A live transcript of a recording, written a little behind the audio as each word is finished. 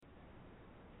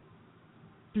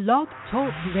Blog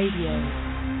Talk Radio.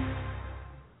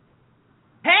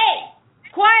 Hey!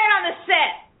 Quiet on the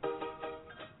set!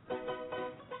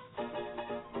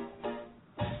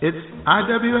 It's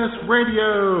IWS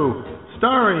Radio,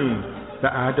 starring the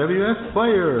IWS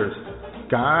Players,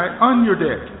 Guy on Your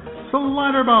Dick,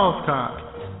 Slider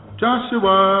Ballscock,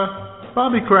 Joshua,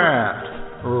 Bobby Kraft,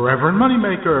 Reverend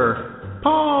Moneymaker,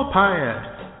 Paul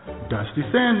Pyatt, Dusty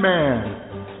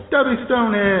Sandman, Debbie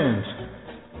Stonehenge,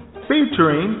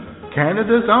 featuring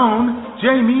Canada's own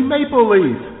Jamie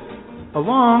Mapleleaf,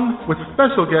 along with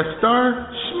special guest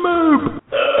star Schmoop.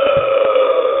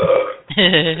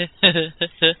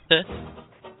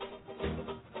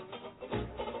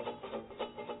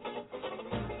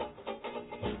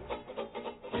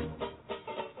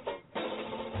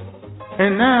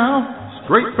 And now,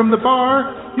 straight from the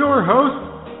bar, your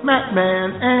hosts, Matt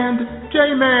Man and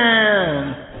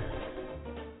Jayman.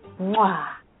 Mwah.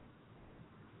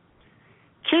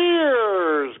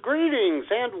 Cheers, greetings,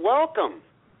 and welcome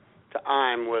to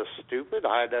I'm With Stupid,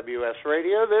 IWS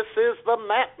Radio. This is the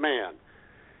Matt Man,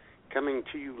 coming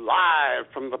to you live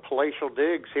from the Palatial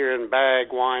Digs here in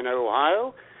Bagwine,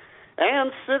 Ohio.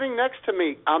 And sitting next to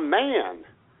me, a man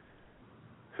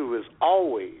who is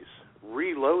always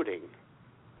reloading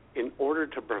in order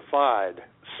to provide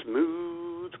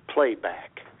smooth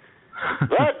playback.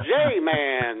 The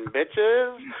Jayman,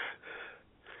 bitches.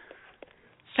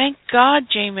 Thank God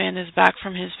Jayman is back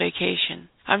from his vacation.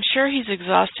 I'm sure he's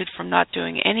exhausted from not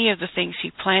doing any of the things he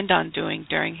planned on doing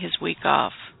during his week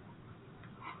off.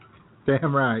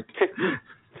 Damn right.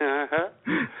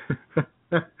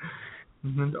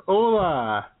 And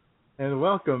hola, and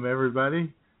welcome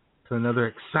everybody to another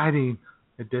exciting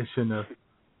edition of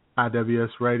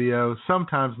IWS Radio,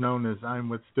 sometimes known as I'm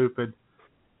With Stupid.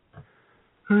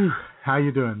 Whew. How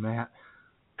you doing, Matt?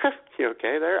 You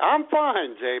okay there? I'm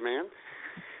fine, J-Man.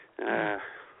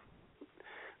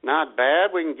 Not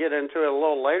bad. We can get into it a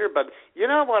little later, but you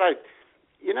know what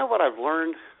I've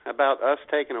learned about us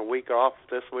taking a week off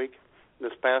this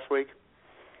past week?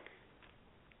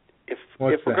 If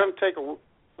we're going to take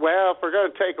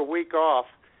a week off,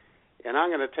 and I'm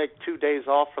going to take 2 days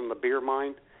off from the beer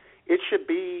mine, it should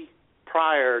be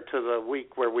prior to the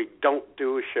week where we don't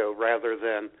do a show rather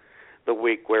than the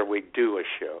week where we do a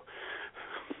show.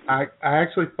 I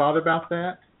actually thought about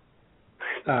that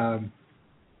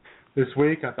this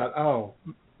week. I thought,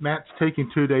 Matt's taking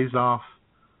 2 days off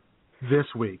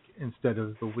this week instead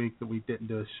of the week that we didn't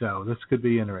do a show. This could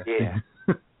be interesting.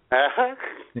 Yeah. Uh-huh.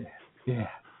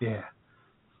 Yeah.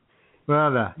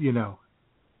 Well,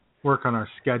 work on our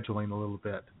scheduling a little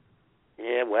bit.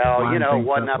 Yeah, well, it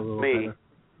wasn't up to me. Better.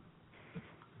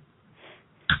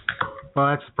 Well,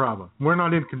 that's the problem.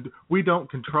 We don't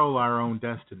control our own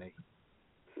destiny.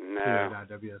 No. Here at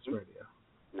IWS Radio.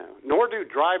 No. Nor do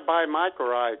Drive-By Mike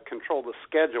or I control the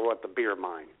schedule at the beer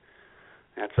mine.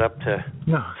 That's up to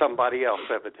somebody else,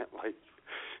 evidently.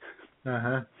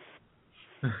 Uh-huh.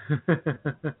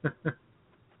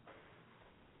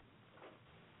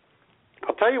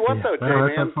 I'll tell you what, though, well,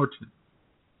 Jay, that's unfortunate.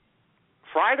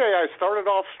 Friday I started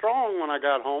off strong when I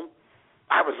got home.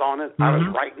 I was on it. Mm-hmm. I was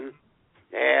writing.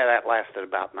 Yeah, that lasted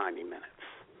about 90 minutes.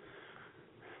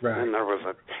 Right. And there was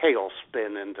a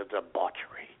tailspin into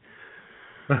debauchery.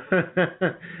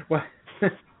 Well,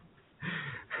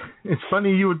 it's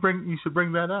funny you should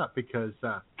bring that up because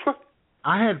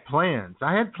I had plans.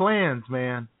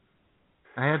 Man.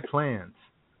 I had plans.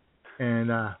 And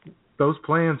those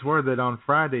plans were that on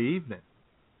Friday evening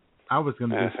I was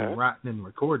going to do some writing and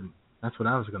recording. That's what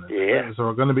I was going to do. Yeah. So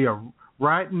we're going to be a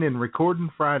writing and recording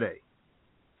Friday.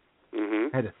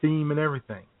 Mm-hmm. Had a theme and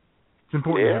everything. It's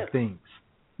important to have themes.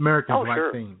 Americans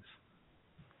like themes.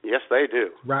 Yes, they do.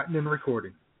 Writing and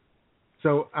recording.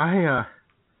 So I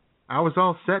was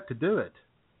all set to do it,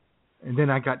 and then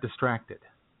I got distracted.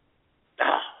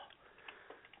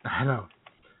 I know.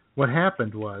 What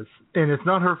happened was, and it's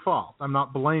not her fault. I'm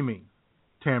not blaming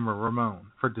Tamara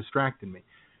Ramon for distracting me.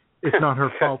 It's not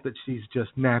her fault that she's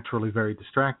just naturally very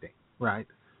distracting, right?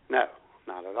 No,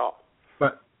 not at all.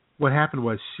 But what happened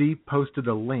was she posted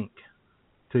a link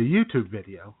to a YouTube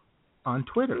video on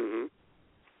Twitter,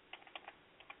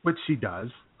 which she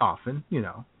does often,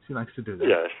 She likes to do that.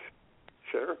 Yes,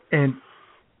 sure. And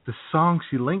the song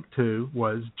she linked to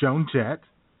was Joan Jett,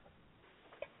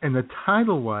 and the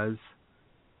title was,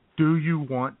 Do You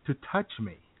Want to Touch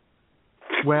Me?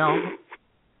 Well,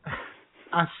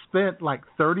 I spent like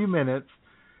 30 minutes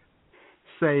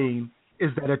saying,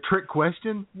 is that a trick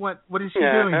question? What is she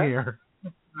doing here?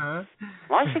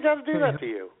 Why she got to do that to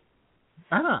you?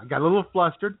 I don't know. I got a little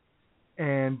flustered,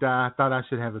 and I thought I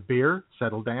should have a beer,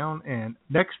 settle down, and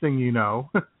next thing you know,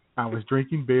 I was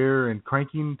drinking beer and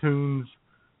cranking tunes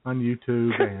on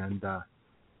YouTube, and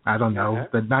I don't know.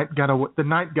 The night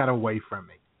got away from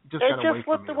me. It just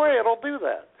slipped away. It'll do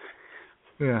that.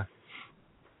 Yeah.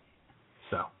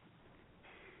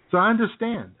 So I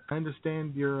understand. I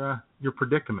understand your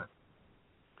predicament.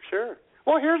 Sure.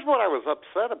 Well, here's what I was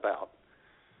upset about.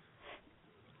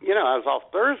 You know, I was off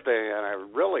Thursday, and I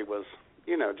really was,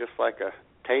 just like a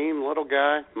tame little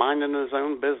guy minding his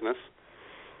own business.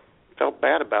 Felt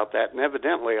bad about that, and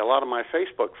evidently a lot of my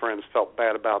Facebook friends felt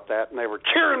bad about that, and they were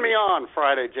cheering me on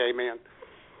Friday, Jayman.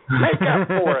 Make up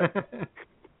for it.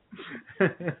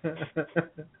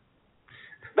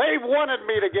 They wanted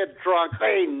me to get drunk.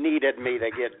 They needed me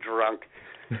to get drunk.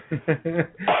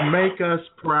 Make us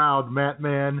proud,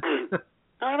 Mattman.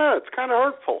 I know, it's kind of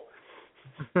hurtful.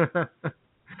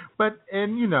 But, a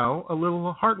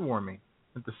little heartwarming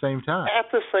at the same time.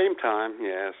 At the same time,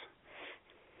 yes.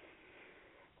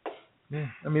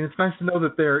 Yeah. I mean, it's nice to know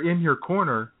that they're in your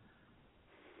corner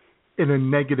in a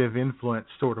negative influence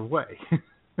sort of way.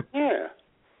 Yeah.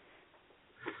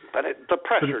 But the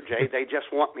pressure, Jay, they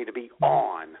just want me to be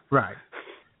on. Right.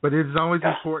 But it is always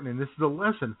important, and this is a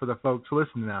lesson for the folks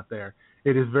listening out there.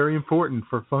 It is very important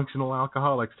for functional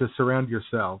alcoholics to surround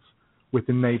yourselves with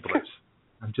enablers.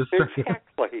 I'm just saying.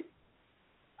 Exactly.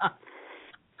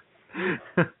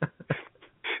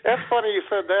 That's funny you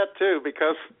said that, too,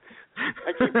 because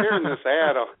I keep hearing this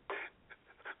ad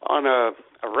on a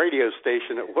radio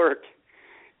station at work,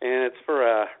 and it's for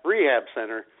a rehab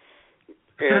center.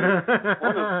 And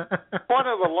one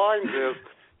of the lines is,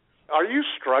 "Are you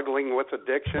struggling with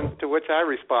addiction?" To which I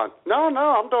respond, No,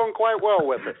 I'm doing quite well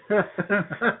with it.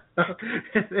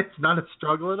 It's not a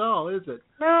struggle at all, is it?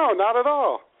 No, not at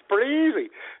all. It's pretty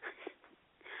easy.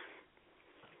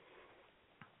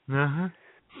 Uh-huh.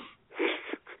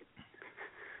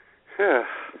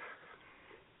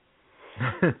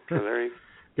 So there you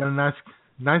got a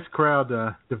nice crowd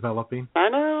developing. I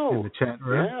know. In the chat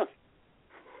room. Yeah.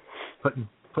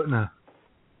 Putting a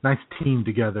nice team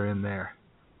together in there.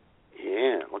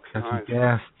 Yeah, it looks got nice. Some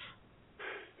guests.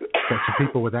 Got some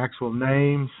people with actual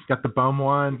names. Got the Bum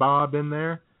Wine Bob in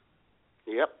there.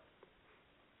 Yep.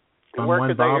 Bum Where Wine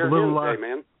could Bob, they hear him today,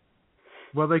 man?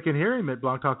 Well, they can hear him at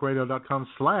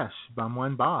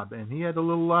blogtalkradio.com/BumWineBob, and he had a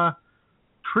little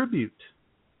tribute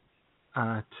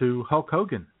to Hulk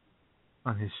Hogan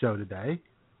on his show today.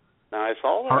 Now, I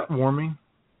saw that. Heartwarming.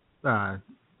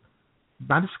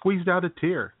 Might have squeezed out a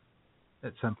tear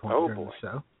at some point during the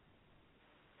show.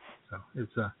 So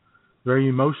it's a very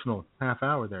emotional half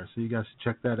hour there, so you guys should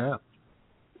check that out.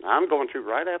 I'm going to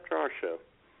right after our show.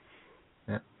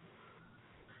 Yeah.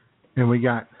 And we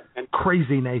got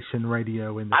Crazy Nation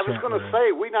Radio in the chat room. I was going to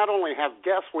say, we not only have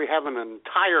guests, we have an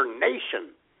entire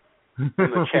nation in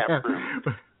the chat room.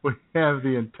 We have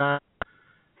the entire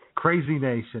Crazy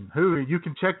Nation. Who you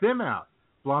can check them out.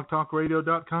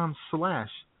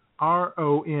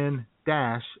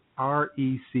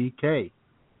 blogtalkradio.com/RON-RECK.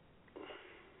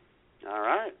 All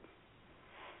right.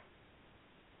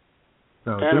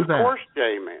 So and do of that. Course,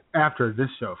 Jayman. After this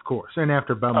show, of course, and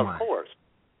after Bum Wine. Of course.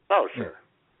 Oh, sure.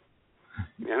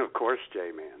 Yeah. And of course,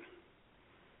 Jayman,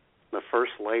 the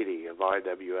First Lady of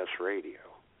IWS Radio.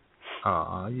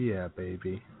 Aw, yeah,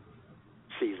 baby.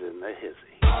 She's in the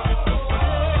hizzy.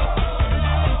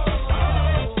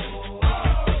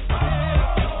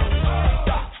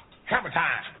 Hammer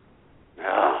time.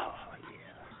 Oh,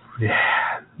 yeah.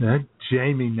 Yeah, that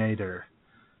Jamie Nader.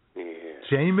 Yeah.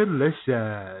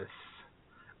 Jamalicious.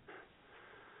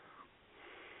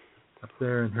 Up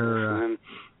there in her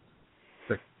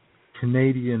the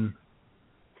Canadian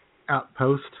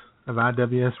outpost of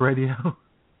IWS Radio.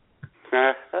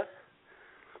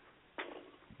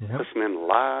 Yep. Listening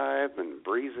live and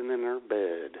breezing in her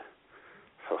bed.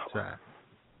 Oh. That's right.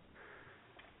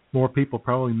 More people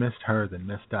probably missed her than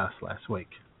missed us last week.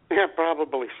 Yeah,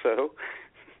 probably so.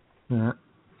 Yeah.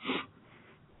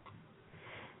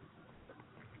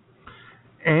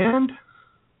 And,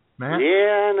 Matt?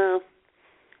 Yeah, I know.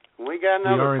 We got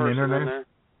another person in there.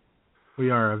 We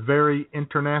are a very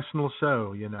international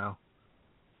show, you know.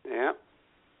 Yeah.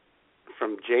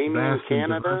 From Jamie in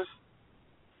Canada.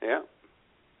 Yeah.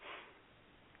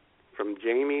 From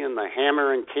Jamie and the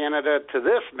Hammer in Canada to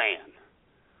this man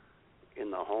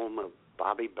in the home of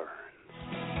Bobby Burns.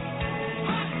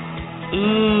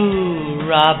 Ooh,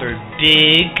 Robert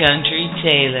Big Country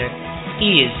Taylor.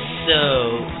 He is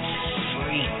so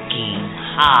freaking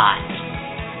hot.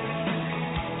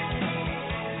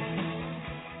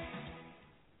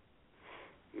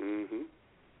 Mm-hmm.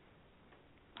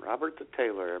 Robert the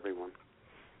Taylor, everyone.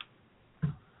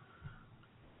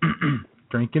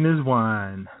 Drinking his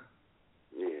wine.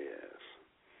 Yes.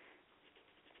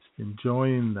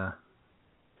 enjoying the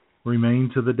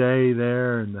remains of the day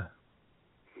there in the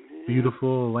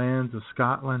beautiful lands of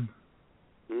Scotland.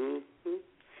 Mm-hmm.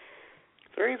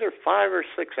 They're either 5 or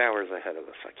 6 hours ahead of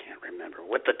us. I can't remember.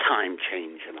 With the time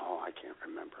change and all, I can't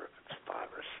remember if it's 5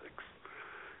 or 6.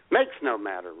 Makes no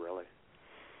matter, really.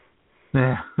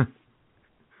 Yeah.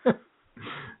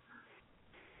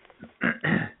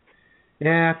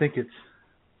 Yeah, I think it's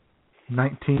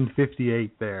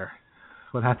 1958 there.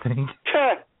 That's what I think.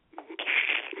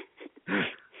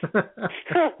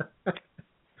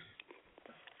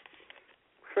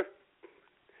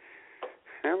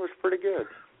 That was pretty good.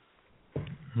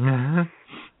 Uh-huh.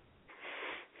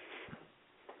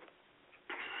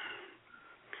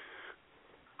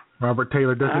 Robert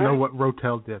Taylor doesn't know what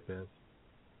Rotel dip is.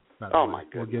 Oh, my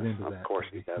goodness. We'll get into that. Of course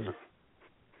he doesn't.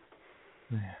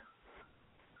 Yeah.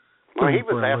 Well, he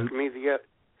was asking me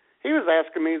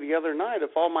the other night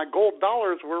if all my gold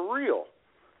dollars were real.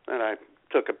 And I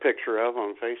took a picture of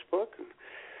on Facebook.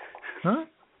 Huh?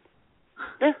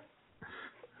 Yeah.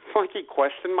 It's like he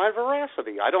questioned my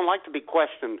veracity. I don't like to be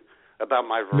questioned about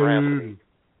my veracity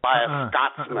by a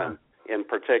Scotsman in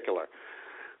particular.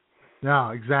 No,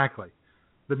 exactly.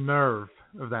 The nerve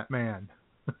of that man.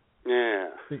 Yeah.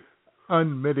 The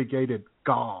unmitigated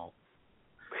gall.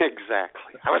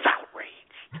 Exactly. I was outraged.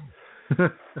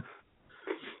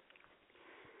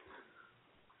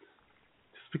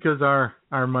 Just because our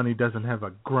money doesn't have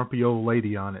a grumpy old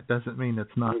lady on it doesn't mean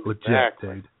it's not legit,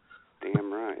 dude.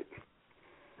 Damn right.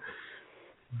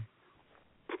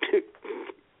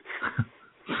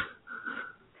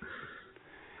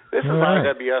 This is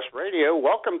IWS Radio.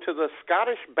 Welcome to the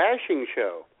Scottish Bashing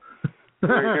Show.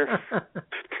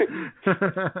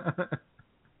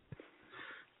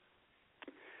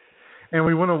 And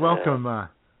we want to welcome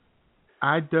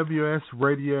IWS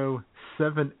Radio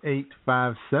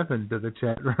 7857 to the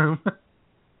chat room.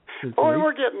 Boy,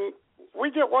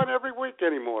 we get one every week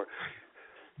anymore.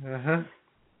 Uh-huh.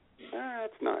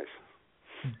 That's nice.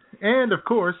 And of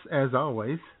course, as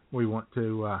always, we want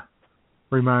to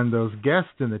remind those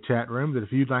guests in the chat room that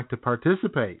if you'd like to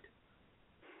participate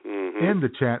in the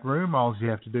chat room, all you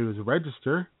have to do is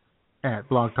register at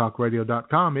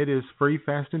blogtalkradio.com. It is free,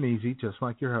 fast, and easy, just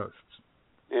like your hosts.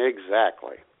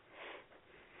 Exactly.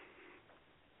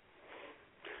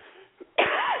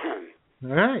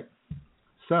 All right.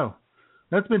 So,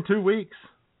 that's been 2 weeks.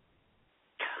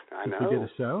 I know. We did a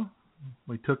show.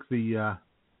 We took the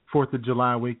 4th of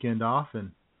July weekend off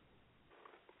and,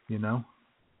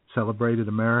 celebrated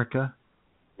America.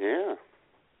 Yeah.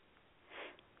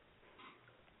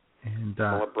 And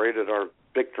celebrated our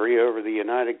victory over the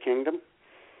United Kingdom.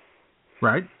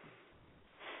 Right.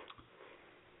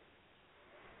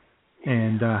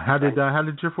 And how did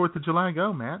your 4th of July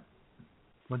go, Matt?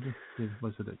 Was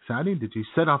it exciting? Did you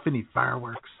set off any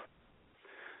fireworks?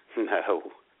 No.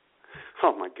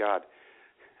 Oh, my God.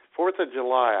 4th of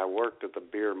July, I worked at the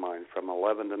beer mine from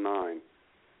 11 to 9,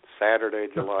 Saturday,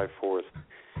 July 4th.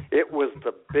 It was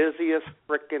the busiest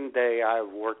frickin' day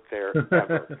I've worked there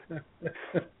ever.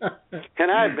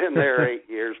 And I've been there 8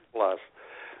 years plus.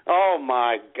 Oh,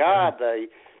 my God. The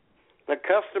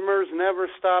customers never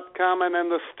stopped coming and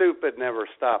the stupid never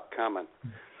stopped coming.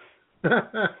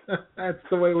 That's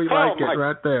the way we like it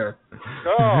right there.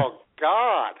 Oh,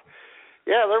 God.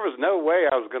 Yeah, there was no way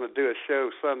I was going to do a show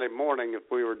Sunday morning if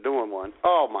we were doing one.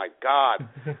 Oh, my God.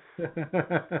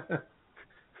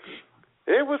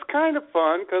 It was kind of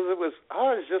fun because it was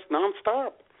just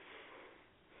nonstop.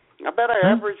 I bet I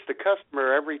averaged a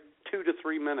customer every 2 to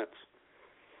 3 minutes.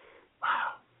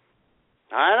 Wow.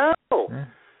 I know. Yeah.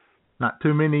 Not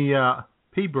too many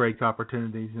pee break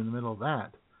opportunities in the middle of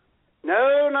that.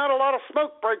 No, not a lot of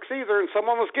smoke breaks either, and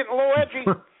someone was getting a little edgy.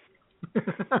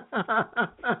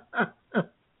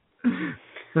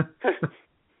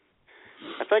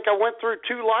 I think I went through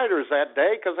 2 lighters that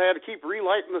day because I had to keep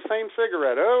relighting the same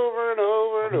cigarette over and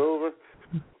over and over.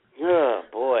 Oh,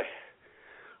 boy.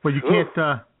 Well,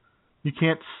 you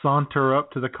can't saunter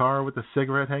up to the car with a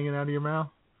cigarette hanging out of your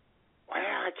mouth? Well,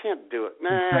 I can't do it.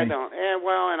 Nah, I don't.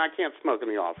 And I can't smoke in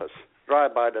the office.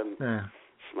 Drive-by doesn't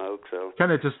smoke, so.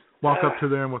 Kind of just walk up to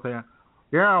them with a,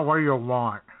 yeah, what do you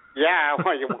want? Yeah,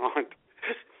 what do you want?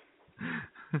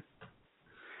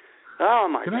 Oh,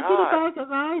 my God. Can I get a bag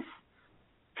of ice?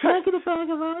 Can I get a bag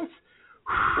of ice?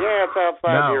 Yeah, it's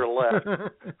outside to your left.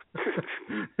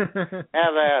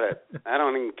 Have at it. I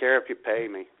don't even care if you pay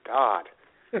me. God.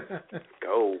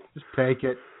 Go. Just take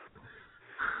it.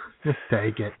 Just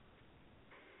take it.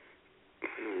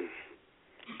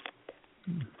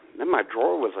 Then my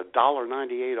drawer was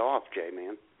 $1.98 off,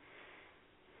 Jayman.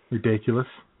 Ridiculous.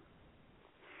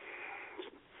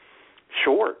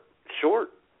 Short.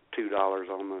 $2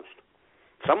 almost.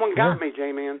 Someone got me,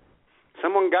 Jayman.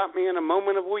 Someone got me in a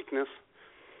moment of weakness.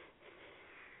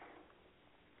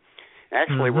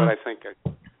 Actually, what I think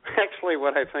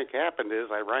happened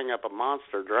is I rang up a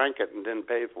Monster, drank it, and didn't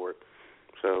pay for it.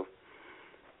 So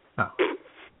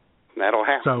that'll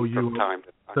happen from time to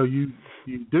time. So you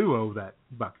do owe that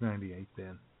 $1.98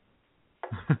 then.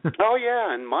 Oh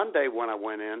yeah, and Monday when I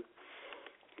went in,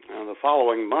 the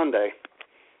following Monday,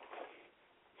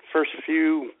 first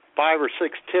few 5 or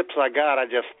 6 tips I got, I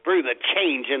just threw the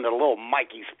change into little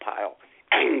Mikey's pile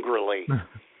angrily.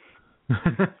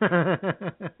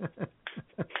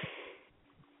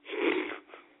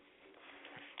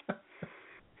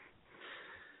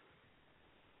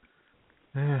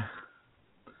 Yeah.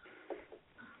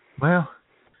 Well,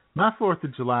 my 4th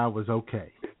of July was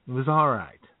okay. It was all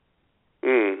right.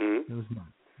 Mm-hmm. It was nice.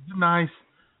 It was nice.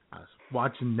 I was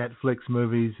watching Netflix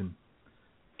movies and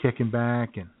kicking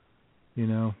back and,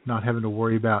 not having to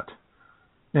worry about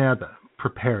the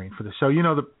preparing for the show.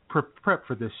 The prep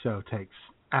for this show takes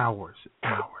hours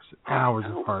of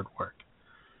hard work.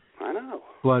 I know.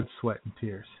 Blood, sweat, and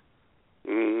tears.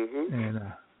 Mm-hmm. And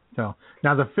so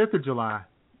now the 5th of July,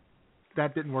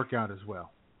 that didn't work out as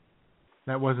well.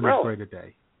 That wasn't as great a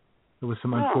day. There was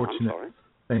some unfortunate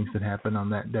things that happened on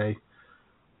that day.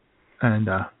 And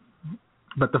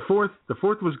but the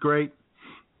 4th was great.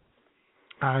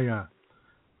 I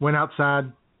went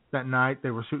outside that night.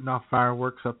 They were shooting off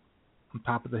fireworks up on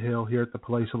top of the hill here at the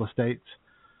Palatial Estates,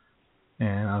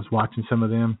 and I was watching some of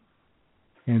them.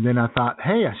 And then I thought,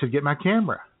 hey, I should get my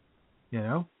camera,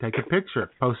 take a picture,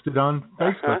 post it on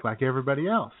Facebook like everybody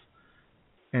else.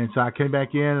 And so I came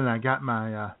back in and I got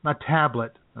my my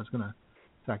tablet. So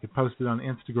I could post it on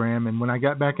Instagram. And when I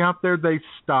got back out there, they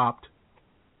stopped.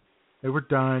 They were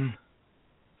done.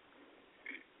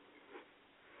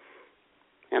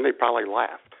 And they probably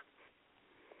laughed.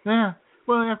 Yeah.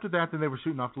 Well, after that, then they were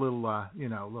shooting off little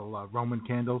Roman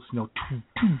candles,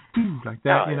 like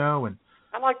that, And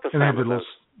I like the sound of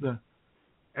those.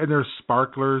 And there's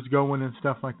sparklers going and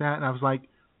stuff like that. And I was like,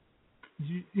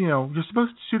 you're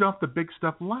supposed to shoot off the big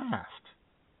stuff last.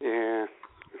 Yeah.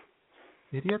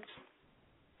 Idiots.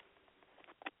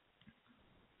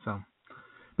 So,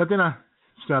 but then I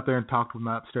stood out there and talked with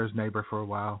my upstairs neighbor for a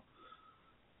while.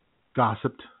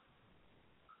 Gossiped.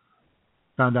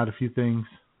 Found out a few things.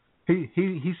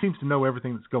 He seems to know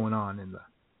everything that's going on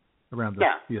around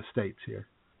the estates here.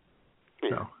 Yeah.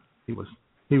 So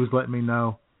he was letting me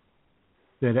know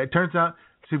that it turns out.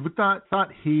 See, we thought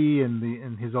he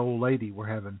and his old lady were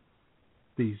having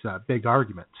these big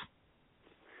arguments.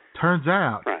 Turns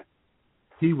out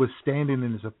he was standing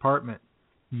in his apartment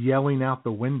yelling out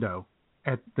the window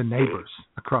at the neighbors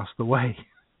across the way,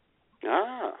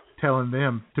 telling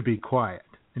them to be quiet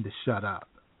and to shut up.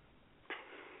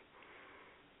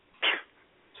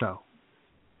 So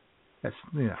that's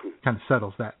kind of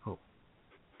settles that whole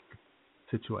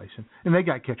situation. And they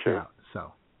got kicked out,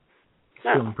 so he's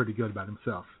feeling pretty good about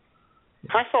himself.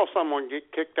 Yeah. I saw someone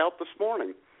get kicked out this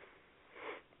morning.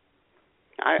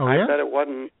 I bet it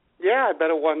wasn't. Yeah, I bet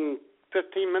it wasn't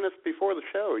 15 minutes before the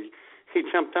show. He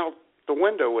jumped out the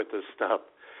window with his stuff.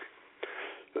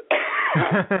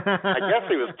 I guess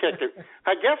he was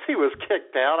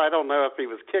kicked out. I don't know if he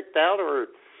was kicked out or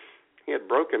he had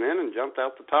broken in and jumped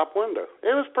out the top window.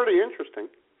 It was pretty interesting.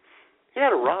 He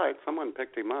had a ride. Someone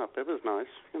picked him up. It was nice,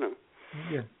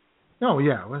 Yeah. Oh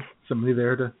yeah, with somebody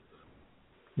there to,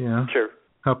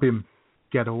 help him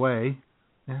get away.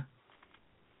 Yeah.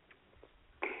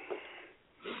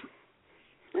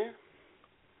 Yeah.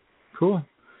 Cool.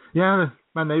 Yeah,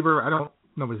 my neighbor. I don't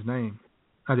know his name.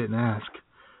 I didn't ask.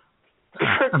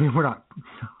 I mean, we're not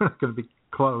going to be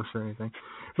close or anything.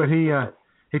 But he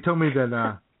told me that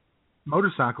a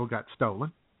motorcycle got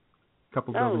stolen a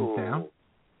couple buildings down.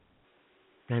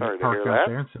 They had it parked out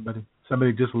there, and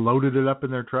somebody just loaded it up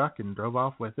in their truck and drove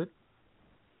off with it.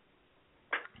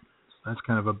 So that's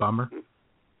kind of a bummer.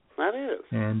 That is.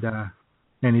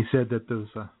 And he said that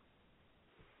there's a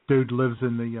dude lives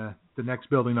in the next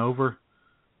building over.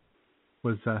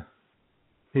 Was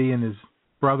he and his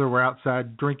brother were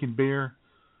outside drinking beer,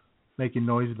 making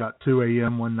noise about 2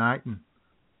 a.m. one night, and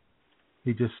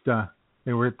he just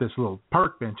they were at this little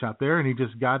park bench out there, and he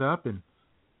just got up and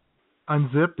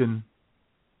unzipped and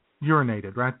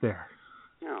urinated right there.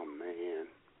 Oh man!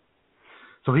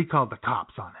 So he called the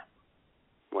cops on him.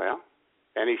 Well,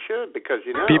 and he should, because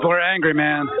people are angry,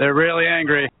 man. They're really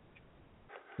angry.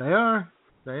 They are.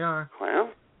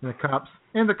 Well,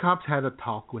 and the cops had a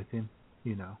talk with him.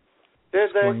 Did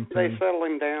they settle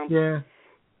him down? Yeah.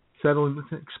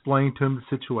 Explain to him the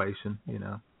situation,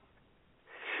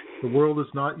 The world is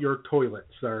not your toilet,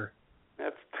 sir.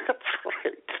 That's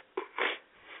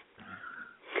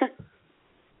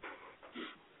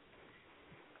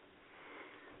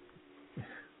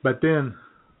But then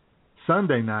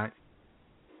Sunday night,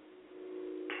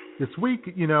 this week,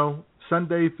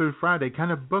 Sunday through Friday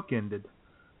kind of bookended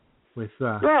with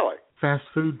Really? fast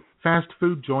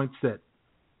food joints that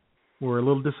were a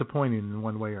little disappointing in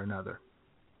one way or another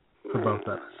for both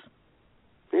of us.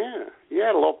 Yeah, you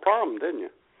had a little problem, didn't you?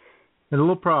 And a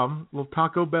little problem, a little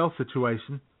Taco Bell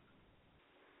situation.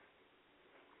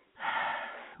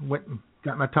 Went and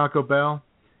got my Taco Bell,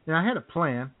 and I had a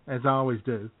plan, as I always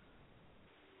do.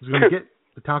 I was going to get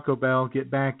the Taco Bell, get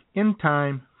back in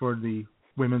time for the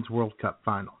Women's World Cup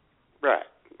final. Right.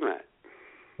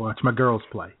 Watch my girls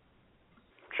play.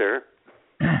 Sure.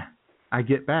 I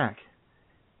get back,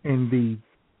 and the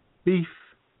beef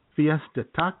fiesta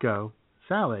taco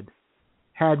salad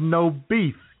had no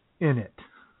beef in it.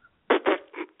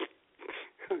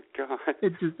 Oh, God.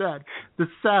 It just had the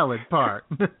salad part.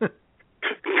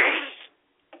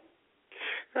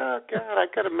 Oh, God, I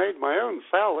could have made my own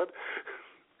salad.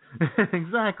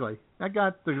 Exactly. I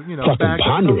got the, fucking bag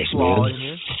ponderous, of slaw man. in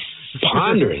here.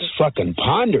 Ponderous, fucking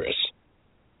ponderous.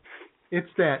 It's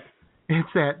that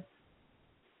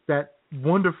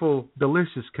wonderful,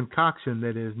 delicious concoction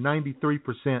that is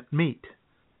 93% meat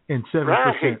and 7%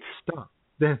 Right. stuff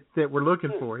that we're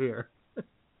looking for here.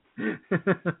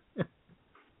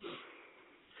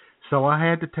 So I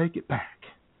had to take it back.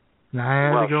 And I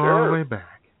had to go all the way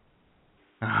back.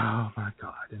 Oh, my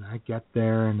God. And I got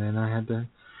there, and then I had to...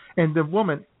 And the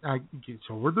woman, I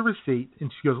showed her the receipt, and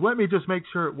she goes, let me just make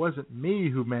sure it wasn't me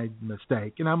who made the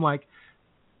mistake. And I'm like,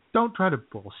 don't try to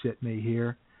bullshit me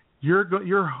here.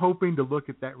 You're hoping to look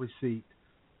at that receipt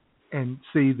and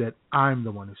see that I'm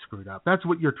the one who screwed up. That's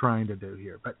what you're trying to do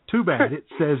here. But too bad, it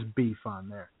says beef on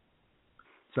there.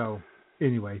 So,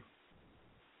 anyway,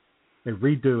 they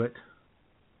redo it.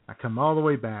 I come all the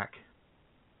way back,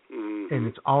 and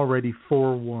it's already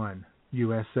 4-1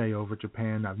 USA over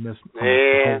Japan. I've missed almost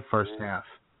the whole first half.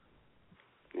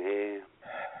 Yeah.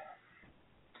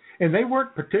 And they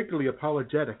weren't particularly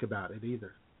apologetic about it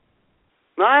either.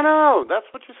 I know. That's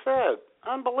what you said.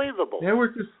 Unbelievable. They were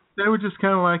just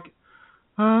kind of like,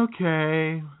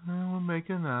 okay, we'll make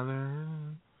another.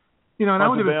 And I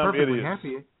would have been perfectly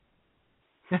happy.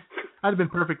 I'd have been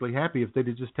perfectly happy if they'd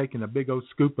have just taken a big old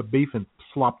scoop of beef and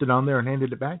slopped it on there and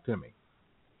handed it back to me.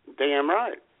 Damn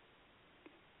right.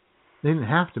 They didn't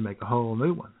have to make a whole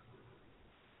new one.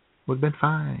 Would have been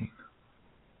fine.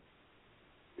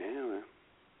 Yeah, well.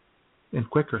 And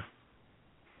quicker.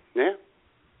 Yeah.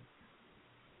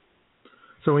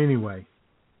 So anyway.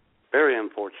 Very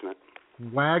unfortunate.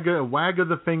 Wag of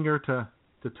the finger to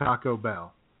Taco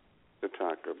Bell. To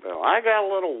Taco Bell. I got a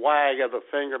little wag of the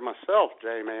finger myself,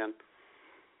 Jayman.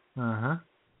 Uh-huh.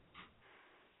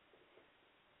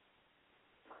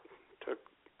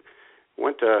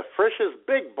 Went to Frisch's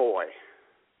Big Boy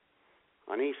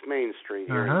on East Main Street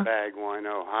here in Bagwine,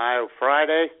 Ohio,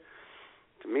 Friday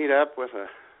to meet up with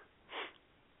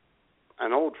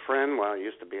an old friend. Well,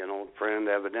 used to be an old friend,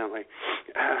 evidently.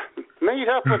 Meet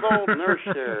up with old Nurse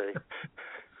Sherry.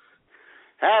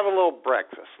 Have a little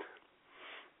breakfast.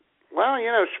 Well,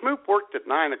 Schmoop worked at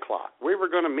 9 o'clock. We were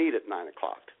going to meet at 9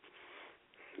 o'clock.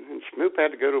 And Schmoop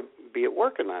had to be at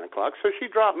work at 9 o'clock, so she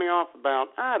dropped me off about,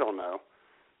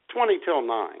 20 till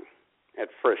 9 at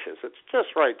Frisch's. It's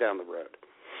just right down the road.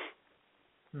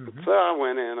 Mm-hmm. So I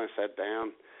went in, I sat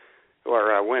down,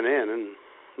 or I went in,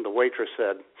 and the waitress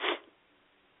said,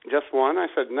 just one? I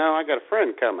said, no, I got a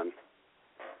friend coming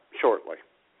shortly.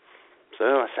 So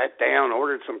I sat down,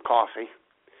 ordered some coffee.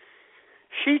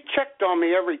 She checked on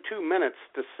me every 2 minutes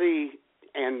to see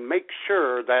and make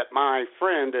sure that my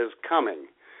friend is coming.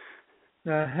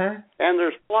 Uh-huh. And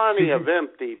there's plenty of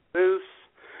empty booths.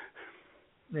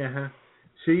 Yeah.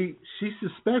 She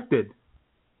suspected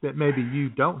that maybe you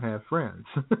don't have friends.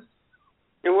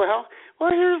 Well,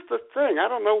 here's the thing. I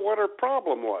don't know what her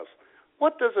problem was.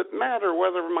 What does it matter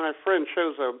whether my friend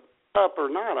shows up or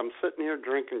not? I'm sitting here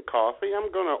drinking coffee.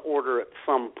 I'm going to order at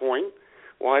some point.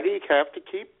 Why do you have to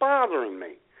keep bothering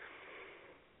me?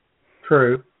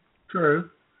 True.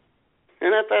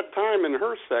 And at that time in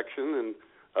her section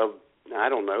of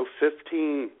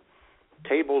 15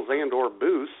 tables and or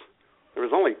booths, there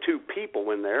was only 2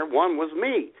 people in there. One was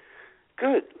me.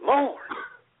 Good Lord.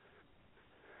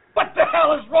 What the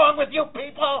hell is wrong with you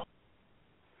people?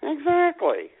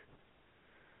 Exactly.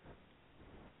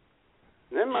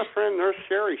 Then my friend Nurse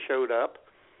Sherry showed up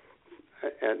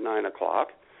at 9 o'clock,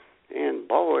 and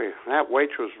boy, that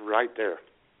waitress was right there.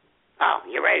 Oh,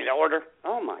 you ready to order?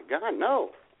 Oh, my God,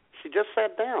 no. She just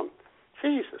sat down.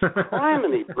 Jesus,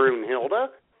 criminy, Brunhilde.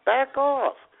 Back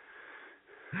off.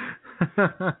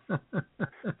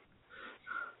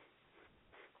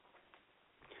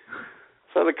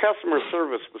 So the customer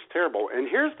service was terrible. And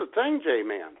here's the thing,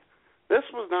 Jayman. This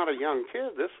was not a young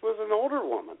kid. This was an older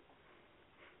woman.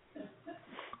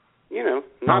 You know,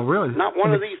 not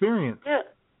one of these.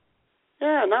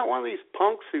 Yeah, not one of these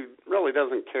punks who really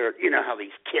doesn't care. You know how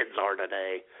these kids are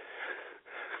today.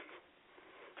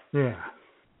 Yeah.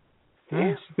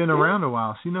 She's been around a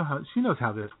while. She knows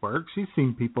how this works. She's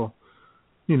seen people.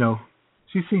 You know,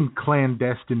 she's seen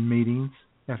clandestine meetings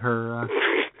at her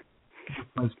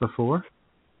place before.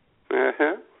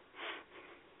 Yeah.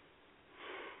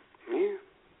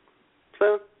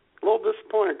 So a little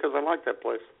disappointed because I like that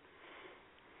place.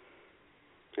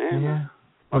 Yeah.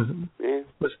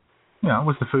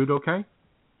 Was the food okay?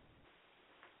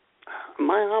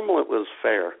 My omelet was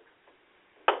fair.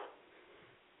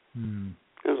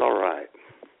 It was all right.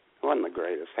 It wasn't the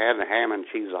greatest. I had a ham and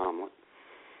cheese omelet.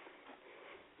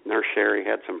 Nurse Sherry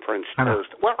had some French toast.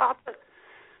 Well,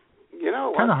 you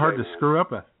know, kind of hard to screw up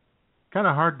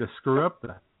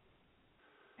the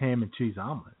ham and cheese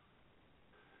omelet.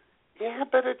 Yeah,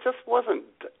 but it just wasn't.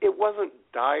 It wasn't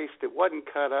diced. It wasn't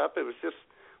cut up. It was just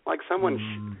like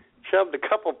someone shoved a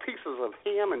couple pieces of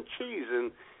ham and cheese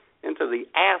into the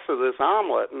ass of this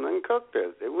omelet and then cooked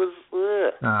it. It was.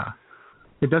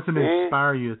 It doesn't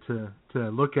inspire you to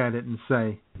look at it and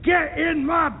say, "Get in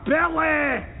my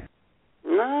belly."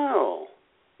 No,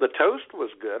 the toast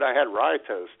was good. I had rye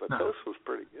toast. The toast was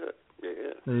pretty good.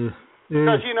 Yeah.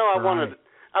 Because you know, I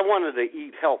wanted to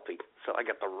eat healthy, so I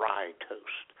got the rye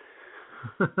toast.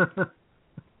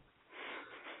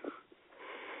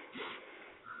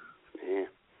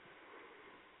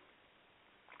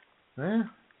 Yeah,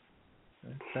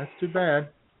 that's too bad.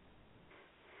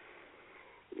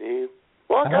 Yeah.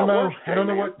 Well, I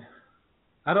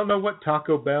don't know what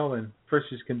Taco Bell and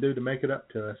Frisch's can do to make it up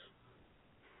to us.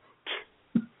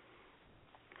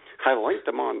 I linked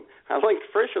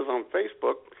Frisch's on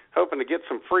Facebook, hoping to get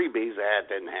some freebies. That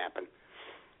didn't happen.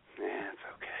 Yeah, it's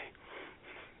okay.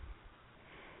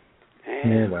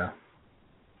 Yeah, well.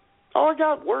 Oh, it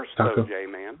got worse though,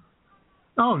 Jayman.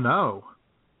 Oh no!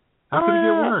 How could it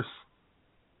get worse?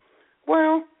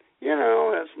 Well, you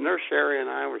know, as Nurse Sherry and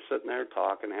I were sitting there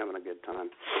talking, having a good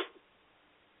time.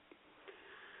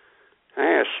 I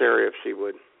asked Sherry if she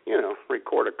would, you know,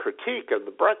 record a critique of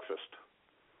the breakfast.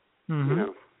 Mm-hmm. You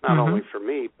know, not only for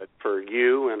me, but for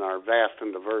you and our vast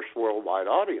and diverse worldwide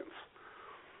audience.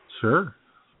 Sure.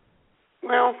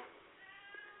 Well,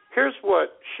 here's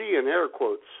what she, in air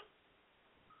quotes,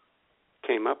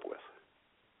 came up with.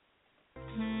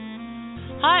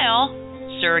 Hi, all.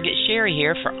 Surrogate Sherry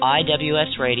here for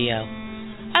IWS Radio.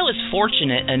 I was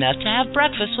fortunate enough to have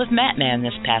breakfast with Mattman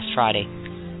this past Friday.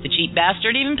 The cheap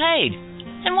bastard even paid.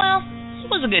 And, well,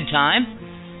 it was a good time.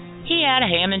 He had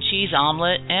a ham and cheese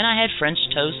omelet, and I had French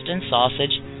toast and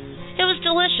sausage. It was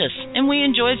delicious, and we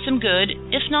enjoyed some good,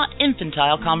 if not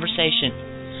infantile,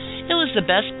 conversation. It was the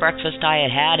best breakfast I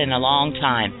had had in a long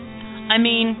time. I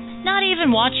mean, not even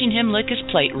watching him lick his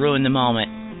plate ruined the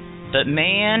moment. But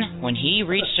man, when he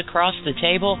reached across the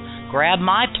table, grabbed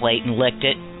my plate and licked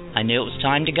it, I knew it was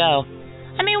time to go.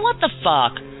 I mean, what the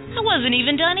fuck? I wasn't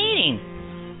even done eating.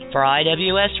 For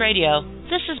IWS Radio,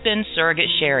 this has been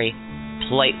Surrogate Sherry,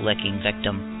 plate-licking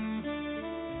victim.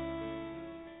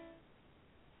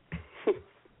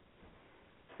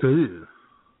 Ew.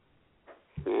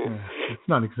 Yeah, it's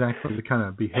not exactly the kind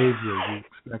of behavior you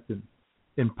expect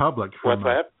in public. What's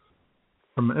that?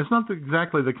 It's not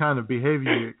exactly the kind of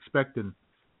behavior you expect in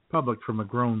public from a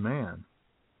grown man.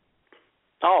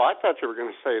 Oh, I thought you were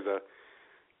going to say the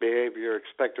behavior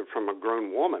expected from a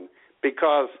grown woman,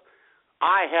 because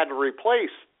I had to replace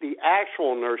the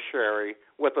actual Nurse Sherry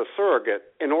with a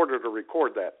surrogate in order to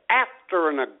record that. After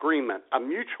an agreement, a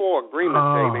mutual agreement,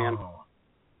 Jayman.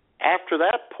 After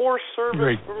that poor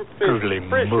service from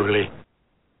Frisch's.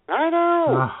 I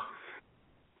know.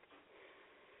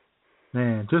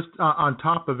 Man, just on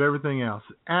top of everything else,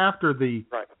 after the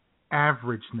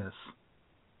averageness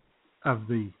of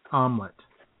the omelet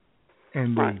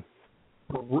and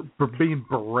the being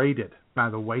berated by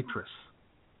the waitress,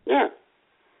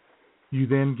 you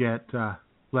then get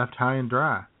left high and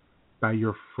dry by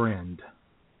your friend.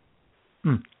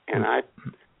 And I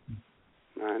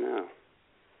know.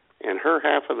 And her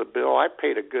half of the bill, I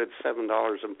paid a good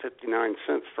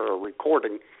 $7.59 for a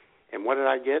recording, and what did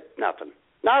I get? Nothing.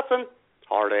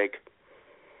 Heartache.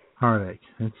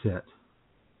 That's it.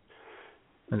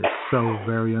 And it's so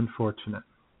very unfortunate.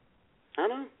 I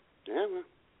know. Yeah.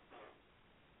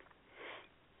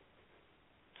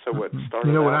 So what started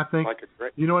you know what I think? Like a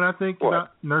great... You know what I think what?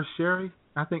 About Nurse Sherry?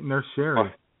 I think Nurse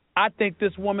Sherry. I think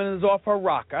this woman is off her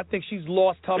rock. I think she's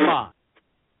lost her mind.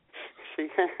 She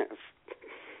has.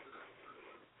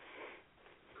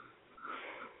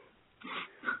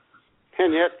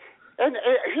 And yet, and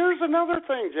here's another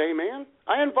thing, Jayman.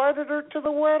 I invited her to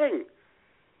the wedding.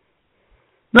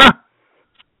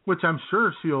 Which I'm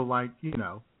sure she'll,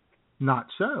 not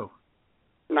show.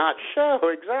 Not show,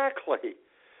 exactly.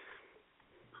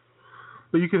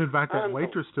 But you can invite that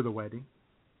waitress to the wedding.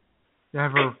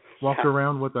 Have her walk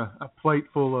around with a plate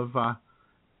full of, hors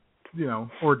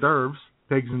d'oeuvres,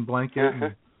 pigs in blanket,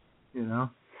 and,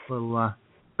 little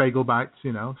bagel bites,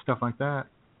 stuff like that.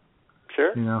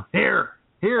 Sure.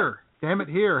 Here, damn it,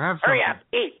 here, have something. Hurry up,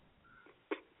 eat.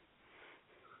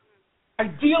 I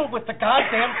deal with the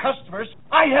goddamn customers.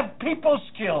 I have people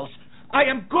skills. I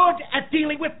am good at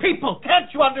dealing with people.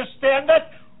 Can't you understand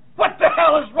that? What the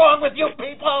hell is wrong with you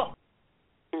people?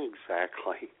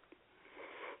 Exactly.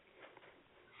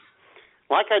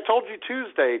 Like I told you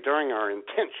Tuesday during our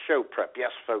intense show prep.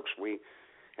 Yes, folks, we,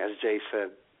 as Jay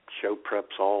said, show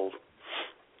prep's all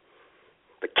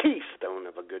the keystone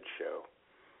of a good show.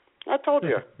 I told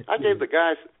you, I gave a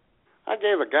guy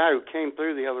who came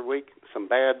through the other week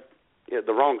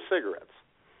the wrong cigarettes.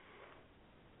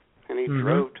 And he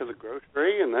drove to the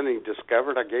grocery, and then he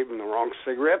discovered I gave him the wrong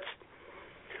cigarettes.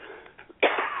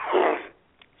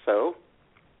 So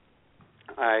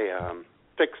I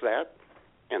fixed that,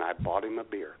 and I bought him a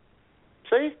beer.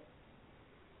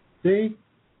 See?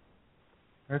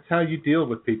 That's how you deal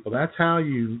with people. That's how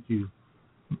you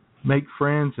make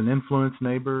friends and influence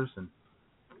neighbors and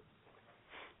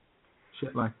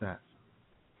shit like that.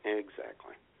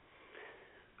 Exactly.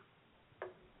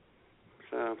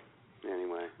 So,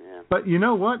 anyway, yeah. But you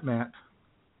know what, Matt?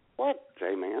 What,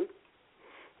 Jayman?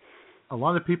 A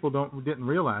lot of people didn't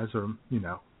realize, or,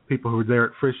 people who were there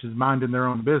at Frisch's minding their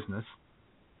own business,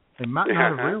 they might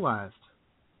not have realized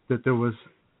that there was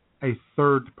a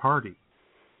third party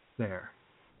there.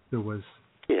 There was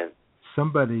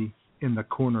somebody in the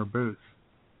corner booth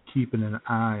keeping an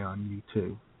eye on you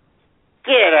two.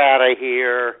 Get out of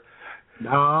here.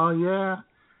 Oh, yeah.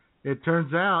 It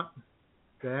turns out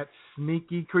that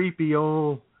sneaky, creepy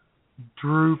old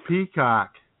Drew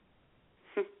Peacock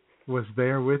was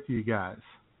there with you guys.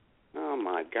 Oh,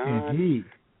 my God.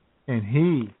 And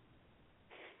he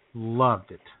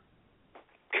loved it.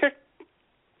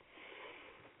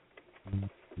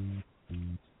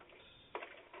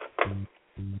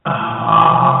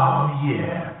 Oh,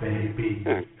 yeah, baby.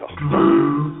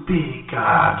 Drew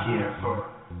Peacock here for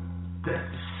the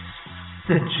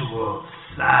sensual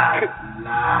side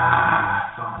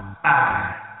live on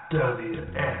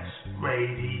IWS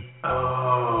Radio.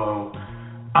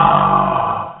 Oh,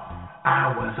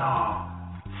 I was all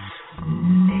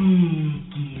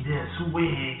sneaky this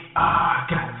week. Oh, I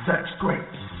got such great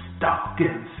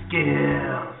stalking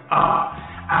skills. Oh,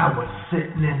 I was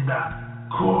sitting in the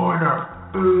corner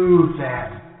booth at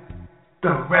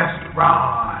the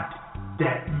restaurant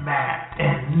that Matt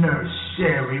and Nurse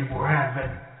Sherry were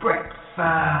having breakfast,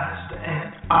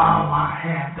 and I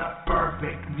had the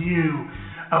perfect view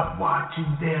of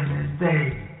watching them as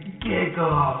they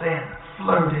giggled and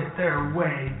flirted their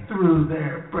way through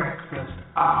their breakfast.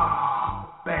 Oh,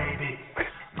 baby.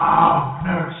 Oh,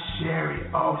 Nurse Sherry.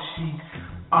 Oh,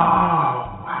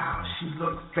 wow, she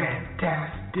looked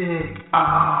fantastic.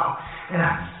 Oh, and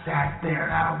I sat there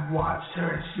and I watched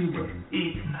her as she was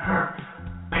eating her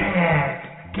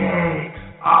pancakes.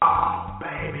 Oh,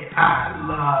 baby, I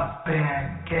love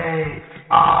pancakes.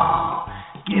 Oh,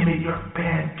 give me your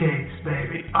pancakes,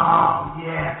 baby. Oh,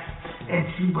 yeah. And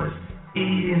she was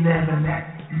eating them, and that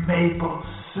maple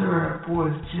syrup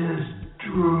was just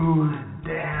drooling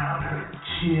down her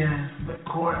chin, the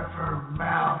corner of her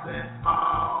mouth, and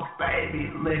oh, baby,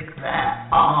 lick that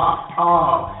off.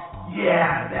 Oh,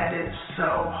 yeah, that is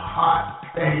so hot,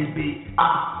 baby.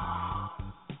 Oh,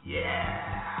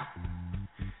 yeah.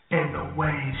 And the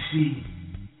way she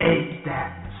ate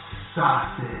that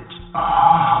sausage.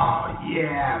 Oh,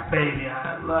 yeah, baby,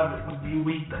 I love it when you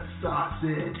eat the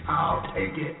sausage. Oh,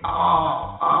 take it.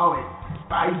 Oh, it's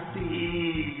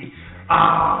spicy.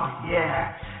 Oh,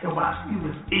 yeah. And while she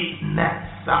was eating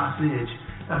that sausage,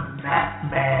 that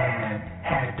man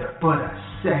had to put a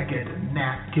second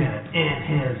napkin in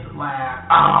his lap.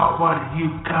 Oh, what are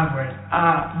you covering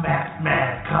up, Matt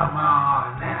Man? Come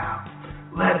on now.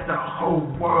 Let the whole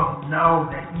world know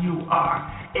that you are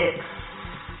excited.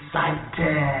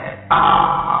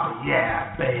 Oh,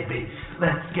 yeah, baby.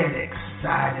 Let's get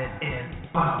excited in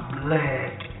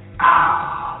public.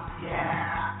 Oh,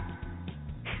 yeah.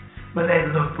 But they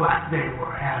looked like they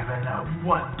were having a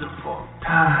wonderful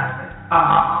time. And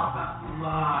oh, the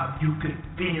love, you could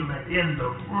feel it in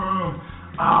the room.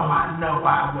 Oh, I know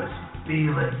I was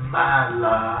feeling my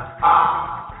love.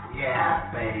 Oh,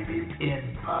 yeah, baby,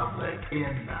 in public,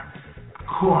 in the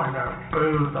corner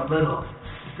booth, a little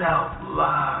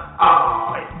self-love.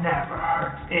 Oh, it never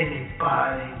hurts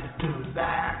anybody to do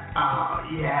that. Oh,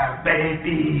 yeah,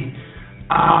 baby.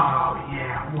 Oh,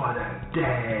 yeah, what a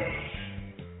day.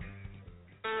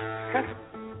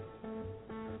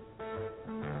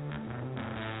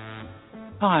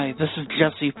 Hi, this is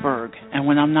Jesse Berg, and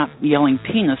when I'm not yelling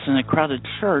penis in a crowded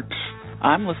church,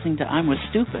 I'm listening to I'm With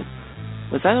Stupid.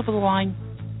 Was that over the line?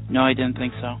 No, I didn't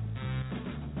think so.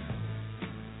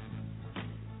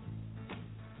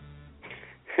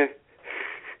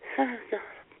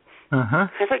 Uh-huh.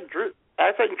 I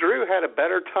think Drew had a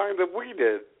better time than we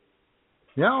did.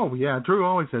 Yeah, oh, yeah, Drew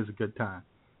always has a good time.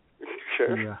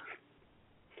 Sure. Yeah.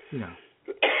 You know,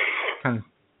 kind of,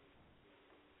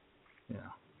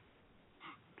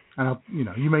 I don't,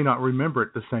 you may not remember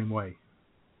it the same way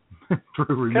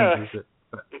Drew remembers it.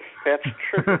 But. That's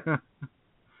true.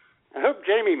 I hope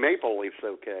Jamie Mapleleaf's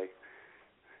okay.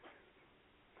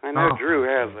 I know Drew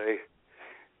has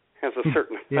a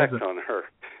certain effect on her.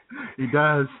 He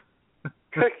does.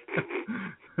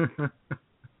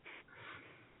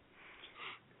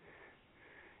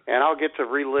 And I'll get to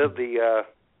relive the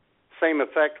same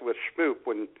effect with Schmoop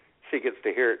when she gets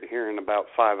to hear it here in about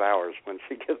 5 hours when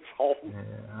she gets home.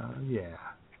 Yeah.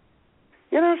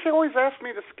 She always asks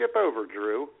me to skip over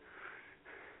Drew.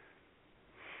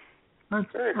 That's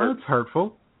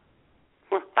hurtful.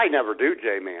 Well, I never do,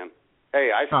 Jayman.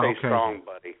 Hey, I stay strong,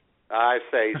 buddy. I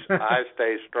stay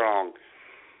strong.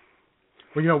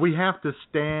 Well, we have to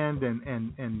stand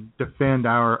and defend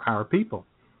our people,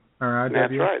 our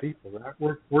IWS people.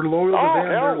 We're loyal to them.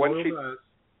 They're loyal to us.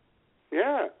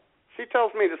 Yeah. She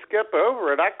tells me to skip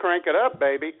over it. I crank it up,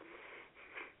 baby.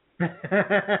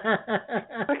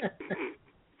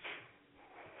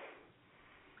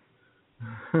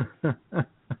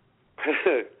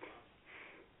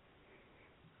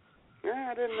 Yeah,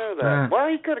 I didn't know that. Well,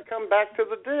 he could have come back to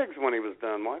the digs when he was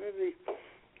done. Why did he?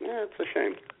 Yeah, it's a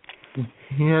shame.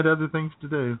 He had other things to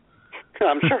do.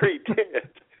 I'm sure he did.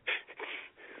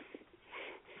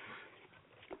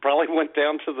 Probably went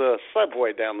down to the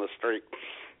subway down the street.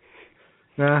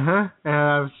 Uh-huh. And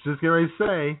I was just going to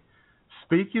say,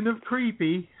 speaking of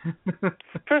creepy,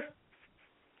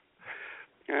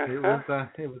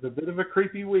 it was a bit of a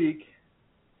creepy week.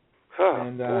 Oh,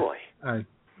 and, boy.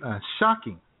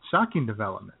 Shocking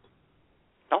development.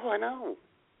 Oh, I know.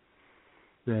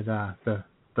 That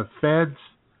the feds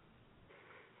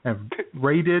have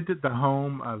raided the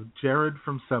home of Jared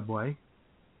from Subway.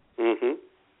 Mm-hmm.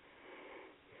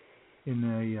 In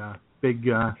a big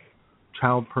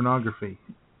child pornography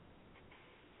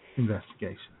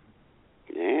investigation.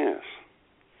 Yes.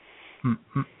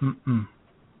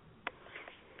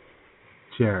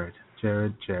 Jared.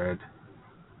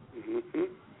 Mm-hmm.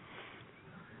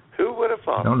 Who would have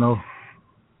thought? I don't know.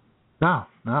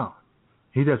 No.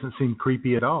 He doesn't seem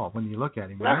creepy at all when you look at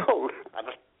him, right? No.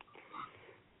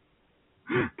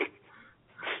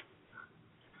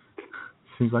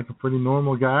 Seems like a pretty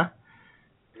normal guy.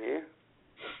 Yeah.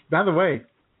 By the way,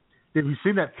 did you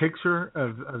see that picture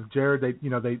of Jared? They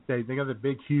got the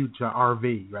big, huge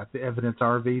RV, right? The evidence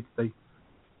RV.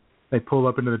 They pull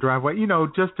up into the driveway,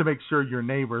 just to make sure your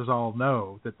neighbors all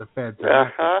know that the feds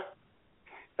are.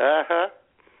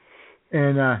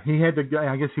 And he had to go.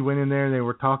 I guess he went in there and they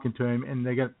were talking to him, and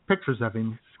they got pictures of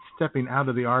him stepping out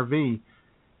of the RV.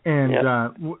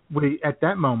 And we at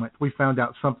that moment we found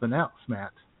out something else,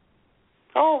 Matt.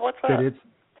 Oh, what's that? That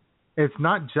it's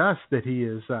not just that he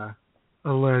is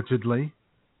allegedly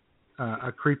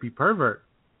a creepy pervert,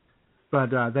 but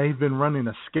they've been running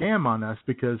a scam on us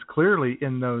because clearly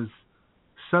in those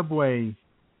Subway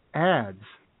ads,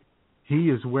 he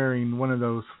is wearing one of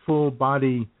those full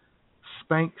body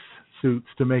Spanx suits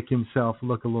to make himself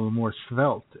look a little more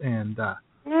svelte and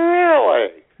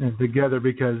together,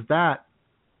 because that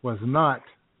was not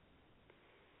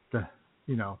the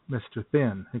Mr.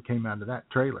 Thin who came out of that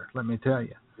trailer. Let me tell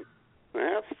you.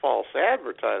 That's false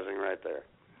advertising right there.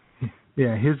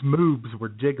 Yeah, his moves were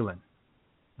jiggling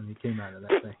when he came out of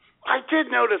that thing. I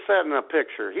did notice that in a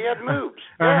picture. He had moves.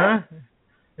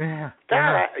 Yeah.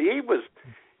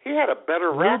 He had a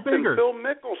better rap than Bill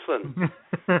Mickelson.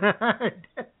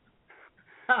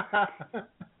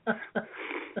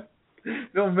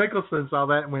 Bill Mickelson saw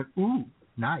that and went, "Ooh,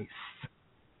 nice."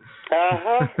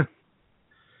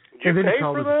 Did you pay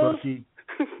for those? Bookie.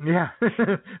 Yeah.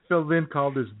 Phil then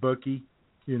called his bookie,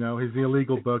 his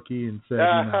illegal bookie, and said,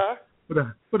 put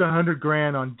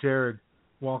 $100,000 on Jared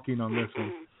walking on this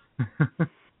one.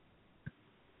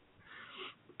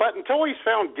 But until he's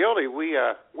found guilty, we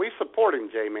support him,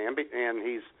 Jayman, and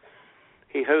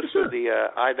he hosted the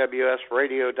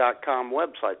IWSradio.com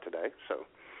website today. So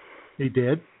He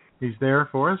did. He's there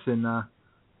for us, and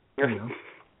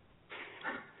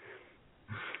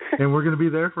and we're going to be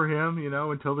there for him,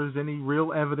 until there's any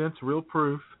real evidence, real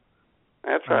proof.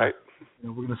 That's right.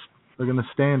 We're going to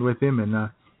stand with him, and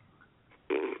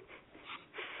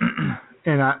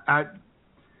and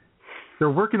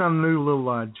they're working on a new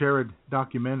little Jared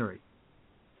documentary.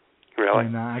 Really?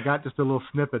 And I got just a little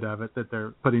snippet of it that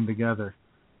they're putting together,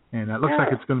 and it looks like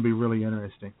it's going to be really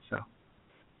interesting. So.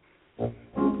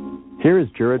 Here is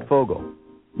Jared Fogle.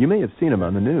 You may have seen him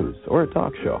on the news or a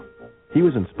talk show. He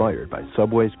was inspired by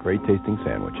Subway's great-tasting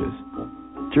sandwiches.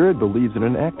 Jared believes in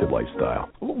an active lifestyle.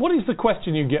 What is the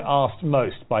question you get asked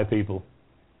most by people?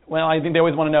 Well, I think they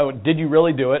always want to know, did you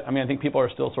really do it? I mean, I think people are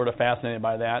still sort of fascinated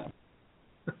by that.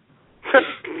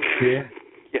 Yeah.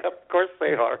 Yep, of course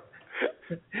they are.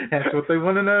 That's what they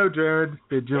want to know, Jared.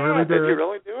 Did you really do it? Did you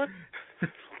really do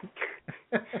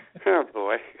it? Oh,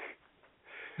 boy.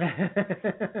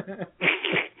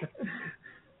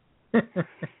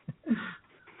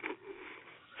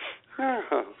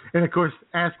 And, of course,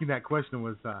 asking that question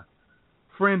was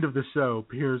friend of the show,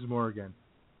 Piers Morgan.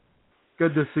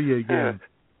 Good to see you again,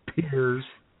 Piers.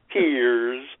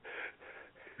 Piers.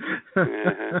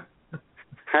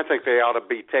 I think they ought to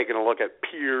be taking a look at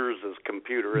Piers'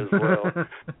 computer as well.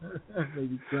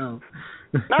 Maybe so.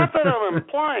 Not that I'm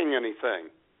implying anything.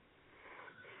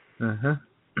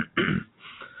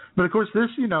 But of course, this,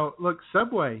 look,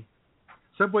 Subway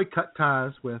cut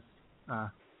ties with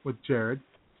Jared.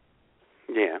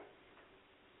 Yeah.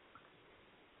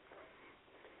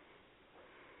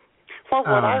 Well,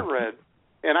 what I read,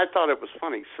 and I thought it was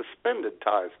funny, suspended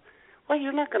ties. Well,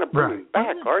 you're not going to bring him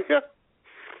back, are you?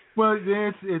 Well,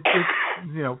 it's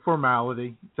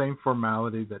formality, same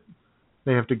formality that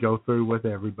they have to go through with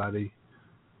everybody.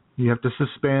 You have to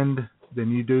suspend, then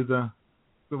you do the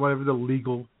whatever the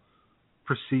legal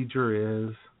procedure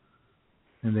is,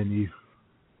 and then you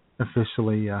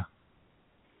officially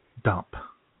dump.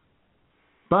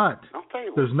 But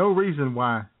there's no reason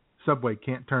why Subway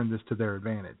can't turn this to their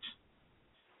advantage.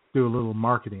 Do a little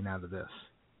marketing out of this.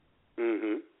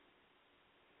 Mm-hmm.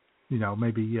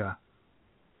 Maybe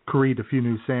create a few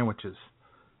new sandwiches.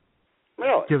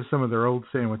 Really? Give some of their old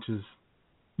sandwiches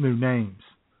new names.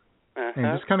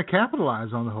 And just kind of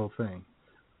capitalize on the whole thing.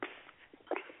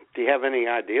 Do you have any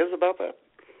ideas about that?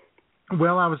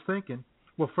 Well, I was thinking,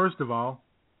 first of all,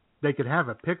 they could have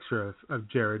a picture of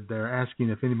Jared there asking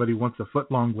if anybody wants a foot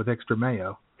long with extra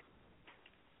mayo.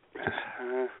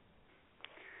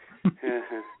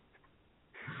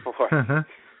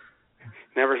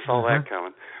 Never saw that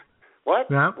coming.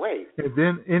 What? Now, wait. And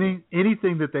then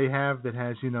anything that they have that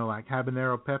has, like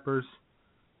habanero peppers,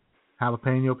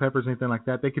 jalapeno peppers, anything like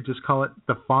that, they could just call it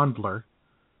the fondler.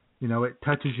 It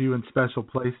touches you in special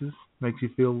places, makes you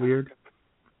feel weird.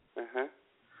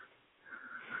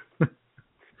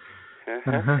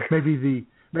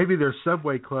 Maybe their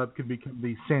Subway Club could become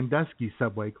the Sandusky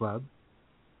Subway Club.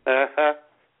 Yeah,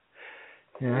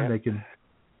 they can,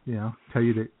 tell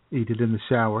you to eat it in the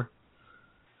shower.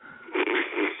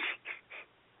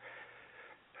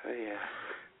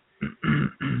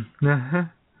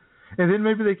 And then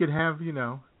maybe they could have,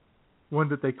 one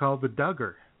that they call the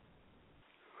Duggar.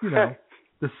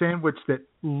 The sandwich that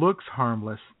looks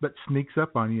harmless but sneaks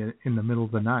up on you in the middle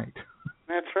of the night.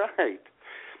 That's right.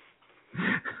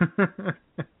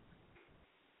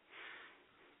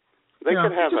 They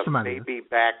could have a baby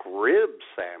back rib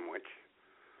sandwich.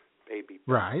 Baby back.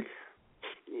 Right.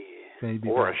 Yeah. Baby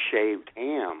or back. A shaved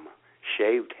ham.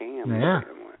 Shaved ham. Yeah.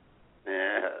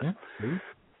 Yeah.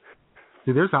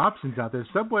 See, there's options out there.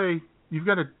 Subway, you've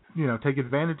got to, take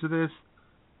advantage of this.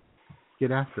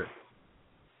 Get after it.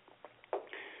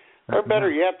 Or better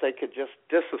yet, they could just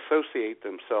disassociate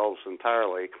themselves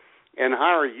entirely and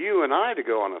hire you and I to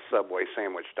go on a Subway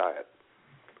sandwich diet.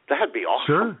 That'd be awesome.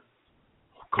 Sure.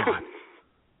 Oh, God.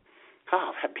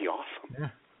 Oh, that'd be awesome. Yeah.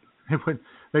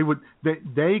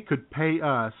 They could pay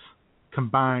us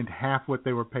combined half what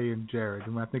they were paying Jared,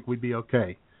 and I think we'd be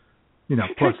okay.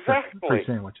 Plus exactly. the free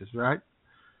sandwiches, right?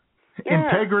 Yeah.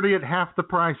 Integrity at half the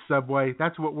price, Subway.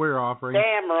 That's what we're offering.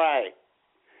 Damn right.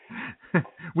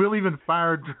 We'll even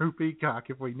fire Drew Peacock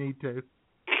if we need to.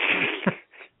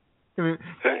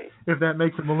 If that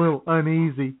makes him a little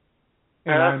uneasy,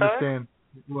 and I understand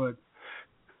it would.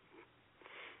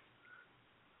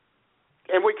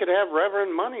 And we could have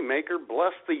Reverend Moneymaker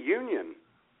bless the union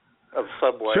of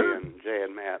Subway and Jay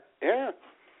and Matt. Yeah.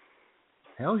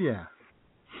 Hell yeah.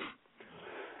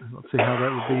 I don't see how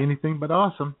that would be anything but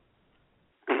awesome.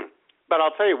 But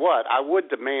I'll tell you what, I would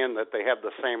demand that they have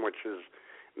the sandwiches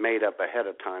made up ahead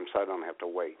of time so I don't have to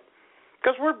wait.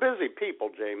 Because we're busy people,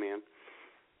 Jayman.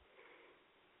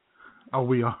 Oh,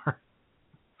 we are.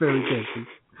 Very catchy.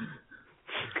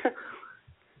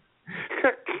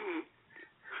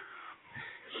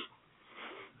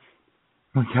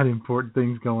 We got important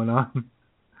things going on.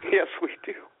 Yes, we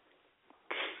do.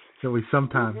 So we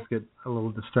sometimes get a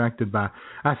little distracted by.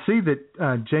 I see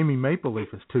that Jamie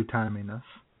Mapleleaf is two-timing us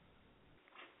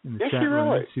in the chat room.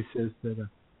 Really? She says that.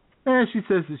 She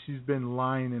says that she's been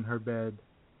lying in her bed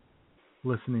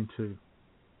listening to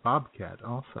Bobcat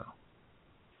also.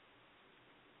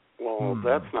 Well,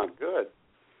 that's not good.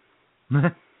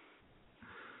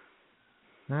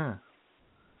 Yeah.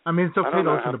 I mean, it's okay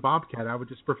to listen to Bobcat. I would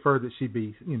just prefer that she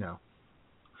be,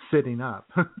 sitting up.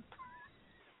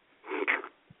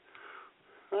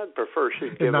 I'd prefer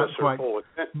she'd give us her full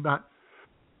attention.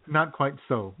 Not quite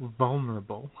so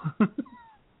vulnerable. God.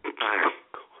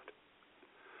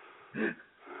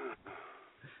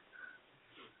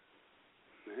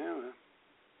 Yeah.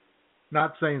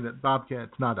 Not saying that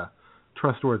Bobcat's not a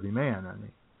trustworthy man. I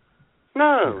mean,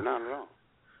 no, not at all.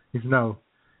 He's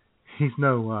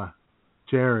no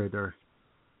Jared or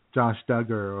Josh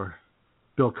Duggar or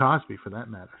Bill Cosby for that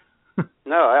matter.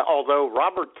 No, although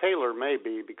Robert Taylor may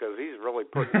be, because he's really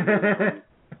putting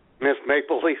Miss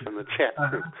Mapleleaf in the chat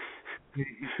room.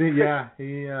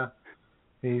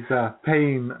 He's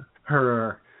paying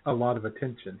her a lot of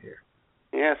attention here.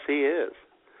 Yes, he is.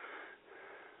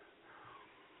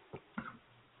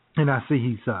 And I see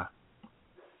he's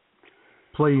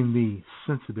playing the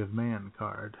sensitive man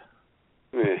card.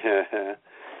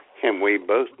 And we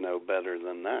both know better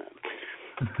than that.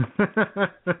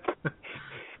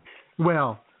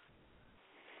 Well,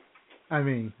 I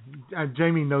mean,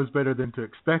 Jamie knows better than to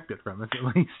expect it from us, at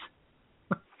least.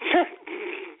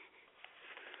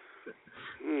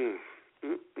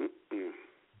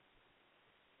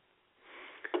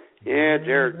 Yeah,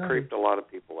 Jared creeped a lot of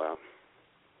people out.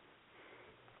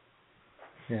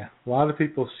 Yeah, a lot of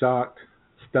people shocked,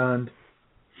 stunned,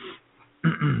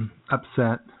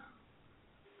 upset,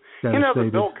 devastated. The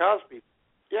Bill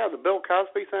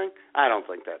Cosby thing, I don't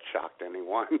think that shocked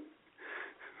anyone.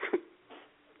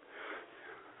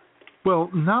 Well,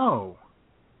 no.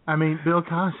 I mean, Bill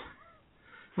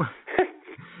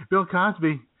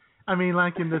Cosby, I mean,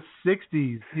 like in the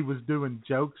 60s, he was doing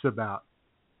jokes about,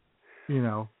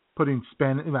 putting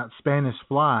Spanish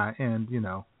fly and,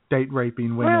 date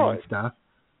raping women and stuff.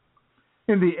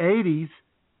 In the 80s,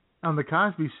 on the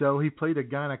Cosby Show, he played a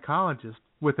gynecologist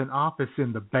with an office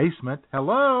in the basement.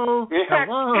 Hello?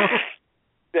 Hello?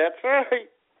 That's right.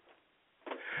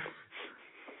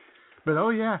 But, oh,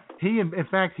 yeah, he and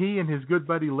his good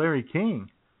buddy Larry King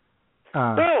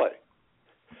really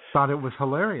thought it was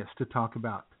hilarious to talk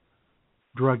about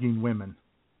drugging women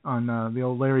on the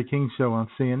old Larry King show on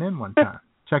CNN one time.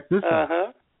 Check this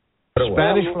out.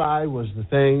 Spanish fly was the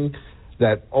thing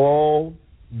that all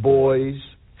boys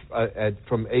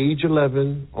from age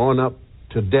 11 on up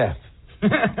to death,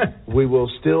 we will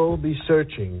still be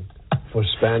searching for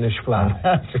Spanish fly.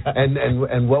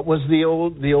 And what was the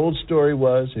old story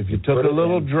was, if you took a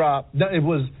little drop, it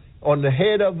was on the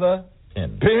head of a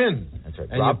pin. That's right.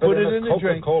 And drop you put it in a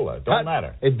drink. Coca-Cola. Don't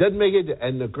matter. It doesn't make it,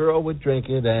 and the girl would drink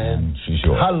it, and she's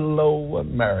yours. Hello,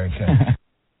 America.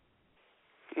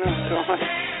 Oh, God.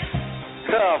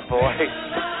 Oh, boy.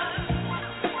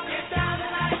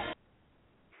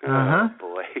 Uh-huh. Oh,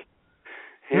 boy.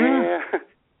 Yeah.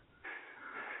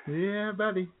 Yeah,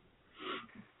 buddy.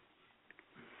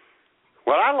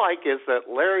 What I like is that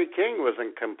Larry King was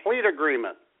in complete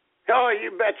agreement. Oh,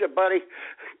 you betcha, buddy.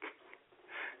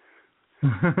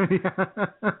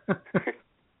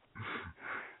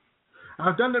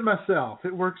 I've done it myself.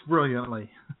 It works brilliantly.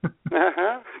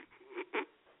 Uh-huh.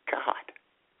 God.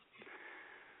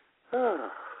 Oh.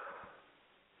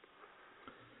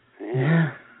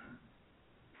 Yeah.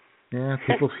 Yeah,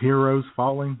 people's heroes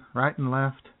falling right and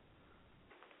left.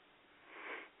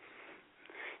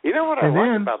 You know what I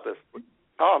like about this?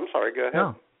 Oh, I'm sorry. Go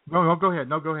ahead. No, go ahead.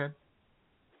 No, go ahead.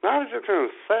 I was just going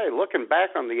to say, looking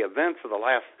back on the events of the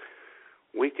last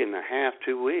week and a half,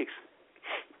 2 weeks,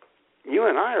 you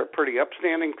and I are pretty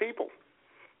upstanding people.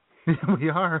 Yeah, we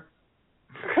are.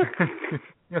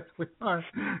 Yes, we are.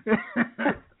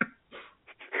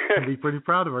 We'd be pretty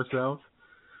proud of ourselves.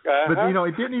 Uh-huh. But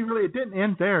it didn't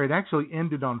end there. It actually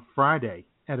ended on Friday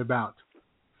at about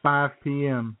 5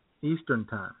 p.m. Eastern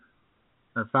time,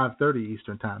 or 5:30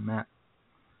 Eastern time, Matt.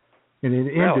 And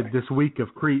it ended this week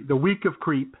of creep. The week of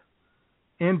creep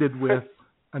ended with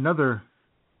another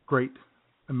great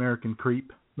American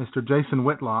creep, Mr. Jason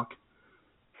Whitlock,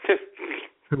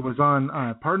 who was on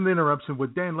Pardon the Interruption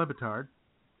with Dan Le Batard,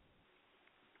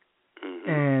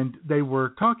 and they were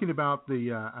talking about the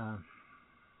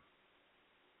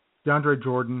DeAndre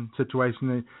Jordan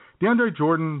situation. DeAndre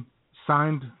Jordan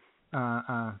signed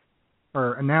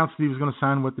or announced that he was going to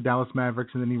sign with the Dallas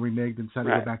Mavericks, and then he reneged and decided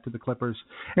to go back to the Clippers.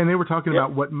 And they were talking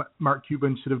about what Mark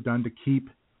Cuban should have done to keep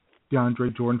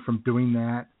DeAndre Jordan from doing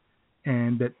that,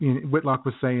 and that Whitlock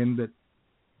was saying that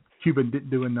Cuban didn't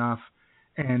do enough.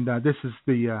 And this is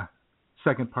the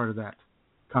second part of that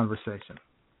conversation.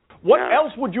 What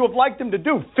else would you have liked him to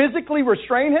do? Physically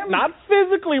restrain him? Not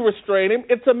physically restrain him.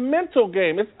 It's a mental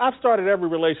game. I've started every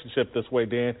relationship this way,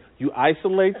 Dan. You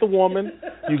isolate the woman.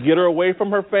 You get her away from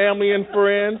her family and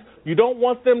friends. You don't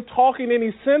want them talking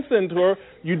any sense into her.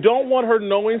 You don't want her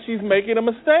knowing she's making a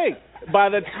mistake. By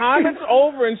the time it's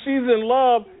over and she's in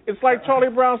love, it's like Charlie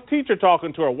Brown's teacher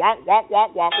talking to her. Walk, walk,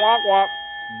 walk, walk, walk, walk.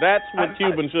 That's what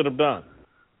Cuban should have done.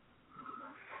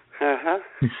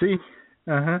 You see?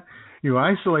 You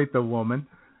isolate the woman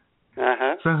so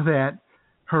that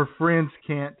her friends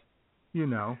can't,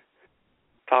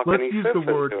 talk let's any use sense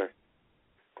the word into her.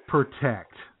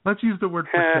 Protect. Let's use the word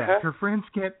protect. Her friends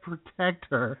can't protect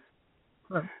her.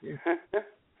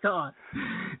 God.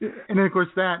 And then, of course,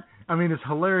 as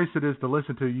hilarious it is to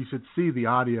listen to, you should see the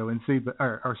audio and see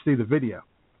the video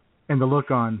and the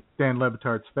look on Dan Le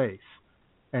Batard's face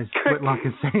as Whitlock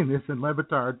is saying this, and Le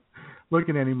Batard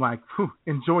looking at him like,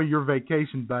 enjoy your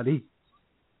vacation, buddy.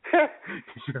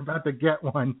 Because you're about to get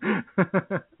one.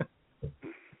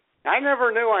 I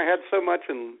never knew I had so much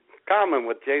in common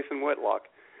with Jason Whitlock.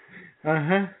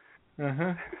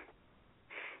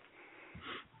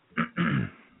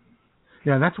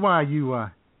 Yeah, that's why you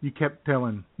kept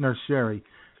telling Nurse Sherry,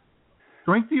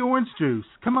 drink the orange juice.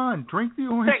 Come on, drink the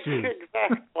orange juice.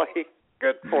 Exactly.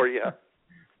 Good for you.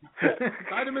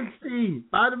 Vitamin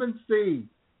C.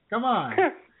 Come on.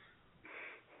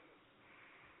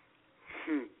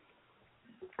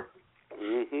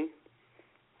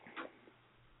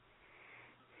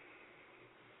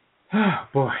 Oh,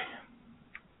 boy.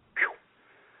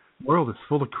 The world is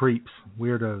full of creeps,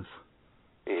 weirdos,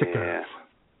 sickos.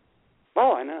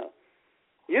 Oh, I know.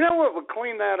 You know what would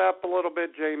clean that up a little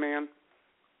bit, Jayman?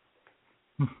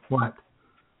 What?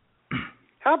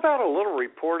 How about a little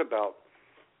report about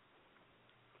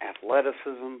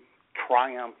athleticism,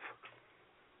 triumph,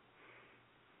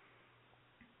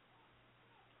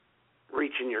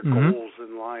 reaching your goals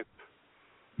in life?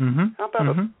 How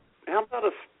about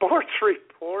a sports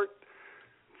report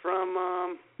from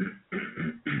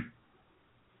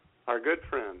our good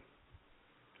friend,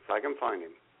 if I can find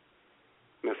him,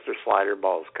 Mr. Slider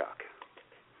Ballscock.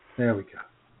 There we go.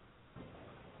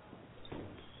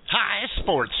 Hi,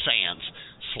 sports fans.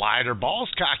 Slider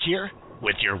Ballscock here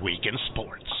with your week in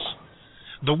sports.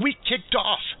 The week kicked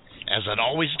off, as it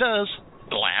always does,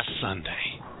 last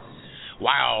Sunday.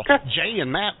 While Jay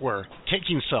and Matt were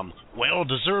taking some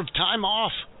well-deserved time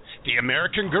off, the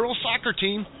American girls soccer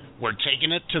team were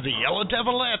taking it to the Yellow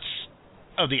Devilettes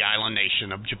of the island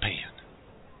nation of Japan.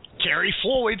 Carrie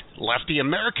Floyd left the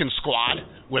American squad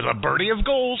with a birdie of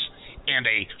goals and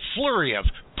a flurry of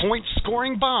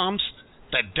point-scoring bombs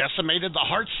that decimated the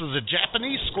hearts of the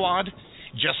Japanese squad,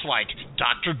 just like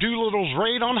Dr. Doolittle's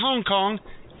raid on Hong Kong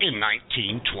in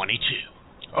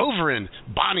 1922. Over in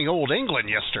bonny old England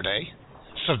yesterday,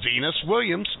 Venus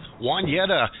Williams won yet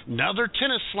another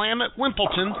tennis slam at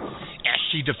Wimbledon as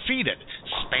she defeated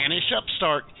Spanish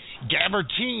upstart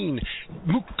Gabardine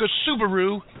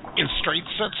Mukasubaru in straight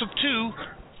sets of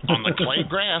 2 on the clay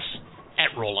grass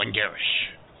at Roland Garros.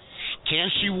 Can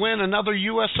she win another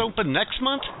U.S. Open next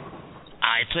month?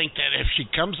 I think that if she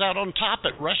comes out on top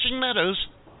at Rushing Meadows,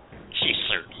 she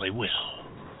certainly will.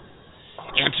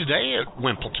 And today at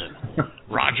Wimbledon,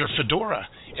 Roger Federer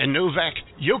and Novak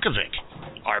Djokovic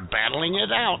are battling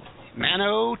it out,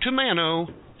 mano to mano,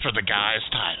 for the guys'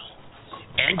 title.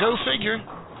 And go figure,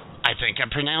 I think I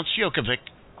pronounced Djokovic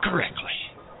correctly.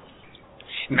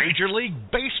 Major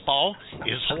League Baseball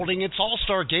is holding its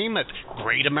All-Star game at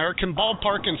Great American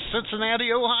Ballpark in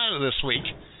Cincinnati, Ohio this week.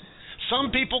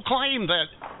 Some people claim that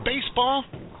baseball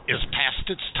is past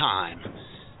its time,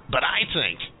 but I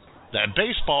think that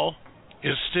baseball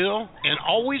is still and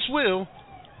always will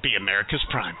be America's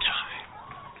prime time.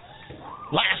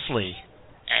 Lastly,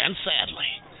 and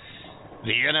sadly,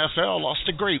 the NFL lost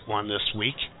a great one this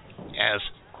week as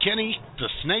Kenny the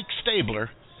Snake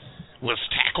Stabler was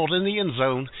tackled in the end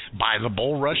zone by the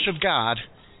bull rush of God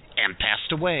and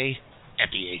passed away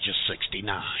at the age of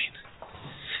 69.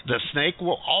 The Snake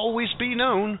will always be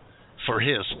known for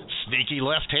his sneaky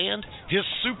left hand, his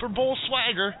Super Bowl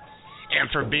swagger, and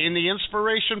for being the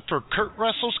inspiration for Kurt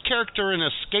Russell's character in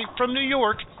Escape from New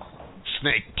York,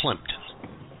 Snake Plimpton.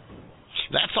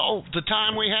 That's all the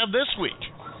time we have this week.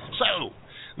 So,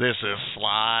 this is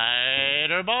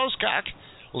Slider Ballscock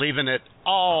leaving it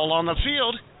all on the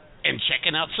field and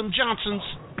checking out some Johnsons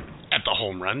at the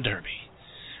Home Run Derby.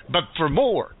 But for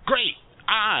more great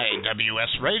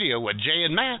IWS radio with Jay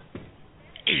and Matt,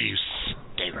 you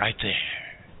stay right there.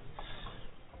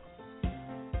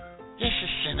 This is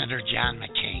Senator John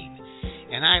McCain,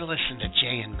 and I listen to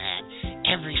Jay and Matt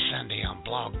every Sunday on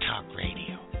Blog Talk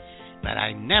Radio. But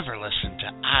I never listen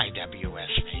to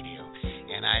IWS radio,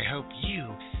 and I hope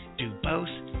you do both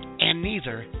and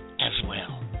neither as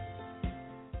well.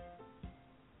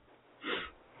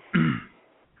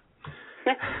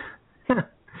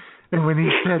 And when he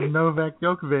said Novak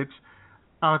Djokovic,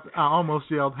 I almost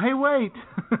yelled, "Hey, wait!"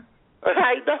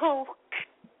 I know.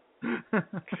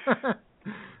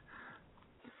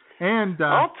 And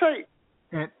I'll tell you.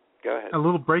 And go ahead. A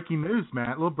little breaking news, Matt.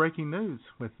 A little breaking news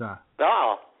with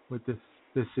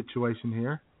this situation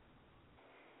here.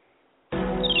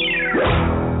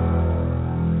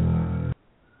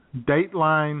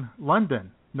 Dateline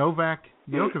London. Novak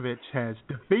Djokovic has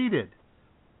defeated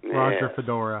Roger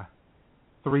Federer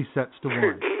 3 sets to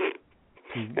 1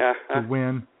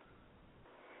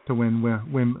 to win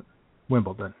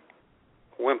Wimbledon.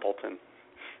 Wimbledon.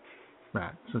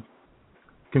 Right. So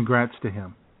congrats to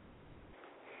him.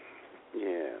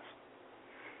 Yes.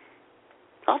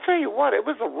 I'll tell you what, it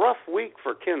was a rough week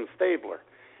for Ken Stabler.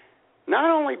 Not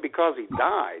only because he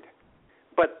died,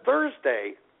 but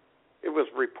Thursday it was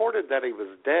reported that he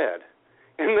was dead,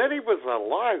 and then he was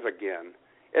alive again.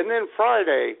 And then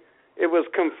Friday it was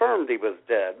confirmed he was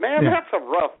dead. Man, that's a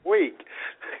rough week.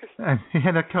 He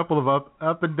had a couple of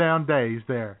up and down days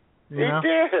there. He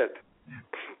did.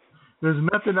 There's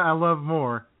nothing I love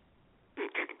more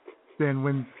than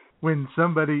when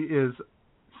somebody's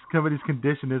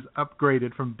condition is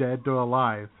upgraded from dead to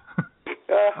alive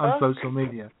on social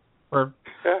media for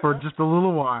just a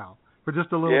little while. For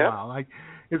just a little while. Like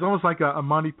it's almost like a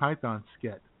Monty Python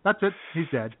skit. That's it. He's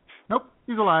dead. Nope,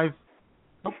 he's alive.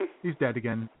 Nope, he's dead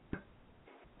again.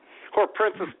 Or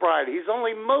Princess Bride. He's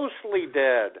only mostly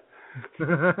dead.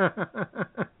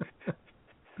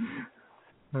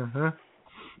 Oh,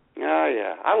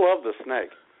 yeah. I love the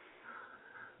snake.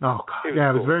 Oh,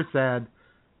 God. It was very sad.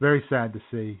 Very sad to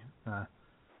see that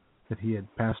he had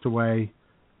passed away.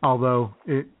 Although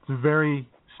it's very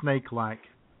snake-like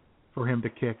for him to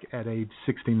kick at age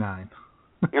 69.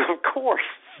 Of course.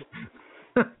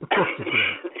 Of course it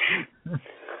is.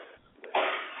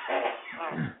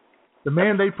 The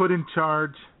man they put in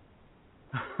charge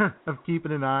of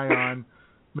keeping an eye on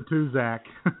Matuzak.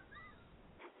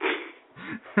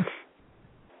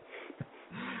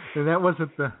 And that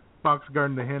wasn't the Fox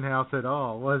Garden, the hen house at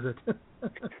all, was it?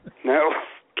 No.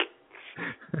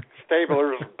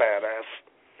 Stabler's badass.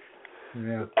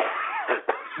 Yeah.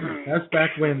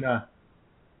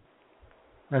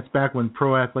 That's back when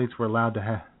pro athletes were allowed to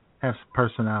have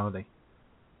personality.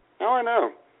 Oh, I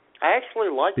know. I actually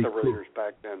liked the Raiders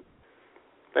back then.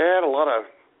 They had a lot of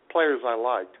players I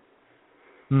liked.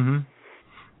 Mm-hmm.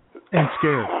 And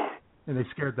scared. And they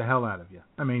scared the hell out of you.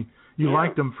 I mean, you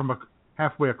liked them from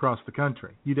halfway across the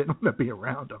country. You didn't want to be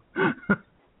around them.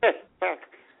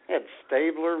 Had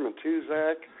Stabler,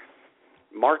 Matuzak,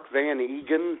 Mark Van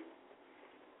Egan,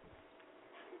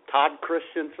 Todd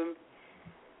Christensen,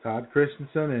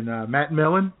 and Matt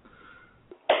Millen.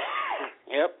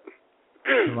 Yep.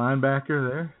 The linebacker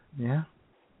there. Yeah.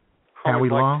 Howie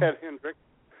Long. Ted Hendrick.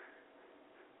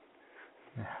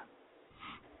 Yeah.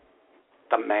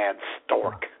 The Mad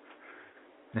Stork.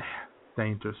 Yeah.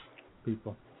 Dangerous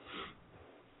people.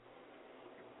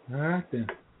 All right, then.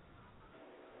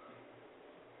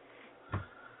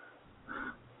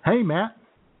 Hey, Matt.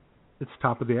 It's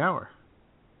top of the hour.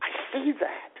 I see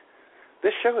that.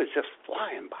 This show is just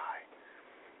flying by.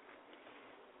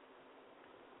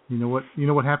 You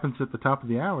know what happens at the top of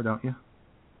the hour, don't you?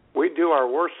 We do our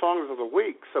worst songs of the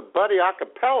week. So, buddy,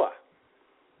 acapella.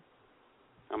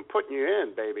 I'm putting you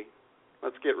in, baby.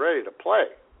 Let's get ready to play.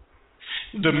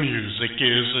 The music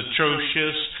is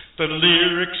atrocious. The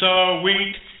lyrics are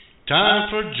weak. Time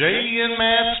for Jay and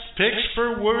Matt's picks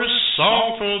for worst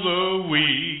song for the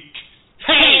week.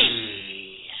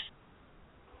 Hey!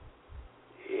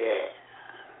 Yeah.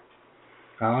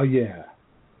 Oh, yeah.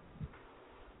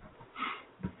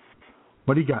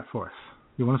 What do you got for us?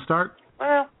 You want to start?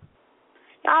 Well,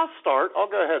 I'll start. I'll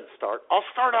go ahead and start. I'll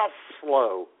start off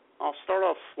slow.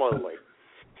 Slowly.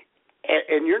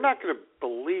 And you're not going to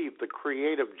believe the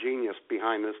creative genius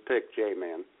behind this pick,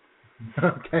 Jayman.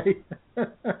 Okay.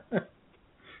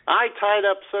 I tied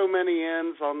up so many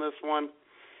ends on this one.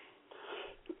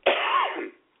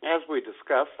 As we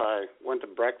discussed, I went to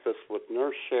breakfast with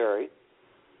Nurse Sherry.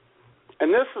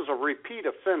 And this is a repeat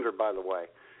offender, by the way.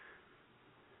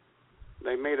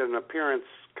 They made an appearance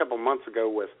a couple months ago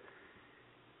with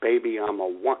Baby, I'ma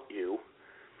Want You.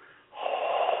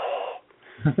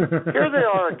 Here they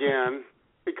are again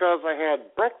because I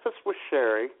had breakfast with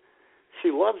Sherry. She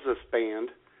loves this band.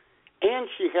 And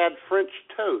she had French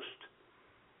toast.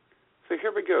 So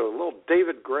here we go. A little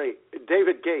David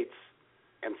Gates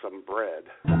and some bread.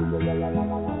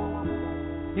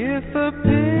 If a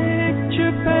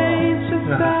picture paints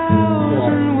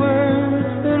 1,000 words,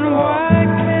 then why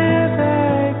can't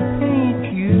I paint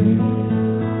you?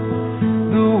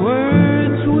 The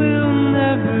words will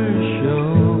never show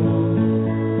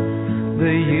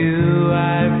the you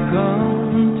I've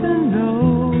come to know.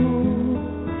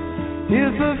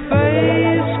 If a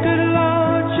face could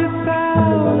launch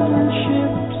 1,000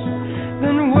 ships,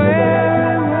 then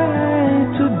where am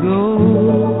I to go?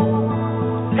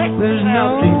 There's no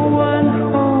one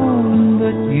home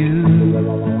but you.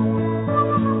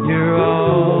 You're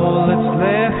all that's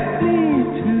left me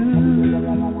to.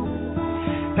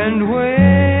 And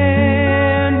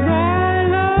when my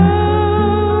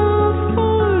love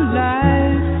for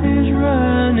life is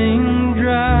running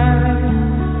dry,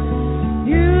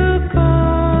 you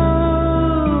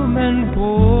come and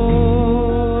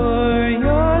pour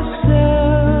yourself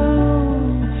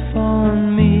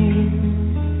on me.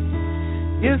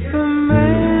 If a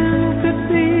man could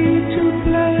be two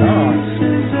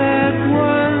places at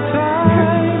one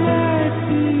time, I'd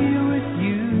be with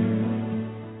you.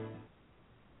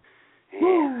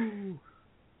 Yeah.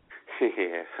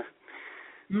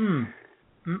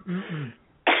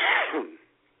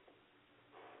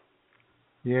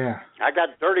 Yeah. I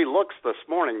got dirty looks this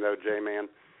morning, though, Jayman,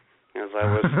 as I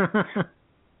was...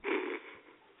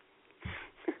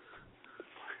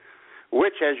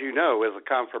 Which, as you know, is a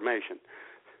confirmation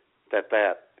that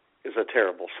is a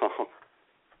terrible song.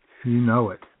 You know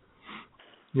it.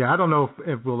 Yeah, I don't know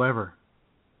if we'll ever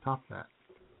top that.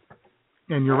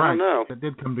 And you're right. Know. That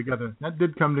did come together. That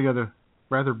did come together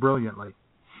rather brilliantly.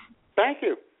 Thank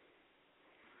you.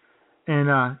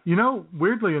 And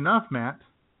weirdly enough, Matt.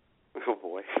 Oh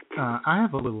boy. I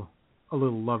have a little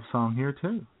love song here too.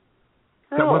 Really?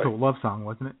 That was a love song,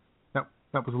 wasn't it?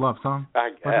 That was a love song.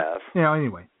 I guess. Yeah.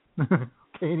 Anyway.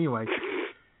 Anyway,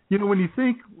 when you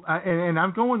think, and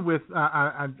I'm going with,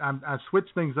 I've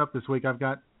switched things up this week. I've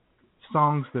got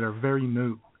songs that are very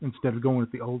new instead of going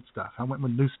with the old stuff. I went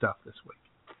with new stuff this week.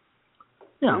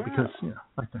 Yeah, because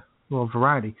like a little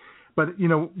variety. But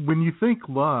when you think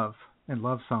love and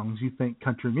love songs, you think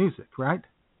country music, right?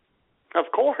 Of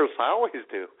course, I always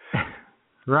do.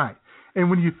 Right. And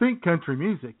when you think country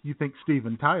music, you think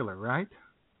Steven Tyler, right?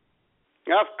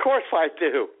 Of course I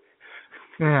do.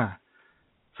 Yeah.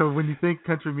 So when you think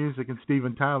country music and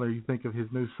Steven Tyler, you think of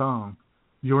his new song,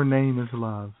 Your Name is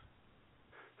Love.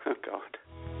 Oh, God.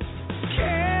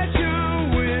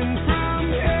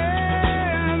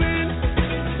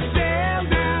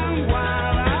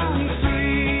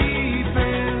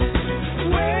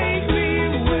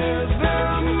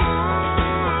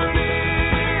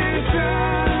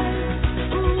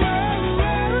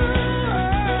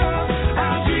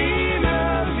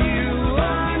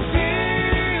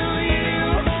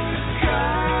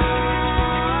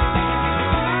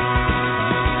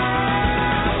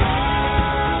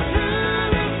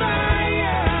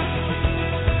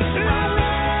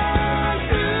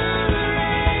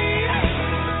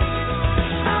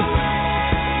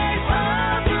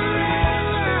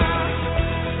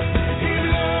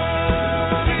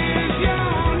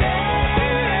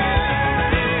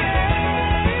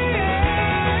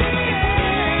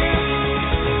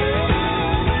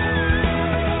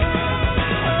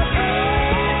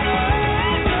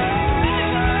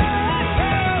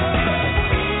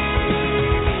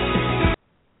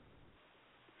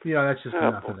 Yeah, that's just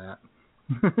enough of that.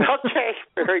 Okay,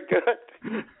 very good.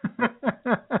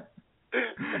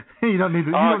 You don't need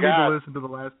to listen to the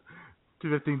last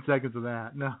 15 seconds of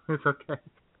that. No, it's okay.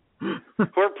 We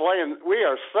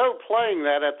are so playing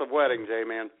that at the wedding,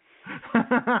 Jayman.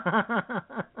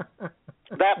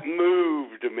 That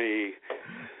moved me.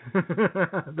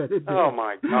 Bet it did. Oh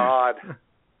my God.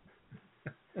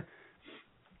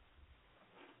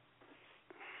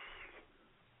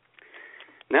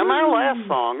 Now my last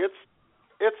song,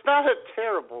 it's not a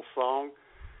terrible song,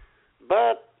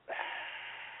 but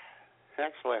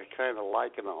actually I kind of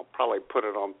like it. I'll probably put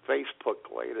it on Facebook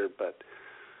later, but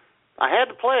I had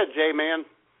to play it, Jayman.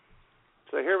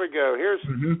 So here we go. Here's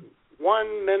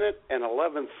 1 minute and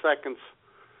 11 seconds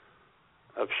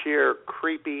of sheer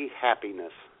creepy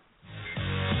happiness.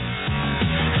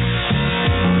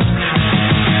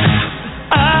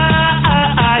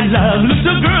 I love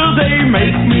little girls, they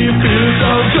make me feel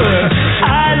so good.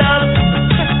 I love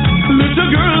little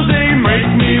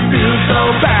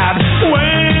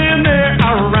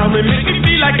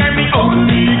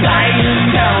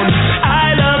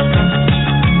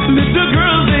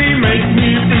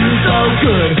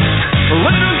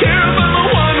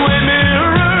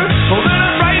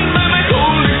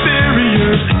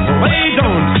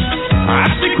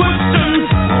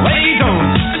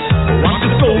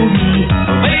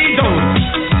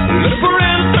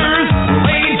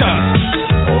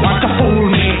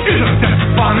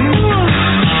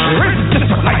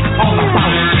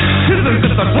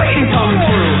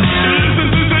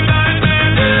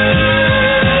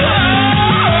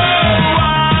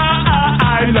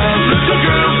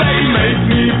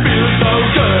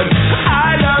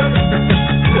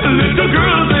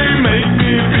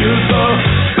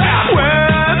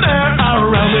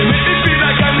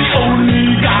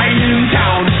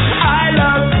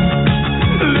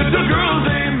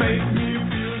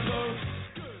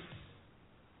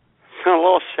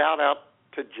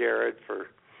Jared for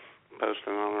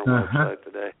posting on our website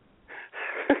today.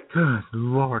 Good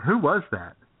Lord, who was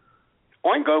that?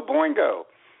 Oingo Boingo.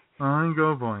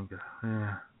 Oingo Boingo,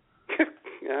 yeah.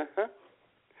 Uh-huh.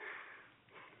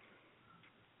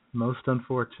 Most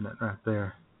unfortunate right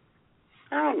there.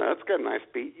 I don't know. It's got a nice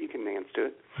beat. You can dance to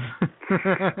it.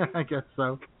 I guess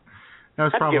so. That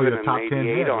was I'd probably give it a top 10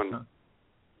 hit on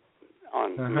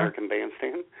American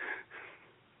Bandstand.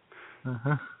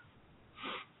 Uh-huh.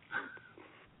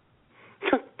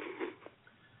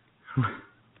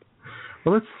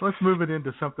 Well, let's move it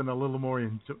into something a little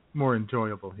more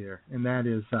enjoyable here, and that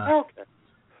is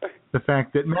the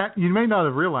fact that, Matt, you may not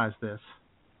have realized this,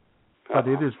 but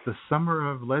it is the summer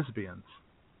of lesbians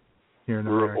here in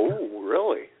America. Oh,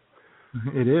 really?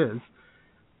 It is.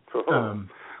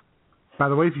 By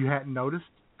the way, if you hadn't noticed,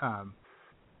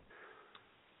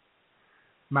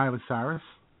 Miley Cyrus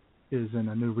is in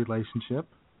a new relationship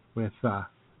with a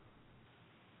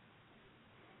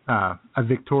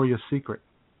Victoria's Secret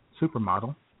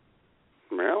supermodel.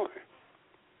 Really?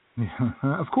 Yeah,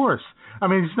 of course. I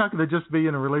mean, she's not going to just be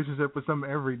in a relationship with some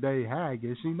everyday hag,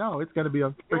 is she? No, it's going to be a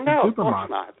freaking supermodel. No, of course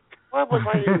not. What was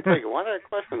I even thinking? Why did I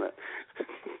question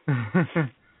that?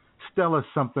 Stella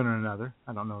something or another.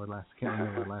 I don't know her last. Can't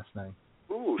remember her last name.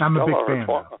 Ooh, I'm a big Stella fan.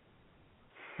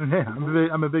 Though. Yeah,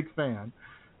 I'm a big fan.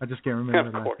 I just can't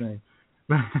remember her last name.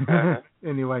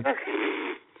 Anyway,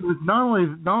 not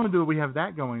only do we have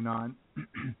that going on,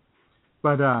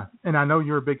 but and I know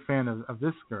you're a big fan of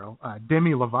this girl,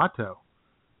 Demi Lovato,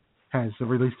 has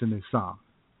released a new song.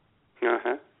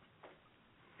 Uh-huh.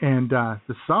 And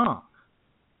the song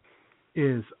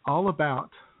is all about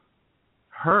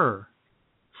her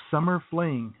summer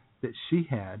fling that she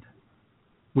had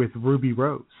with Ruby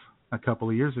Rose a couple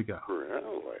of years ago.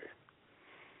 Really?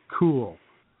 Cool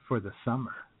for the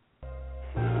summer.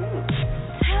 Tell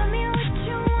me what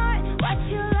you want, what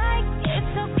you like,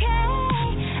 it's okay.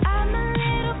 I'm a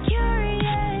little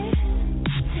curious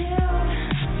too.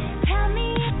 Tell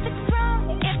me if it's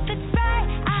wrong, if it's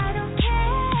right, I don't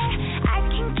care. I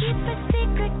can keep a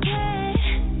secret, kid.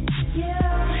 You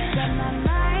got my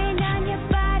mind on your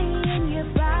body and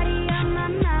your body on my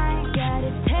mind. Got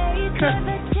a taste of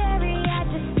a cherry, I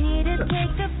just need to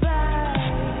take a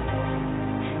bite.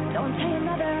 Don't tell your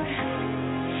mother.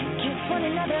 Kiss one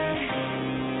another,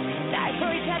 die for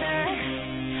each other.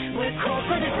 We're cool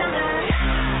for the summer.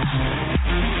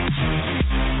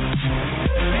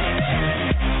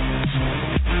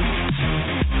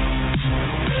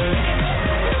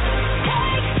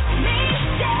 Take me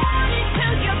down into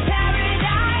your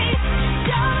paradise.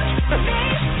 Don't be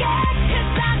scared,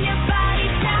 'cause I'm your body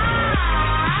type.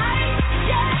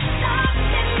 Just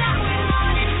something that we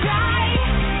wanna try.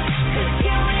 'Cause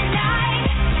you and I,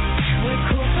 we're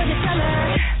cool for the summer.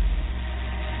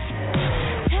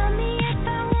 Tell me if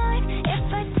I would, if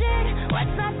I did,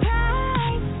 what's my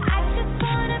price? I just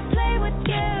wanna play with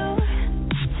you,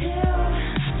 too.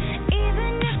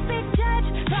 Even if they judge,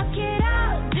 rock it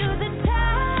out, do the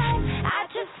time. I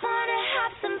just wanna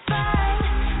have some fun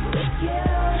with you.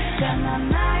 Got my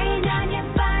mind on your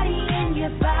body and your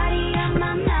body on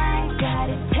my mind. Got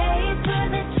a taste for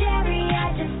the cherry,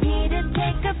 I just need to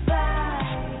take a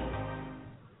bite.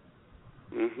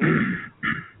 Mm-hmm.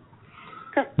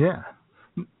 Yeah.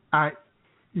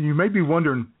 You may be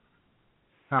wondering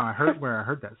where I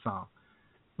heard that song.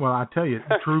 Well, I tell you,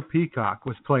 Drew Peacock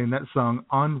was playing that song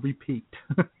on repeat.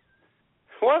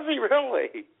 Was he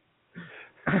really?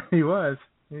 He was.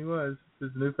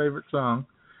 His new favorite song.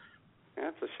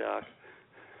 That's a shock.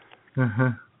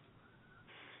 Uh-huh.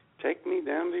 Take me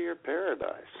down to your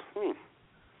paradise.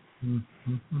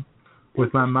 Mm-hmm.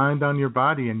 With my mind on your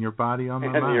body and your body on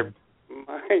my mind. Your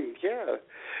mind, yeah.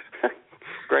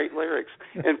 Great lyrics.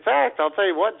 In fact, I'll tell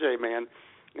you what, Jayman,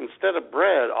 instead of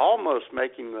bread, almost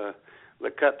making the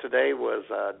cut today was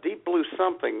Deep Blue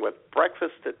Something with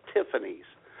Breakfast at Tiffany's.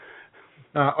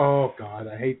 Oh, God,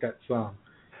 I hate that song.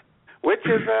 Which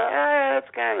is,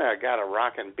 it's kind of got a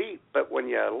rockin' beat, but when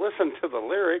you listen to the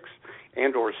lyrics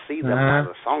and or see them while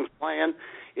the song's playing,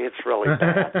 it's really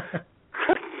bad.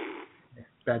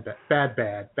 Bad.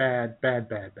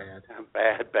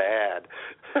 Bad.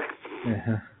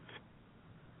 Uh-huh.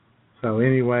 So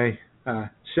anyway,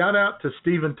 shout out to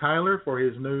Steven Tyler for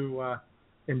his new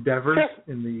endeavors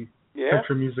in the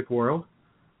country music world,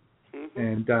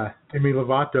 and Demi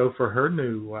Lovato for her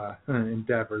new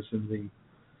endeavors in the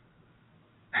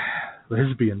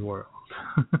lesbian world.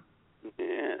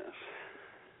 Yes.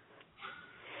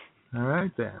 All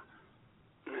right then.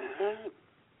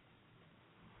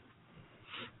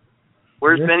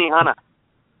 Where's Benny Hanna?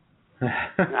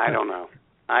 I don't know.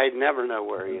 I never know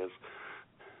where he is.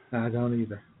 I don't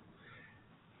either.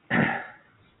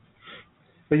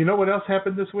 But you know what else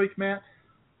happened this week, Matt?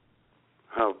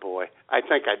 Oh, boy. I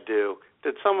think I do.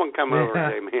 Did someone come over,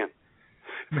 Jayman?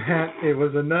 Matt, it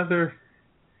was another...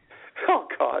 Oh,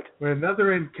 God.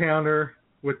 Another encounter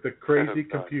with the crazy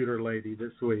computer lady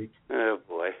this week. Oh,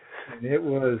 boy. And it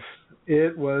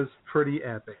was pretty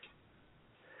epic.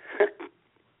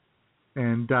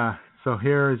 And so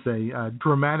here is a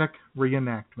dramatic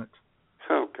reenactment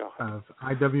of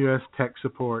IWS tech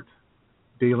support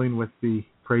dealing with the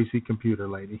crazy computer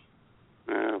lady.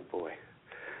 Oh, boy.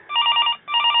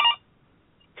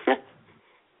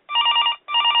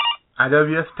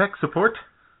 IWS tech support?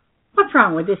 What's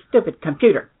wrong with this stupid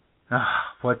computer?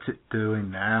 What's it doing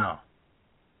now?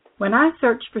 When I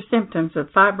search for symptoms of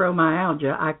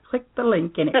fibromyalgia, I click the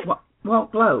link and it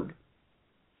won't load.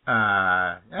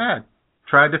 Try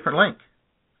a different link.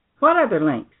 What other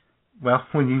links? Well,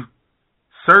 when you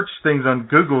search things on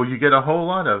Google, you get a whole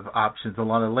lot of options, a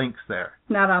lot of links there.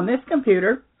 Not on this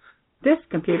computer. This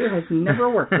computer has never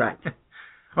worked right.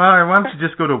 Well, why don't you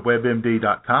just go to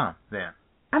webmd.com then?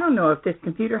 I don't know if this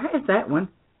computer has that one.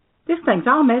 This thing's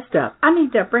all messed up. I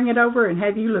need to bring it over and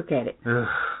have you look at it. Ugh,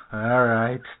 all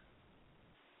right.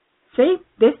 See?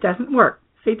 This doesn't work.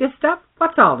 See this stuff?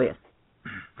 What's all this?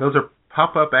 Those are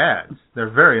pop-up ads. They're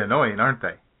very annoying, aren't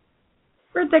they?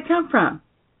 Where'd they come from?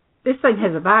 This thing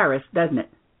has a virus, doesn't it?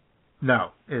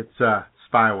 No, it's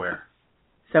spyware.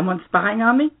 Someone spying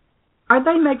on me? Are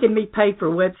they making me pay for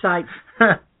websites?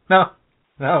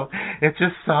 No, it's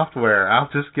just software. I'll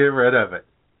just get rid of it.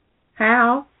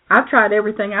 How? I've tried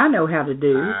everything I know how to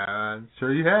do. I'm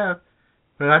sure you have.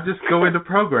 But I just go into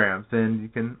programs and you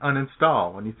can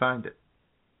uninstall when you find it.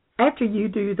 After you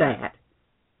do that,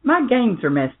 my games are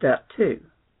messed up too.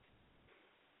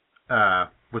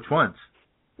 Which ones?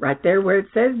 Right there where it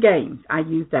says games. I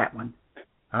use that one.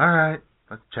 All right.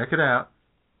 Let's check it out.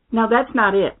 No, that's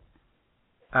not it.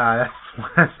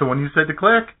 That's the one you said to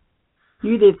click.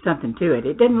 You did something to it.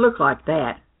 It didn't look like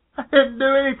that. I didn't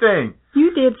do anything.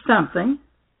 You did something.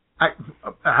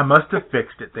 I must have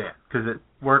fixed it then, because it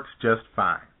works just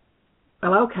fine.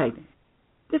 Well, okay then.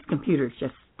 This computer's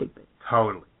just stupid.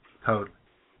 Totally.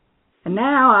 And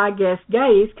now I guess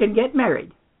gays can get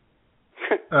married.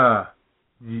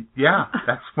 Yeah,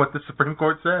 that's what the Supreme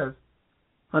Court says.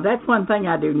 Well, that's one thing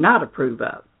I do not approve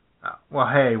of. Well,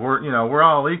 hey, we're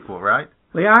all equal, right?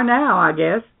 We are now, I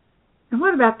guess. And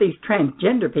what about these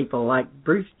transgender people like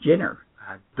Bruce Jenner?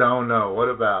 I don't know. What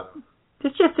about him?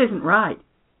 This just isn't right.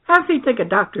 How does he think a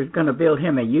doctor's going to build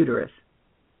him a uterus?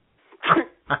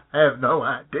 I have no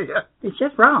idea. It's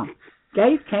just wrong.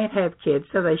 Gays can't have kids,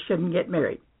 so they shouldn't get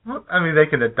married. Well, I mean, they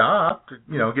can adopt,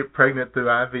 get pregnant through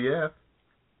IVF.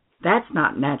 That's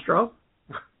not natural.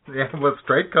 Yeah, well,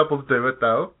 straight couples do it,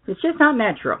 though. It's just not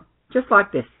natural. Just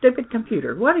like this stupid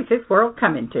computer. What is this world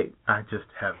coming to? I just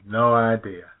have no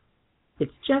idea.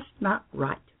 It's just not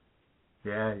right.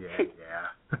 Yeah.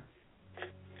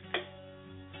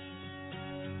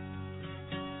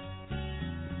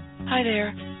 Hi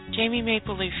there, Jamie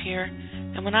Mapleleaf here,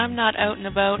 and when I'm not out and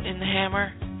about in the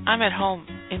hammer, I'm at home,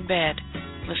 in bed,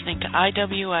 listening to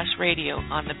IWS Radio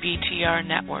on the BTR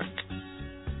network.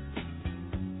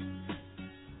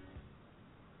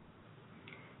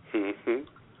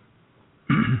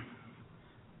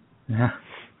 Yeah.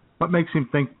 What makes him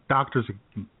think doctors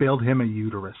can build him a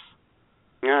uterus?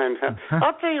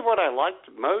 I'll tell you what I liked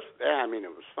most. I mean, it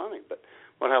was funny, but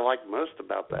what I liked most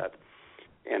about that,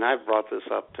 and I've brought this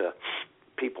up to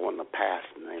people in the past,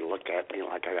 and they look at me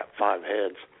like I got 5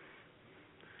 heads.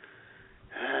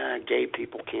 Gay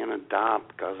people can't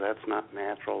adopt because that's not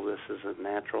natural. This isn't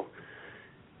natural.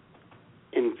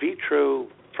 In vitro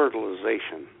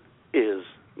fertilization is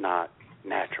not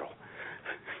natural.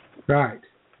 Right.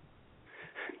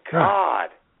 God.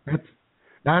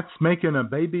 That's making a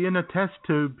baby in a test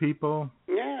tube, people.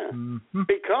 Yeah. Mm-hmm.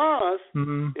 Because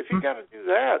Mm-hmm. if you got to do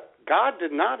that, God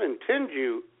did not intend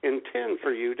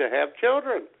for you to have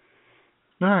children.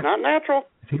 Right. Not natural.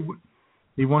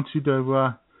 He wants you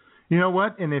to, you know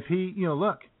what? And if he,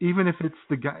 look, even if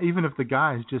the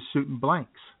guy is just shooting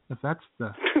blanks, if that's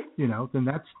the, then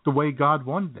that's the way God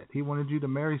wanted it. He wanted you to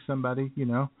marry somebody,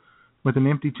 with an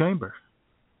empty chamber.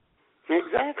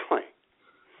 Exactly.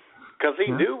 Because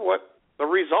he knew what the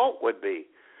result would be.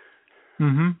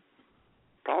 Mm-hmm.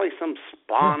 Probably some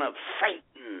spawn of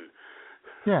Satan.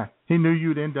 Yeah, he knew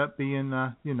you'd end up being,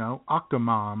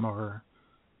 Octomom or,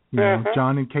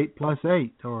 John and Kate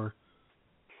 +8 or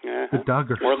the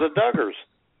Duggars. Or the Duggars.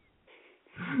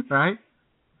 Right?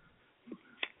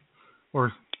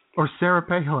 Or Sarah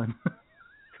Palin.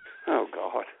 Oh,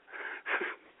 God.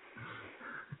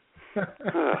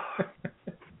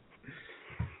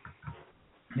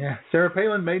 Yeah, Sarah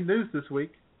Palin made news this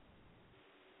week.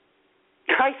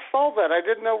 saw that. I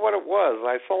didn't know what it was.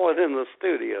 I saw it in the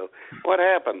studio. What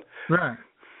happened? Right.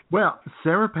 Well,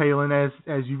 Sarah Palin, as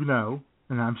you know,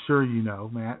 and I'm sure you know,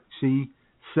 Matt, she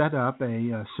set up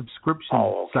a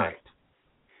subscription site.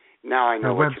 Now I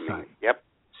know what website. you mean. Yep.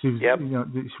 She was,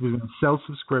 she was going to sell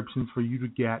subscriptions for you to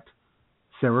get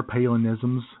Sarah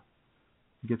Palinisms,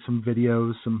 get some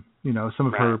videos, some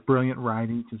of her brilliant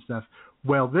writings and stuff.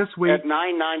 Well, this week at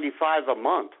 $9.95 a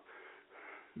month.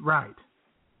 Right.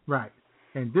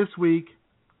 And this week,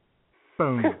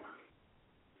 boom,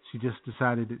 she just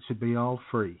decided it should be all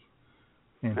free.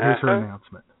 And here's her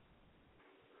announcement.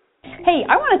 Hey,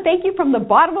 I want to thank you from the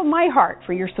bottom of my heart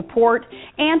for your support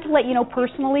and to let you know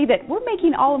personally that we're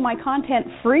making all of my content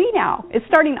free now. It's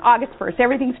starting August 1st.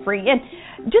 Everything's free. And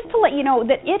just to let you know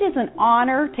that it is an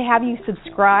honor to have you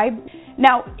subscribe.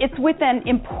 Now, it's with an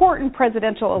important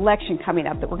presidential election coming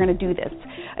up that we're going to do this.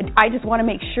 I just want to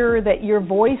make sure that your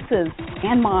voices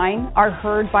and mine are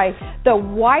heard by the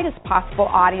widest possible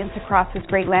audience across this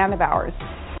great land of ours.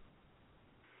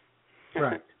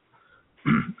 Right.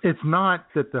 It's not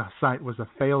that the site was a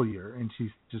failure and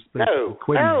she's just basically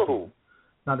quitting. No.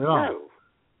 Not at all.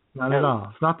 Not at all.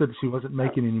 It's not that she wasn't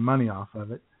making any money off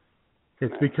of it.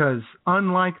 It's because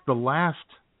unlike the last,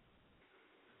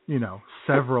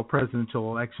 several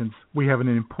presidential elections, we have an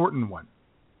important one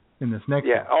in this next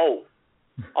one.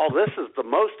 This is the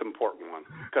most important one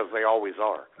because they always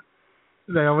are.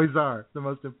 They always are. The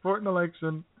most important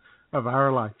election of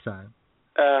our lifetime.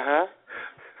 Uh-huh.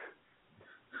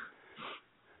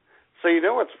 So you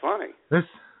know what's funny? This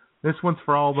one's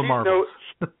for all the marbles.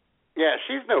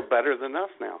 She's no better than us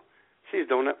now. She's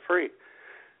doing it free.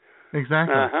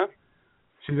 Exactly. Uh-huh.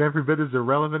 She's every bit as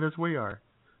irrelevant as we are.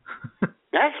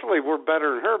 Actually, we're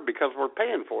better than her because we're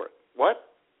paying for it. What?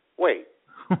 Wait.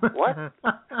 What?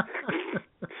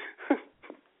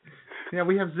 Yeah,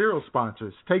 we have 0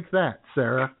 sponsors. Take that,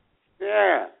 Sarah.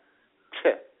 Yeah.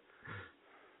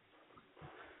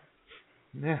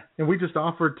 Yeah, and we just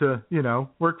offered to,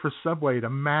 work for Subway at a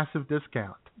massive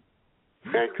discount.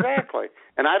 Exactly.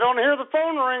 And I don't hear the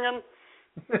phone ringing.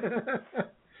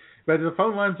 But the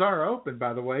phone lines are open,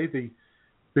 by the way. The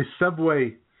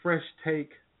Subway Fresh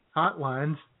Take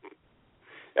hotlines.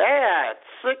 Yeah,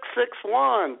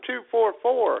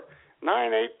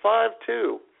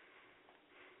 661-244-9852.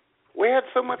 We had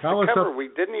so much to cover, we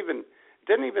didn't even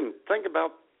think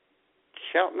about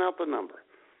shouting out the number.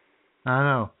 I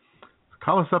know.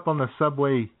 Call us up on the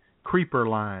Subway creeper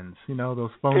lines.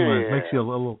 Those phone lines makes you a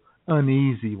little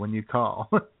uneasy when you call.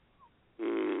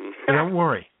 Don't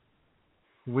worry.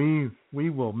 We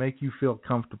will make you feel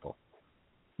comfortable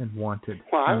and wanted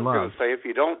and loved. If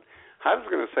you don't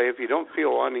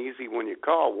feel uneasy when you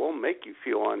call, we'll make you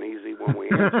feel uneasy when we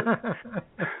answer.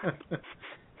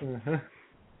 Uh-huh.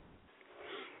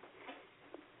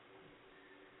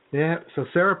 Yeah, so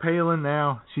Sarah Palin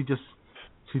now, she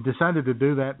decided to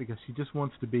do that because she just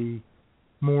wants to be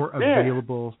more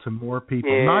available to more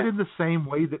people. Yeah. Not in the same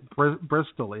way that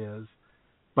Bristol is,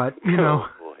 but,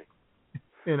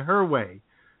 in her way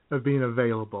of being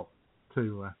available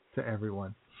to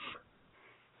everyone.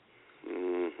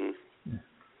 Mm-hmm.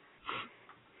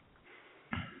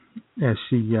 As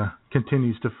she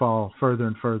continues to fall further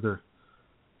and further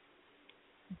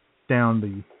down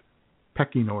the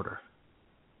pecking order,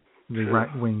 the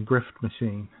right-wing grift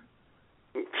machine.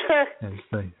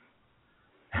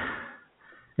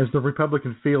 As the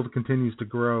Republican field continues to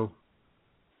grow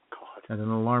at an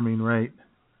alarming rate.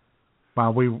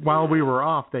 While we were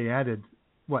off, they added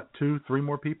 2-3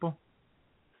 more people?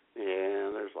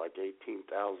 Yeah, there's like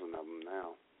 18,000 of them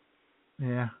now.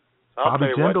 Yeah.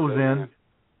 Bobby Jindal is in.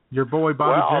 Your boy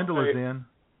Bobby Jindal is in.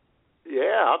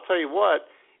 Yeah, I'll tell you what.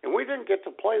 And we didn't get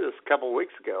to play this a couple of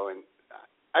weeks ago, and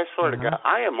I swear to God,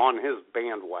 I am on his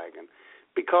bandwagon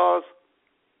because,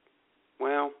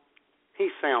 he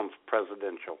sounds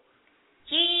presidential.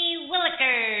 Gee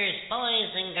willikers,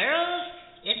 boys and girls,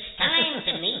 it's time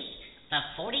to meet the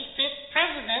 45th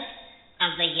President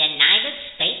of the United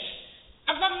States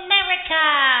of America.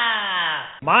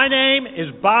 My name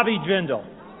is Bobby Jindal.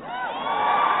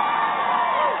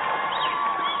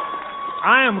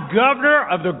 I am governor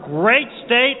of the great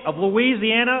state of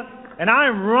Louisiana, and I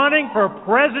am running for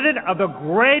president of the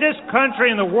greatest country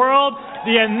in the world,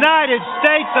 the United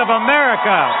States of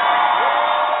America.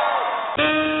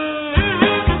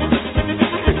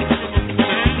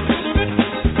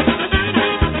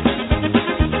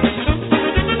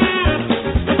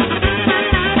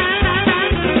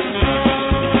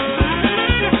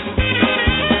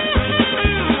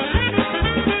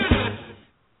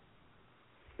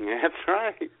 That's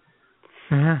right.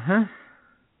 Uh-huh.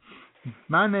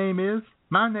 My name is.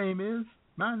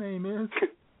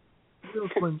 Real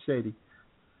Slim Shady.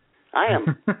 I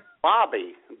am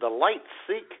Bobby, the Light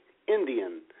Sikh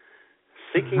Indian,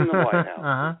 seeking the White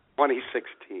House,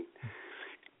 2016.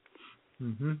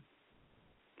 Mm-hmm.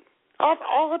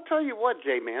 I'll tell you what,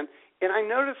 Jayman, and I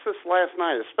noticed this last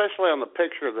night, especially on the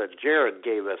picture that Jared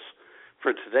gave us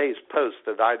for today's post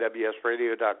at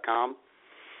IWSradio.com.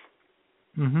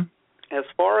 Mm-hmm. As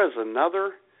far as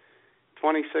another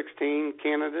 2016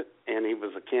 candidate, and he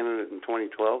was a candidate in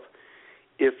 2012,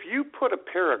 if you put a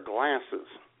pair of glasses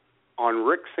on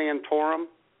Rick Santorum,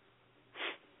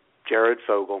 Jared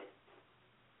Fogle.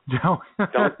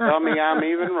 Don't tell me I'm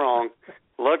even wrong.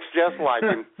 Looks just like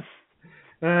him.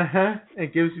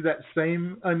 It gives you that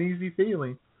same uneasy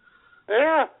feeling.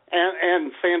 Yeah,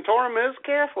 and Santorum is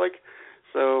Catholic,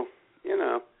 so, you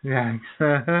know. Yeah.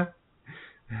 I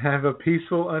have a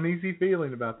peaceful, uneasy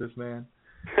feeling about this man.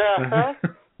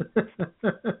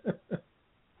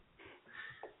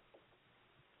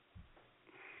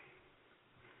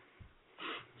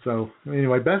 So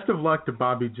anyway, best of luck to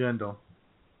Bobby Jindal.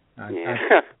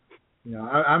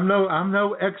 I'm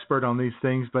no expert on these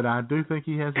things, but I do think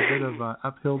he has a bit of an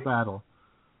uphill battle.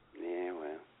 Yeah,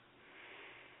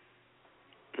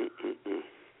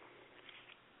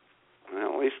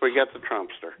 well, at least we got the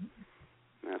Trumpster.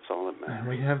 That's all that matters.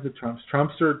 We have the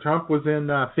Trumpster. Trump was in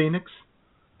Phoenix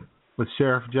with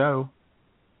Sheriff Joe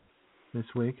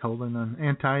this week, holding an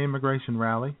anti-immigration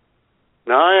rally.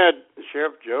 No, I had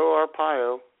Sheriff Joe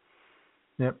Arpaio.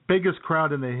 Yeah, biggest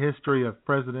crowd in the history of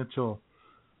presidential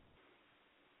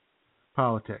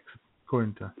politics,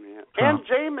 according to Trump. And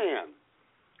Jayman.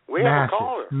 We have a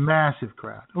caller. Massive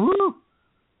crowd. Woo!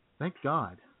 Thank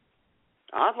God.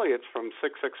 Oddly, it's from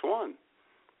 661,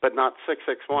 but not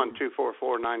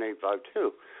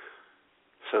 661-244-9852.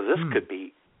 So this could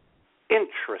be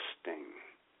interesting.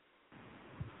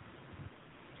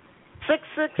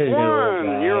 661,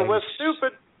 hello, you're with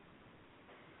Stupid.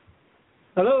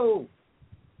 Hello.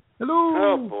 Hello.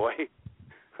 Oh, boy.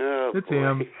 It's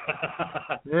him.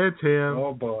 It's him.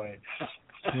 Oh, boy.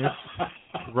 It's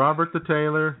Robert the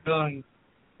Tailor.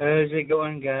 How's it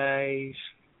going, guys?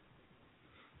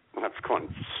 That's going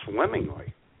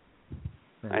swimmingly.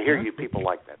 I hear you people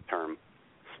like that term,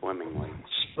 swimmingly.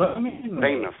 Swimmingly?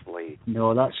 Famously.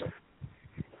 No, that's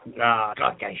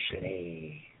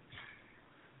obviously.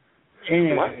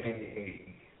 Anyway.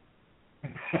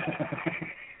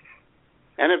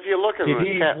 And if you look in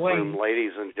the chat room,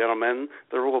 ladies and gentlemen,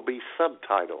 there will be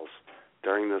subtitles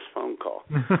during this phone call.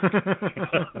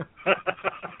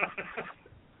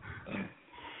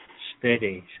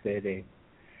 Steady.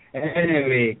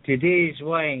 Anyway, today's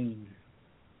wine.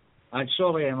 I'm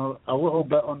sorry, I'm a little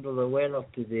bit under the weather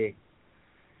today.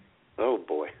 Oh,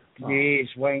 boy. Today's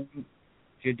wine,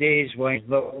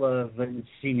 Villa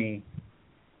Vincini.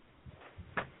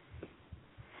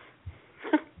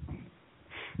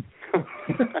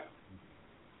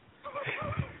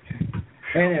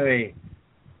 Anyway.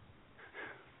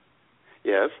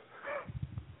 Yes?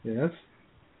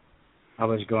 I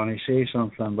was going to say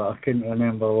something, but I couldn't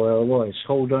remember what it was.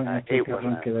 Hold on, I take a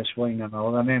drink of this wine and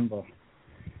I'll remember.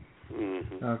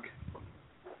 Mm-hmm.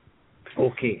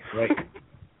 Okay, right.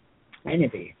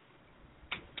 Anyway.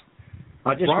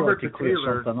 I just Robert wanted to clear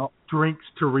something up. Drinks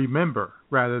to remember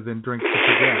rather than drinks to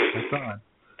forget. That's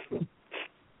on.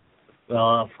 Well,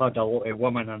 I've had a lot of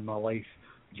women in my life,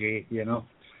 Jay, you know.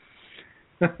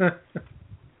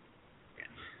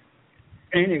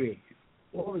 Anyway,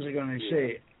 what was I going to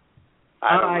say?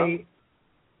 I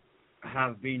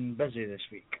have been busy this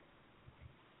week.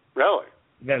 Really?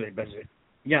 Very busy.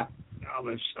 Yeah,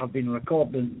 I've been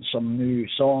recording some new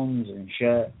songs and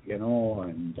shit, you know,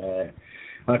 and I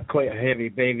had quite a heavy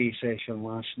baby session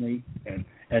last night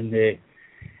in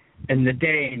the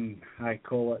den, I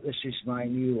call it. This is my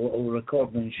new little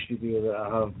recording studio that I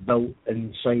have built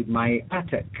inside my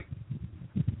attic.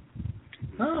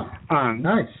 Oh, and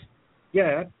nice.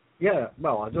 Yeah.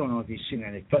 Well, I don't know if you've seen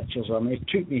any pictures. I mean, it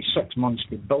took me 6 months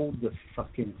to build the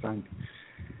fucking thing.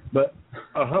 But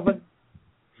I haven't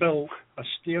built a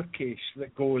staircase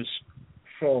that goes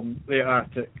from the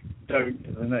attic down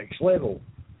to the next level.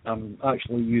 I'm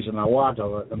actually using a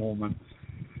ladder at the moment.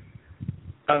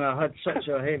 And I had such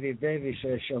a heavy baby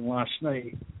session last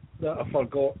night that I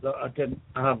forgot that I didn't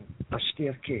have a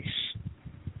staircase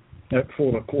at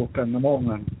 4 o'clock in the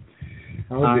morning.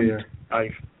 Oh, dear. I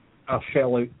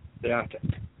fell out the attic.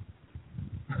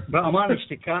 But I managed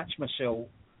to catch myself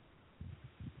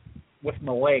with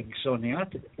my legs on the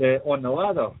attic, on the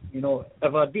ladder. You know,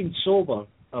 if I'd been sober,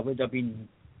 I would have been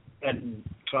in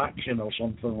traction or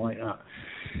something like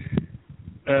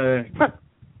that.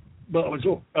 But I'm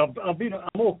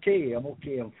okay. I'm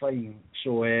fine.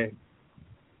 So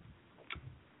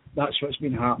That's what's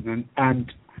been happening.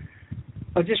 And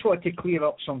I just wanted to clear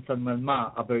up something with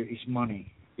Matt about his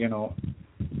money. You know,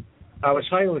 I was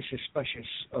highly suspicious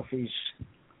of his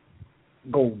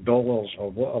gold dollars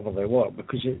or whatever they were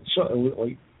because it sort of looked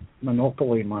like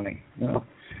monopoly money. You know,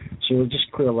 so we'll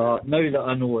just clear that. Now that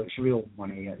I know it's real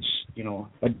money, it's, you know,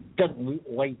 it didn't look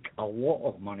like a lot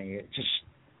of money. It just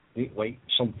looked like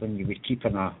something you would keep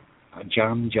in a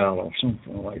jam jar or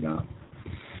something like that.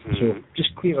 So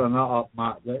just clearing that up,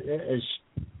 Matt, that it is,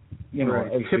 you know,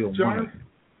 it is real money.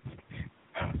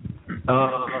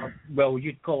 Well,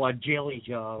 you'd call a jelly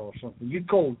jar or something. You'd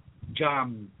call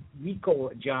jam, we call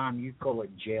it jam, you call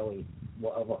it jelly,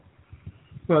 whatever.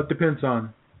 Well, it depends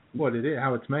on what it is,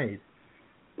 how it's made.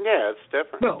 Yeah, it's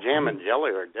different. Well, jam and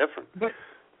jelly are different. But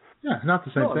yeah, not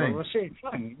the same thing. No, the same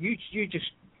thing. You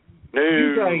just, no.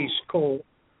 you guys call,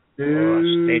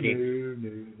 steady.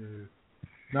 No.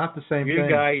 Not the same you thing.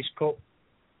 You guys call,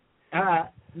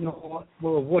 no,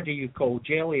 well, what do you call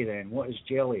jelly then? What is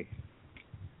jelly?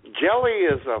 Jelly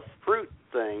is a fruit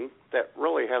thing that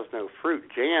really has no fruit.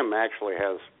 Jam actually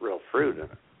has real fruit in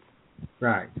it.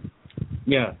 Right.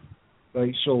 Yeah.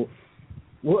 Right, so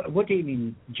what do you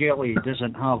mean jelly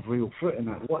doesn't have real fruit in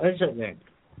it? What is it then?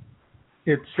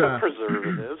 It's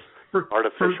preservatives,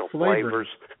 artificial flavors.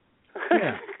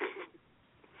 Yeah.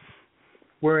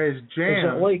 Whereas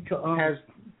jam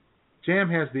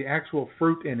has the actual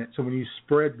fruit in it, so when you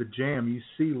spread the jam, you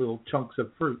see little chunks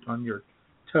of fruit on your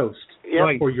toast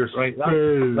or your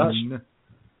spoon.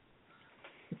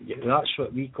 That's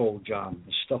what we call jam,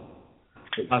 the stuff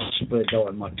that I spread out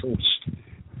on my toast.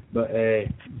 But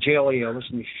jelly, I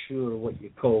wasn't sure what you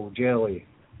call jelly.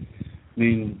 I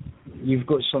mean, you've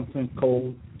got something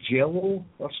called Jello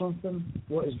or something?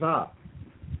 What is that?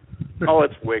 Oh,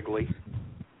 it's wiggly.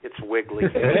 It's wiggly.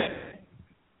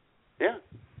 Yeah.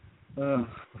 I'm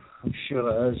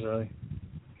sure it is, right?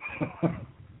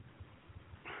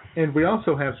 And we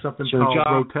also have something called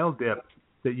Rotel dip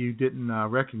that you didn't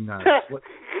recognize. What's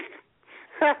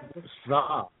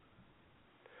that?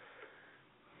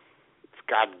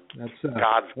 It's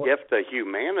God's gift to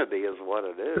humanity is what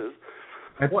it is.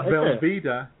 That's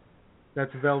Velveeta.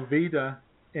 That's Velveeta,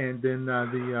 and then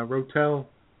the Rotel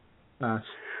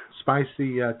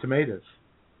spicy tomatoes.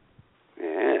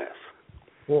 Yes.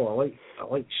 Oh, I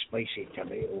like spicy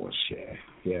tomatoes.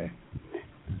 Yeah.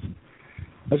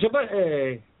 It's a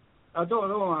bit. I don't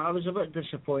know. I was a bit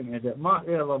disappointed at Matt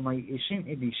the other night. He seemed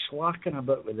to be slacking a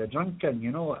bit with the drinking.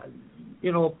 You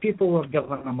know, people were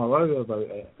giving him a row about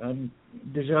it, and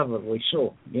deservedly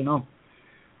so. You know,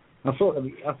 I thought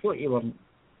you were,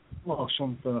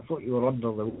 something. I thought you were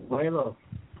under the weather.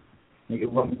 Like you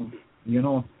weren't,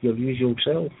 your usual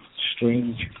self.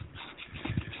 Strange.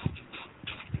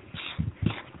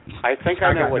 I think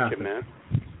I know what you meant.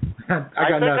 I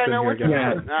got nothing I know what you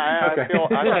meant. I feel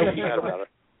bad about it.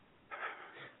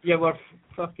 Yeah, we're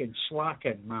fucking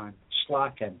slacking, man.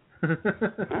 Slacking. I don't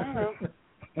know.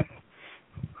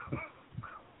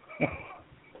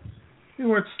 You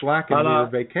weren't slacking, you were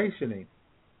vacationing.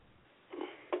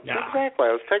 Yeah. Exactly.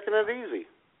 I was taking it easy.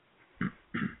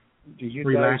 Did you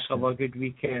guys have a good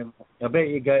weekend? I bet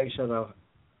you guys had a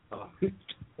hoot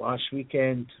last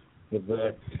weekend with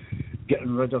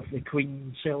getting rid of the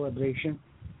Queen celebration.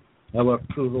 Our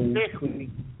poor old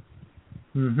Queen.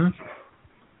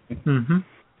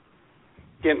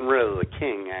 Getting rid of the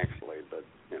king, actually, but,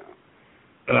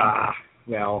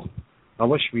 well, I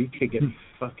wish we could get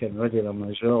fucking rid of them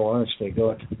as well, honest to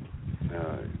God.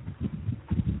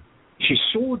 She's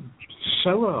so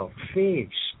sour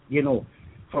face,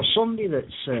 for somebody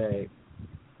that's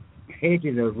head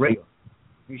of the right.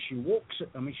 She walks,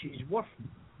 she's worth,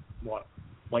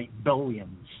 like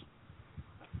billions.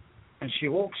 And she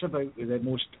walks about with the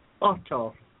most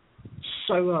utter,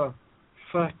 sour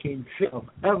fucking face I've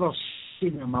ever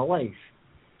seen in my life.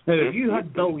 Now, if you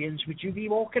had billions, would you be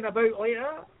walking about like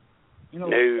that? No.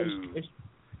 I'd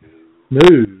be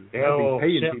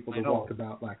paying people to walk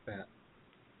about like that.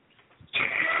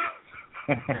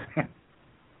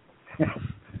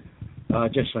 I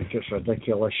just think it's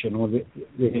ridiculous,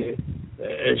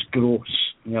 it's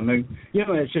gross.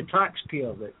 It's the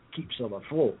taxpayer that keeps her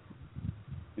afloat.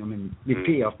 We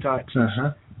pay our taxes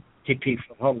to pay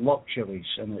for her luxuries,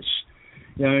 and it's,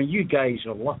 you guys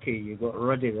are lucky you got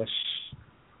rid of this.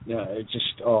 Yeah, it's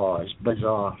just, it's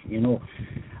bizarre,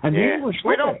 And the English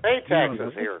we don't pay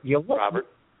taxes here, Robert.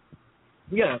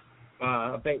 Yeah,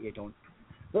 I bet you don't.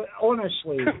 But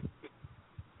honestly,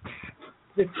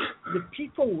 the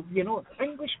people,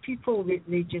 English people,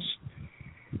 they just,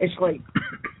 it's like,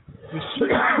 you see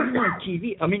them on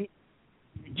TV.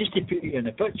 Just to put you in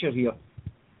a picture here,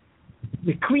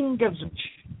 the Queen gives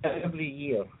every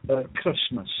year at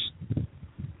Christmas.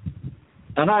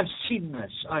 And I've seen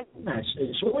this.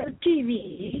 It's on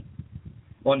TV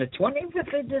on the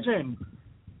 25th of December.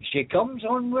 She comes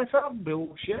on with her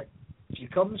bullshit. She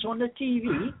comes on the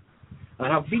TV.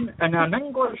 And I've been in an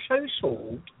English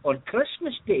household on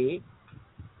Christmas Day,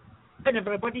 and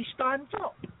everybody stands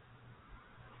up.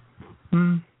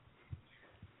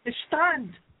 They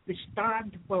stand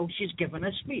while she's giving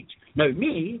a speech. Now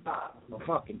me, I'm a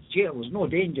fucking chair. There's no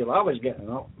danger I was getting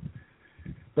up.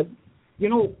 But, you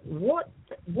know, what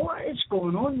is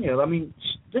going on there? I mean,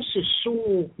 this is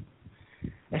so...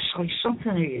 It's like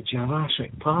something out of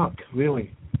Jurassic Park,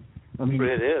 really. I mean,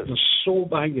 it is. They're so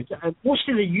behind it. Most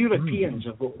of the Europeans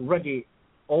have got rid of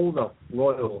all the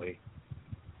royalty.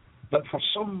 But for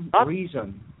some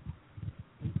reason,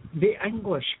 the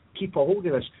English keep a hold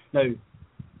of this. Now,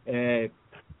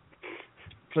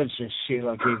 Princess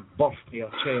Sarah gave birth to a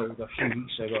child a few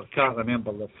weeks ago. I can't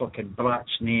remember the fucking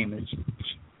brat's name. It's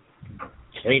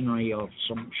Henry or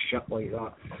some shit like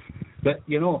that. But,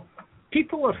 you know,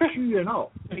 people are queuing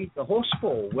up at the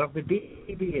hospital where the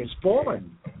baby is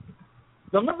born.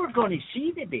 They're never going to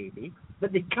see the baby,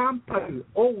 but they camp out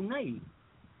all night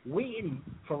waiting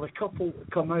for the couple to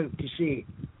come out to say,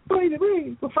 by the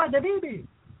way, we've had a baby.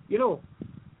 You know,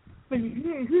 I mean,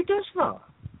 who does that?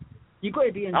 You've got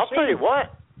to be insane. I'll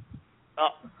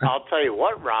tell you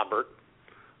what, Robert.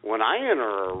 When I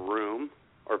enter a room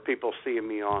or people see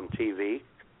me on TV,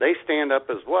 they stand up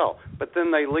as well. But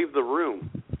then they leave the room.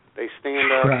 They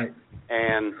stand up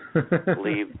and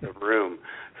leave the room.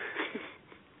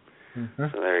 So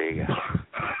there you go.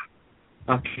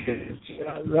 Okay.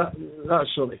 That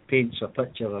sort of paints a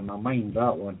picture in my mind,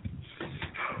 that one.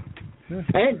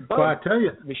 And, well, I tell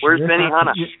you, where's Benny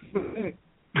Hanna?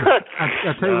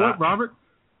 I tell you what, Robert.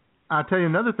 I'll tell you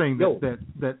another thing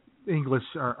that English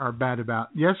are bad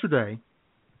about. Yesterday,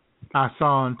 I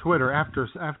saw on Twitter after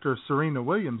Serena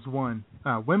Williams won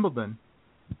Wimbledon,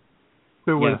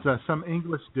 there was some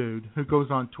English dude who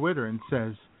goes on Twitter and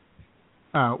says,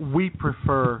 "We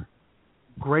prefer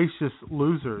gracious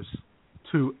losers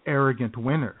to arrogant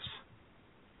winners."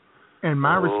 And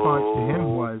my response to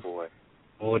him was,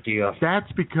 "Oh dear,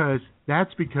 that's because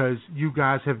you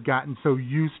guys have gotten so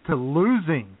used to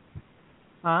losing."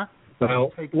 Huh?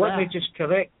 Well, let me just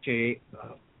correct you.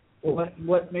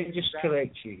 Let me just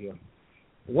correct you here.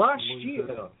 Last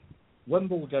year,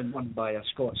 Wimbledon won by a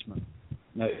Scotsman.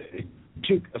 Now, it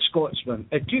took a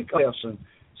person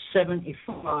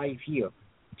 75 years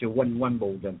to win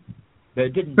Wimbledon. But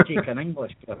it didn't take an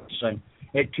English person.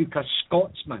 It took a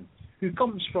Scotsman who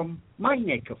comes from my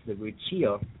neck of the woods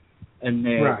here in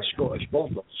the Scottish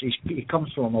borders. He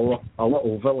comes from a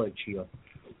little village here.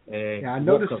 I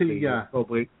noticed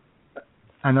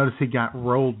he got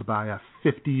rolled by a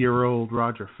 50-year-old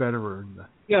Roger Federer. But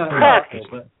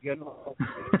you know,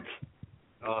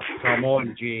 oh, come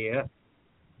on, Jay.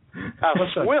 A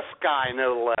Swiss guy,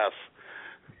 no less.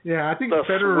 Yeah, I think the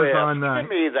Federer's Swiss. on. Give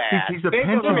me that. He's a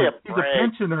pensioner. He's a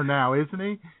pensioner now, isn't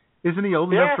he? Isn't he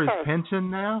old enough for his pension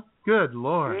now? Good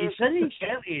Lord. He's in his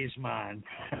 70s, man.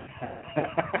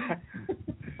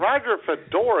 Roger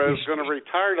Fedora is going to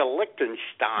retire to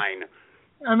Liechtenstein.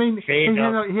 I mean, he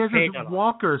has his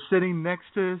walker sitting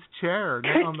next to his chair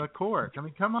on the court. I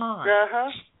mean, come on.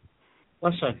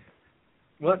 Listen,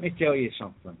 let me tell you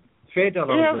something.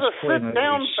 Federer he has a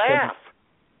sit-down bath.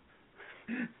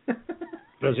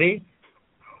 Does he?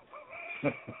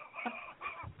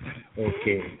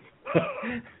 Okay.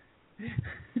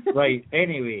 Right,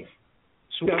 anyway.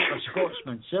 So a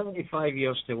Scotsman, 75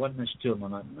 years to win this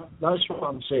tournament. That's what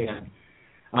I'm saying.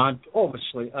 And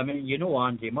obviously, I mean, you know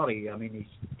Andy Murray. I mean,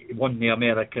 he won the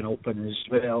American Open as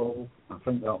well. I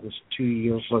think that was 2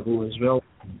 years ago as well.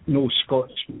 No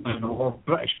Scotsman or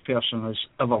British person has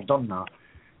ever done that.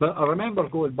 But I remember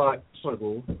going back years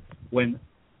ago when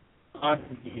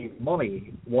Andy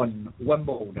Murray won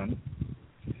Wimbledon.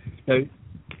 Now,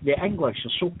 the English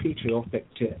are so patriotic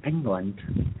to England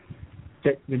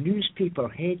that the newspaper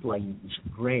headlines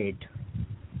read,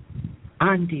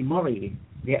 Andy Murray,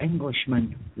 the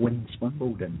Englishman, wins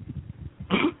Wimbledon.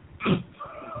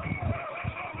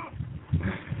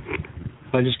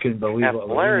 I just couldn't believe That's what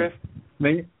hilarious. I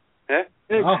mean,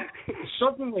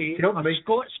 suddenly a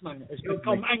Scotsman has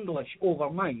become English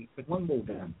overnight with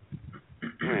Wimbledon.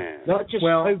 That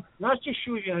just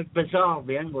shows you how bizarre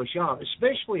the English are,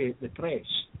 especially the press.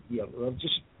 Yeah, they're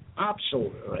just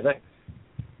absolutely ridiculous.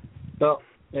 But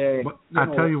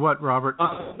I'll tell you what, Robert.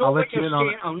 I'll let you in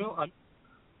on.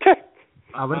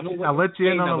 I'll let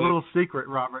you in on a little secret,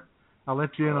 Robert. I'll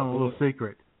let you in on a little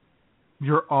secret.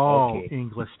 You're all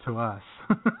English to us.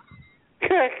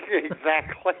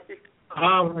 Exactly.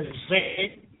 I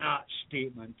resent that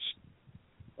statement.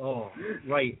 Oh,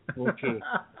 right, okay.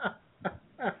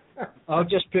 I'll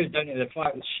just put it down to the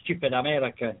fact that stupid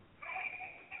American.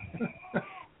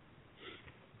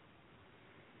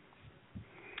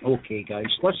 Okay, guys,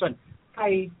 listen.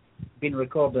 I've been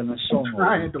recording a song. I'm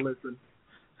trying to listen.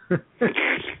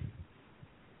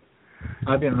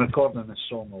 I've been recording a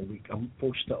song all week. I'll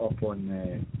post it up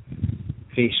on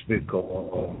Facebook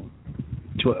or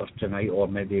Twitter tonight, or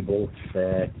maybe both.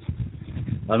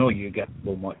 I know you get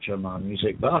so much of my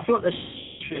music, but I thought this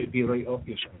should be right up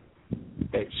your street.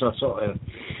 It's a sort of,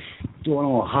 don't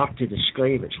know, hard to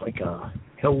describe. It's like a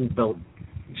hillbilly.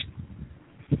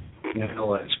 You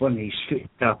know, it's one of these foot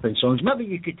tapping songs. Maybe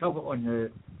you could have it on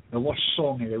the worst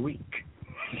song of the week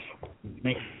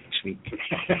next week.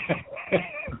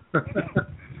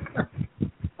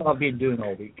 I've been doing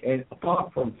all week,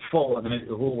 apart from falling out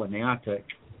the hole in the attic.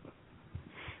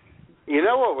 You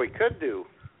know what we could do,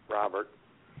 Robert?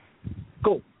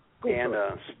 Go and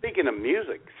speaking of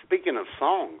music, speaking of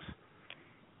songs,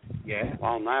 yeah.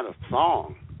 While not a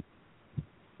song,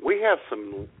 we have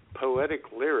some poetic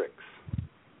lyrics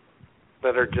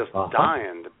that are just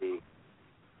dying to be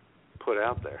put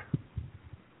out there.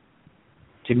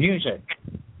 To music?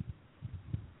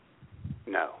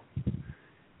 No.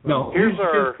 No. Here's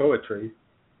our poetry.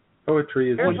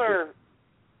 Poetry is.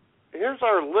 Here's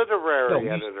our literary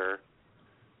editor,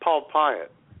 Paul Pyatt.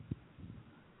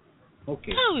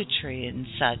 Okay. Poetry and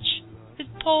such with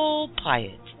Paul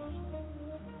Pyatt.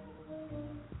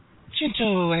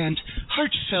 Gentle and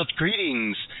heartfelt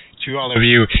greetings to all of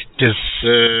you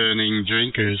discerning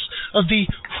drinkers of the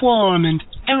warm and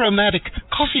aromatic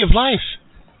coffee of life.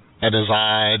 That is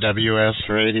IWS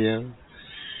Radio.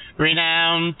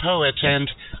 Renowned poet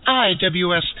and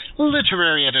IWS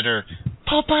literary editor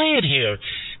Paul Pyatt here,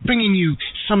 bringing you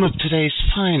some of today's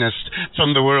finest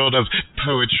from the world of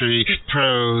poetry,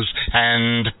 prose,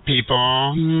 and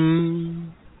people.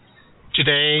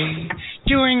 Today,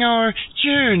 during our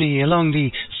journey along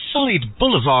the sullied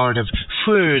boulevard of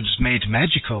words made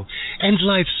magical and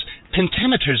life's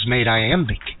pentameters made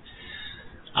iambic,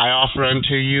 I offer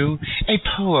unto you a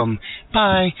poem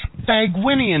by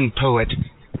Bagwinian poet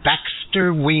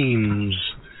Baxter Weems.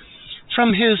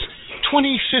 From his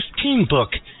 2015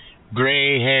 book,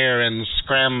 Gray Hair and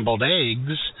Scrambled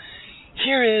Eggs,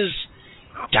 here is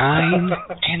Dine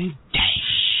and Dash.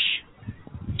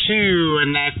 Two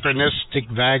anachronistic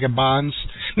vagabonds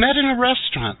met in a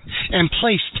restaurant and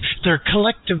placed their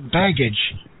collective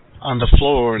baggage on the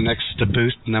floor next to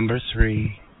booth number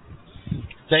 3.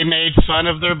 They made fun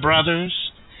of their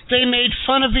brothers, they made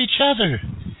fun of each other,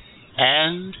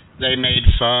 and they made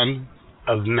fun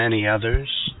of many others.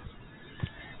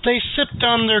 They sipped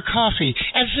on their coffee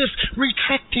as if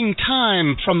retracting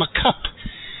time from a cup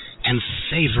and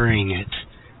savoring it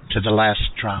to the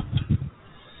last drop.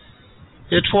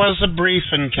 It was a brief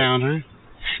encounter,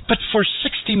 but for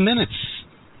 60 minutes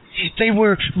they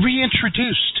were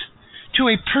reintroduced to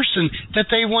a person that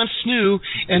they once knew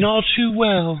and all too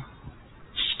well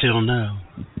still know.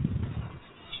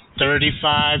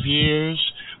 35 years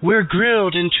were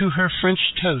grilled into her French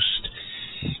toast,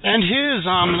 and his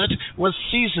omelet was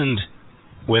seasoned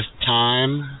with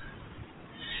thyme.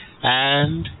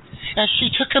 And as she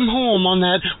took him home on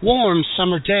that warm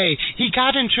summer day, he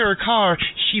got into her car.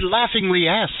 She laughingly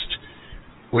asked,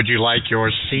 "Would you like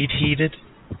your seat heated?"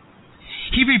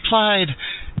 He replied,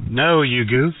 "No, you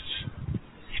goof."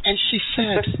 And she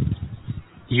said,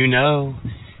 "You know,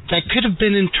 that could have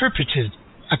been interpreted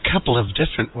a couple of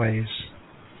different ways."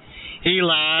 He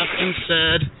laughed and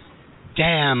said,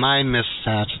 "Damn, I miss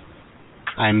that.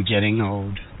 I'm getting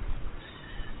old."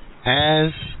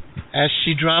 As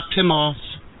she dropped him off,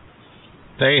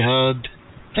 they hugged,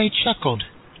 they chuckled,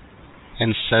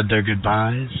 and said their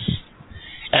goodbyes.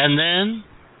 And then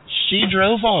she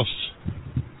drove off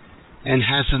and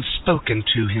hasn't spoken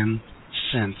to him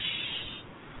since.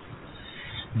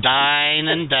 Dine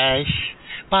and Dash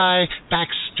by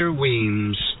Baxter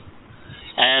Weems.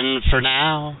 And for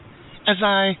now, as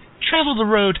I travel the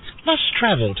road less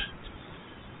traveled,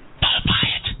 Paul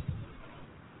Pyatt.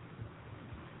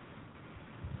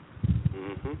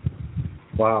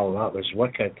 Wow, that was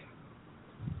wicked.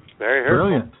 Very hurtful.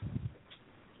 Brilliant.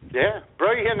 Yeah,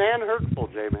 brilliant and hurtful,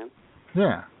 Jayman.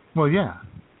 Yeah. Well, yeah.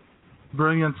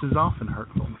 Brilliance is often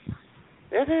hurtful.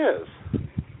 It is.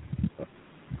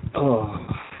 Oh,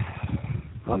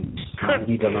 I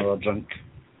need another drink.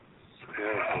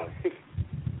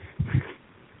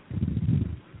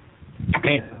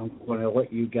 I'm going to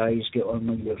let you guys get on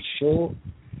with your show.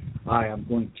 I am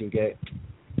going to get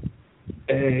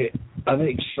an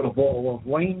extra bottle of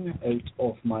wine out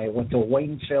of my little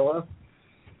wine cellar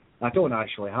I don't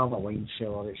actually have a wine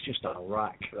cellar. It's just a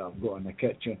rack that I've got in the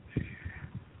kitchen.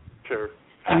 Sure.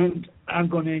 And I'm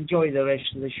going to enjoy the rest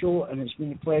of the show, and it's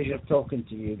been a pleasure talking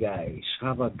to you guys.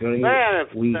 Have a great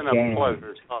It's weekend. been a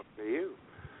pleasure talking to you.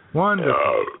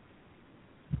 Wonderful.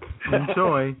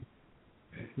 Enjoy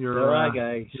Ta-ra,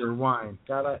 guys. your wine.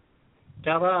 Ta-ra.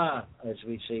 Ta-ra, as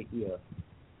we say here.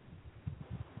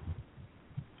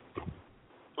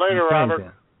 Later, Okay, Robert.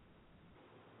 then.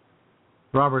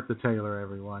 Robert the Tailor,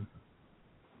 everyone.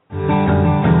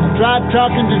 I tried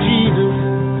talking to Jesus,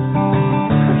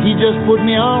 but he just put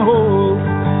me on hold.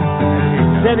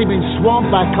 Said he'd been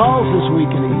swamped by calls this week,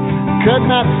 and he could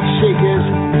not shake his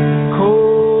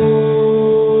cold.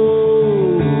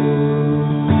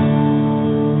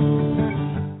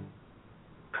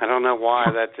 I don't know why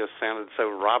that just sounded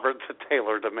so Robert the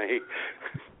Tailor to me.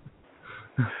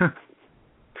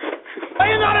 Are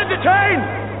you not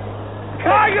entertained?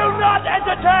 Are you not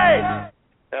entertained?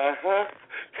 Uh-huh.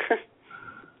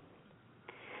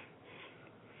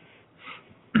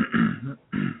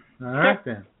 All right,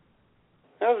 then.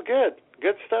 That was good.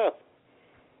 Good stuff.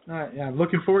 All right, yeah,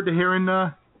 looking forward to hearing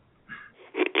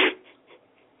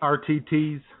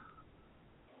RTT's,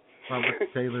 Robert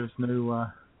Taylor's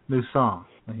new song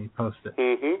when he posts it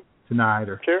tonight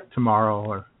or tomorrow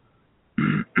or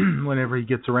whenever he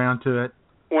gets around to it.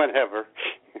 Whenever.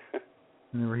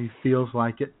 Whenever he feels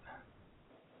like it.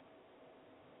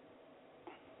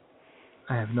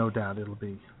 I have no doubt it'll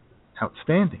be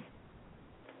outstanding.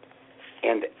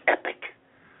 And epic.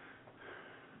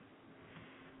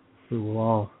 We will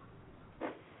all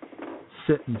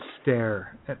sit and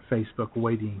stare at Facebook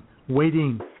waiting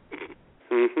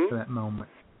for that moment.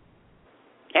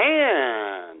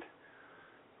 And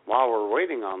while we're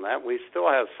waiting on that, we still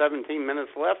have 17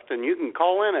 minutes left, and you can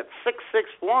call in at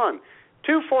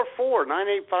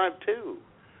 661-244-9852.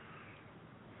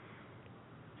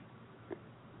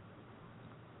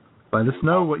 Let us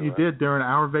know what you did during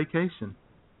our vacation.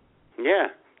 Yeah,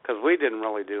 because we didn't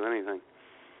really do anything.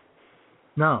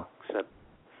 No. Except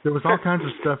there was all kinds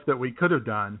of stuff that we could have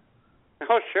done.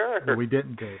 Oh, sure. That we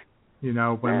didn't do. You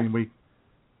know, I mean, we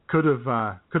could have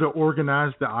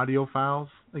organized the audio files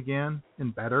again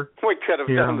and better. We could have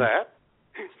done that.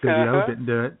 Studio didn't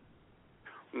do it.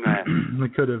 Nah. We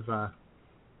could have, I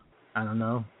don't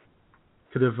know,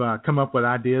 come up with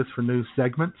ideas for new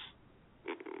segments.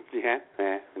 Yeah,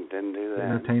 didn't do that.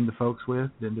 Entertain the folks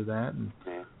with, didn't do that. And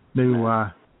new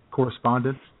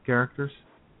correspondence characters.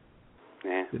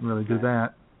 Yeah. Didn't really do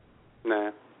that.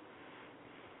 No.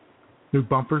 New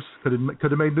bumpers. Could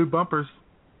have made new bumpers.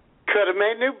 Could have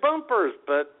made new bumpers,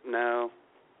 but no.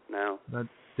 But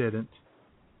didn't.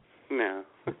 No.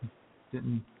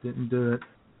 Didn't do it.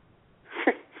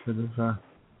 Could have,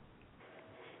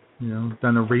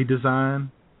 done a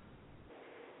redesign.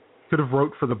 Could have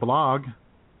wrote for the blog.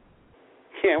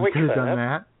 Yeah, we could have done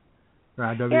that. For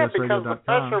IWSradio.com. Yeah, because the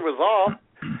pressure was off.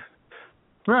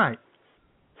 Right.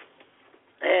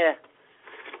 Yeah.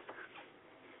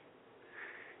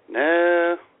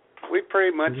 No, we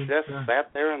pretty much just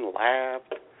sat there and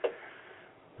laughed.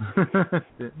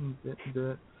 Didn't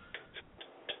do it.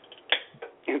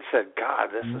 And said, God,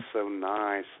 this is so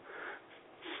nice.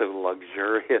 So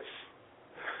luxurious.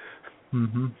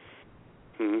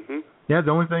 Yeah,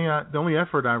 the only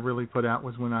effort I really put out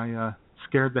was when I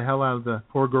scared the hell out of the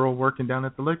poor girl working down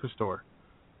at the liquor store.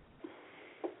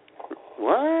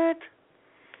 What?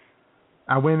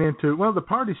 I went into the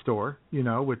party store,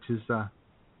 which is the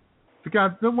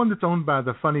one that's owned by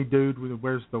the funny dude who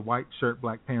wears the white shirt,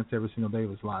 black pants every single day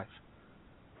of his life.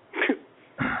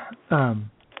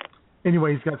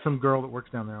 Anyway, he's got some girl that works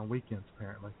down there on weekends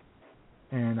apparently,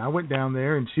 and I went down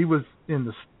there and she was in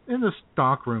the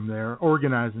stock room there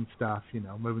organizing stuff,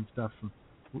 moving stuff from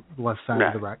the left side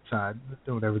to the right side,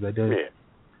 doing whatever they do. Yeah.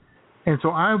 And so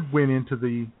I went into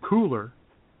the cooler,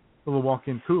 a little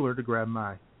walk-in cooler, to grab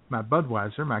my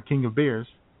Budweiser, my king of beers.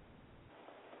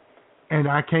 And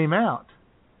I came out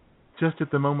just at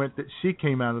the moment that she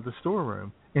came out of the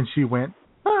storeroom, and she went,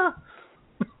 ah.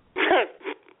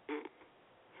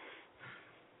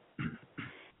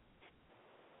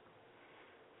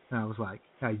 And I was like,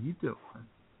 how you doing?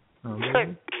 Oh,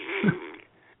 man.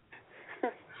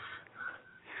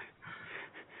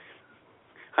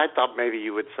 I thought maybe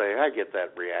you would say, I get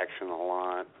that reaction a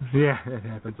lot. Yeah, it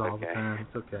happens all the time.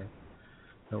 It's okay.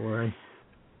 Don't worry.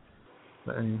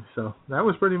 But anyway, so that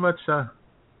was pretty much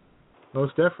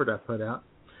most effort I put out.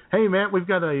 Hey, Matt, we've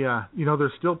got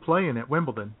they're still playing at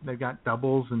Wimbledon. They've got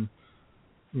doubles and,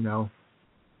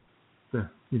 the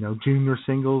junior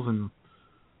singles and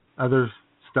other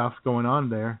stuff going on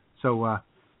there. So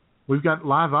we've got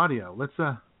live audio. Let's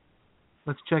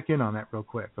Let's check in on that real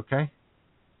quick, okay?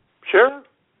 Sure.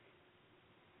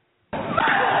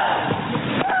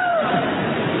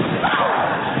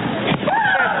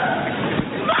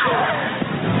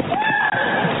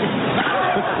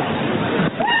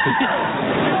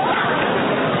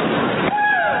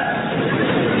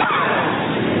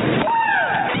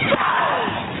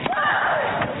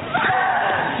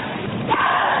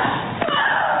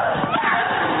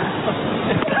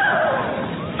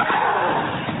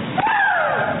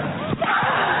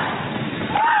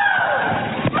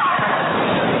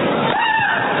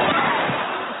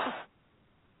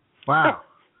 Wow.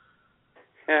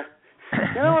 Yeah.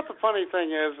 You know what the funny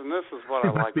thing is, and this is what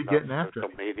I like about after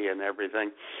social media and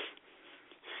everything.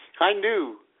 I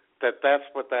knew that that's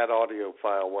what that audio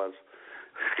file was.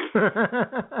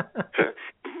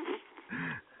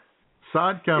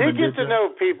 Sod coming. You get to know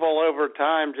people over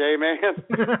time, Jayman.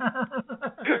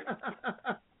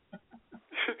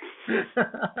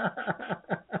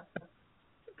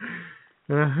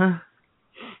 Uh-huh.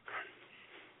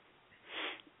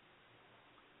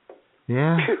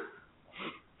 Yeah.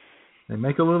 They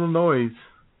make a little noise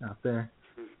out there.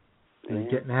 And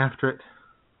getting after it.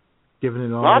 Giving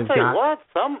it all I'll they've tell you got. what,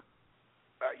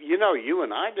 you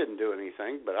and I didn't do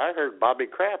anything, but I heard Bobby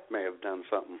Kraft may have done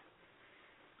something.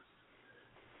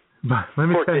 But let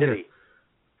me Poor tell you, kiddie.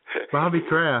 Bobby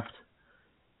Kraft,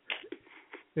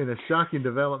 in a shocking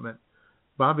development,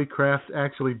 Bobby Kraft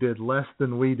actually did less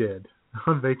than we did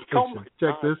on vacation. Oh my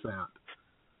Check God. this out.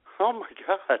 Oh, my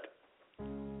God.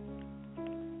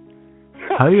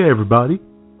 Hey, everybody.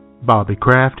 Bobby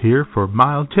Kraft here for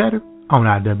Mild Cheddar on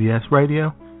IWS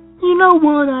Radio. You know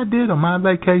what I did on my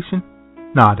vacation?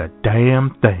 Not a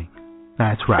damn thing.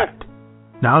 That's right.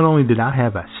 Not only did I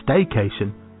have a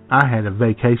staycation, I had a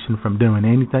vacation from doing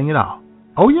anything at all.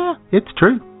 Oh, yeah, it's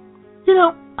true. You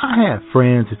know, I have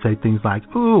friends that say things like,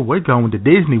 oh, we're going to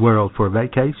Disney World for a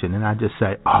vacation. And I just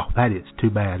say, oh, that is too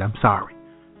bad. I'm sorry.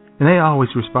 And they always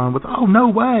respond with, oh, no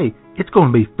way. It's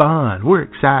going to be fun. We're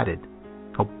excited.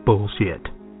 Oh, bullshit.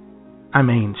 I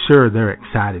mean, sure, they're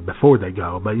excited before they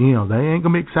go, but, you know, they ain't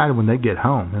going to be excited when they get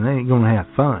home, and they ain't going to have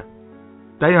fun.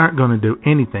 They aren't going to do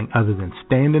anything other than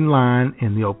stand in line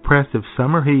in the oppressive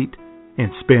summer heat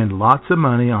and spend lots of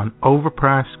money on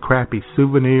overpriced, crappy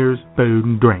souvenirs, food,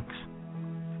 and drinks.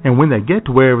 And when they get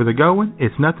to wherever they're going,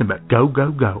 it's nothing but go,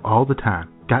 go, go all the time.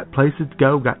 Got places to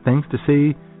go, got things to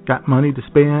see, got money to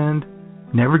spend,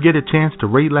 never get a chance to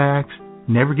relax,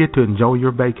 never get to enjoy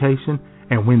your vacation.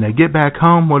 And when they get back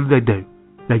home, what do?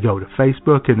 They go to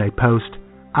Facebook and they post,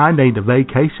 I need a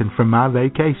vacation from my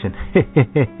vacation.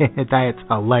 That's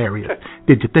hilarious.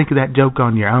 Did you think of that joke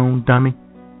on your own, dummy?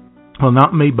 Well,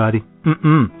 not me, buddy.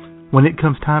 When it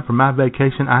comes time for my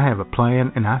vacation, I have a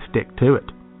plan and I stick to it.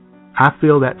 I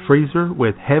fill that freezer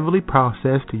with heavily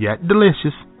processed yet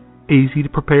delicious, easy to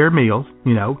prepare meals.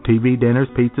 You know, TV dinners,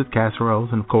 pizzas, casseroles,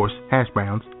 and of course, hash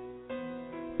browns.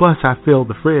 Plus, I fill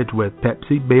the fridge with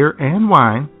Pepsi, beer, and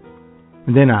wine.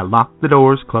 And then I lock the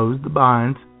doors, close the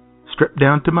blinds, strip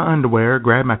down to my underwear,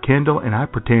 grab my Kindle, and I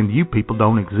pretend you people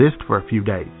don't exist for a few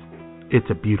days. It's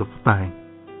a beautiful thing.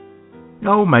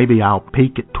 Oh, maybe I'll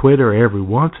peek at Twitter every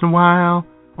once in a while,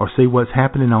 or see what's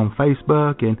happening on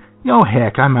Facebook, and,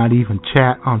 heck, I might even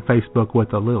chat on Facebook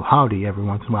with a little hottie every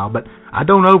once in a while, but I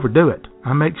don't overdo it.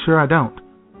 I make sure I don't.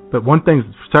 But one thing's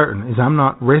certain is I'm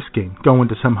not risking going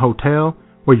to some hotel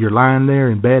where you're lying there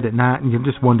in bed at night and you're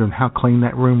just wondering how clean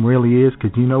that room really is,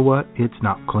 because you know what? It's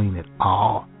not clean at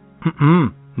all.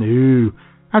 No.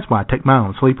 That's why I take my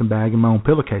own sleeping bag and my own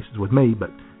pillowcases with me, but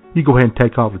you go ahead and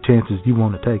take all the chances you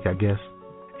want to take, I guess.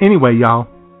 Anyway, y'all,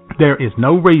 there is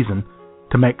no reason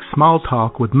to make small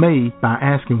talk with me by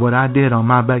asking what I did on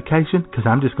my vacation, because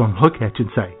I'm just going to look at you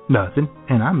and say, nothing,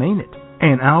 and I mean it.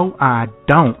 And I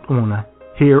don't want to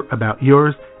hear about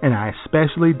yours, and I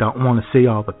especially don't want to see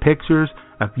all the pictures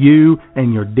of you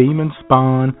and your demon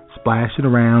spawn splashing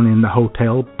around in the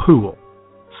hotel pool.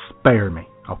 Spare me,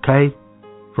 okay?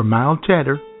 For Mild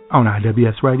Cheddar on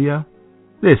IWS Radio,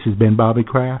 this has been Bobby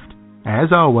Kraft.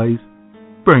 As always,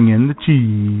 bring in the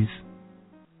cheese.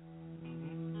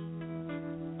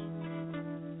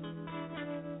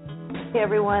 Hey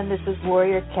everyone, this is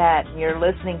Warrior Cat, and you're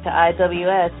listening to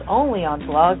IWS only on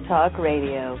Blog Talk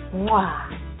Radio. Mwah!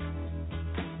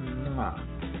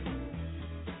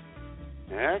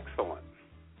 Excellent.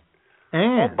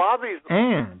 And Bobby's.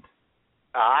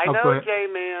 I know,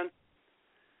 Jayman.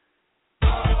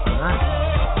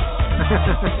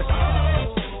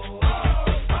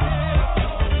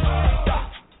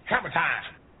 Hammer time.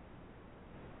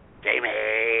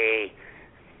 Jamie.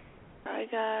 Hi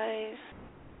guys.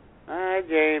 Hi,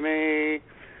 Jamie.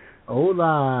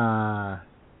 Hola.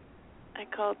 I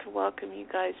called to welcome you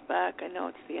guys back. I know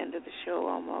it's the end of the show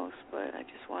almost, but I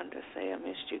just wanted to say I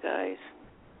missed you guys.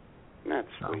 That's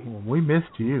sweet. Well, we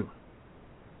missed you.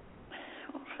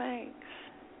 Well, thanks.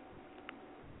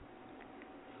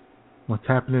 What's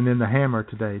happening in the Hammer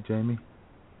today, Jamie?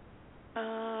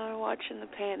 Watching the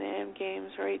Pan Am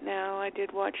games right now. I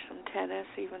did watch some tennis,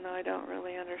 even though I don't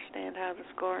really understand how the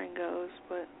scoring goes,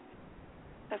 but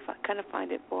I kind of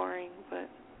find it boring, but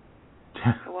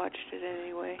I watched it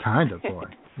anyway. Kind of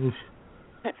boring.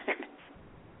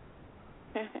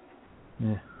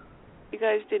 Yeah. You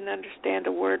guys didn't understand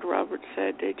a word Robert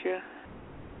said, did you?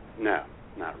 No,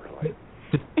 not really.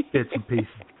 Bits and pieces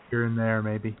here and there,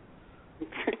 maybe.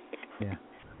 Yeah.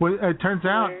 Well, it turns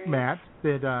out, Matt,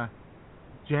 that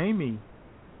Jamie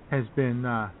has been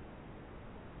kind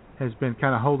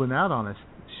of holding out on us.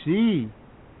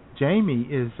 Jamie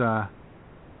is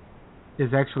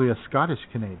actually a Scottish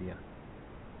Canadian.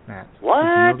 Matt, what? Did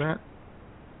you know that?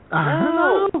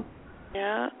 No.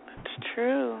 Yeah, it's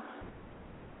true.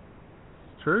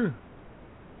 It's true.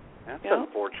 That's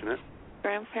unfortunate.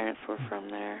 Grandparents were from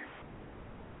there.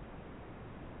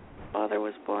 Father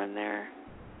was born there.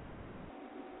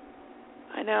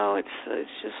 I know it's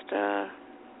just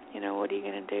what are you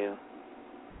gonna do?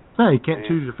 No, you can't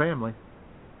choose your family.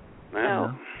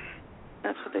 No.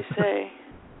 That's what they say.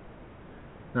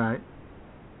 Right.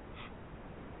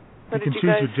 But you can did choose you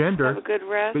guys your gender, have a good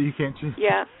rest? but you can't choose.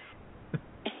 Yeah.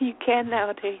 You can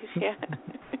nowadays, yeah.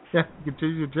 Yeah, you can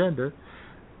choose your gender.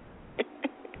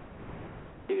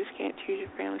 You just can't choose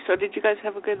your family. So did you guys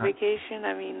have a good vacation?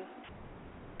 I mean,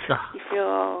 you feel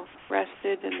all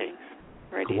rested and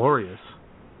ready? Glorious.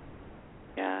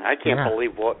 Yeah. I can't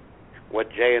believe what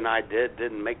Jay and I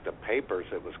didn't make the papers.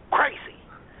 It was crazy.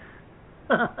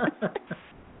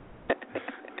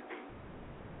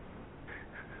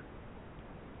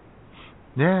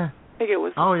 Yeah. I think it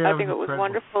was. Oh, yeah, I think it was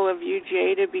wonderful of you,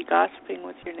 Jay, to be gossiping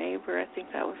with your neighbor. I think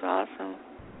that was awesome.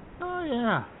 Oh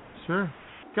yeah, sure.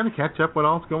 Got to catch up what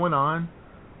all's going on.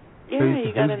 Yeah,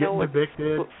 you got to know who's getting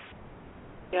evicted.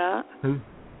 Yeah. Whose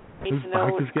Need to know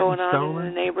bike what's is getting going on stolen.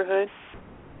 in the neighborhood.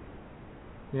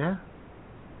 Yeah.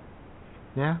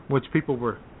 Yeah, which people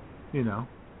were,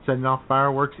 setting off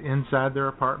fireworks inside their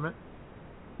apartment.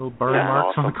 Little burn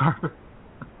marks on the carpet.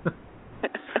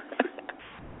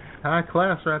 High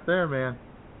class right there, man.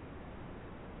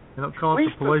 They don't call it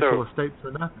the palatial estate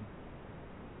for nothing.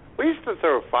 We used to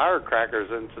throw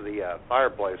firecrackers into the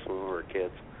fireplace when we were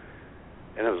kids,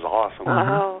 and it was awesome.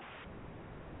 Wow.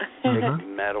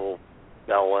 Metal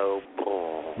bellow.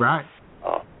 Oh. Right.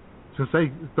 Oh. Since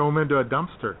they throw them into a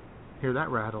dumpster, hear that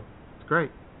rattle. It's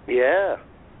great. Yeah.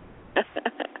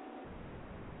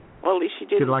 Well, at least you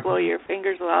didn't blow your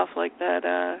fingers off like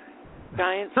that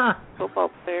Giants football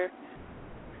player.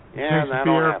 Yeah,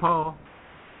 Pierre Paul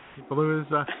blew his.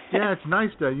 Yeah, it's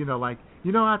nice to I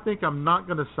think I'm not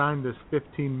going to sign this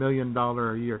 $15 million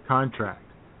a year contract.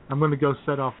 I'm going to go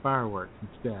set off fireworks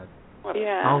instead.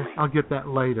 Yeah. I'll get that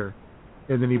later,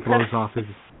 and then he blows off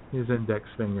his index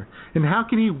finger. And how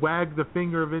can he wag the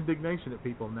finger of indignation at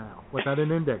people now without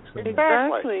an index finger?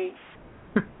 Exactly.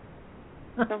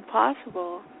 It's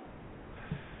impossible.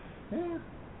 Yeah.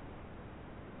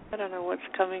 I don't know what's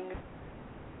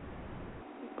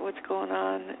going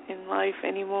on in life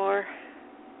anymore.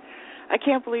 I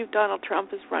can't believe Donald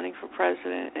Trump is running for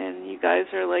president, and you guys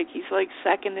are he's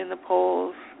second in the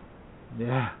polls.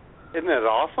 Yeah. Isn't that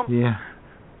awesome? Yeah.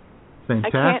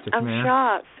 Fantastic, I'm man.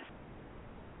 shocked.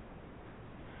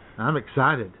 I'm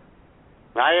excited.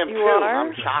 I am you too. Are?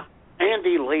 I'm shocked and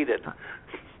elated.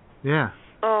 Yeah.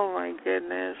 Oh my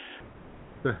goodness.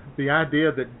 The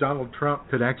idea that Donald Trump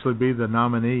could actually be the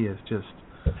nominee is just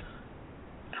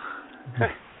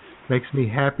makes me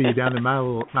happy down in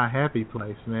my happy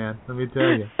place, man. Let me tell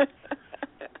you.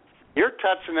 You're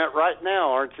touching it right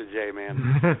now, aren't you,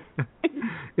 Jayman?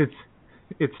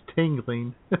 It's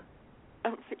tingling.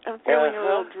 I'm feeling a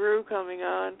little Drew coming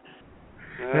on.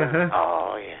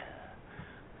 Oh yeah.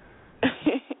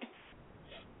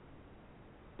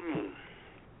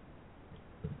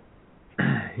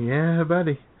 Yeah,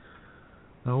 buddy.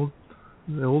 The old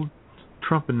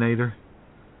Trumpinator.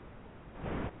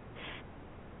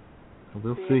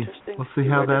 We'll see. We'll see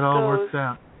how that all works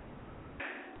out.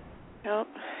 Yep.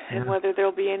 And whether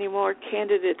there'll be any more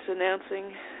candidates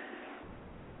announcing.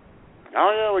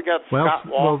 Oh yeah, we got Scott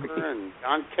Walker and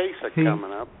John Kasich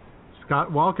coming up.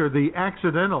 Scott Walker, the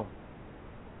accidental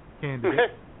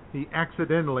candidate. He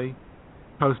accidentally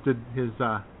posted his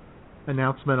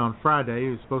announcement on Friday. He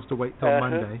was supposed to wait till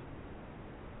Monday.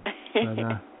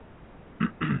 But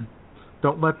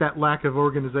don't let that lack of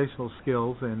organizational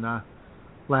skills and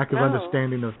lack of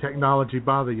understanding of technology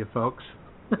bother you, folks.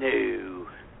 No.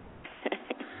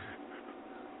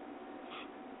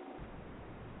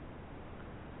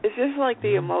 Is this like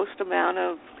the most amount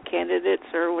of candidates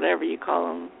or whatever you call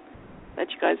them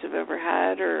that you guys have ever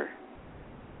had, or?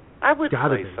 I would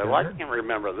Gotta say be, so. I can't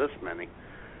remember this many.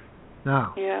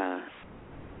 No. Yeah.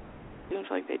 Seems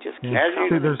like they just keep Yeah.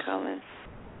 coming See, and coming.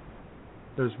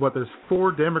 There's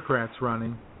 4 Democrats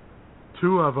running.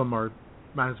 2 of them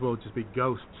might as well just be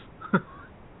ghosts.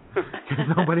 Because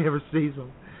nobody ever sees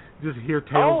them. You just hear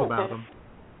tales about them.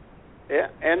 Yeah,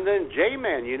 and then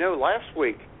Jayman, last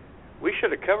week we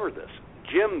should have covered this.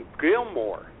 Jim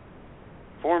Gilmore,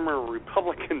 former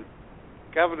Republican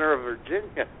governor of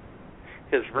Virginia,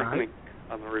 is running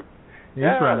on the He's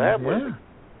running.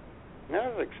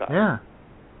 That was exciting. Yeah.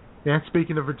 Yeah,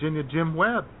 speaking of Virginia, Jim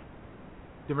Webb,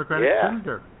 Democratic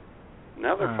senator.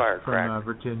 Another firecracker. From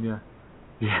Virginia.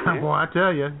 Yeah, well, I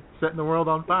tell you, setting the world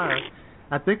on fire.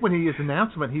 I think when his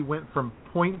announcement, he went from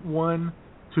 0.1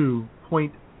 to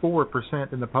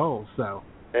 0.4% in the polls. So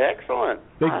excellent.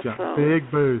 Big jump.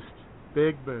 Big boost.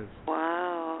 Big boost.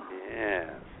 Wow.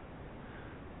 Yes.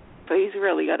 So he's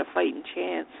really got a fighting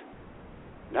chance.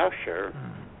 No, sure.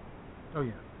 Oh,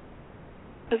 yeah.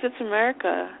 Because it's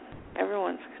America.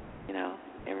 Everyone's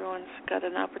got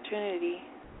an opportunity.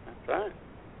 That's right.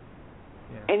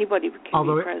 Yeah. Anybody can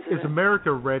be president. Is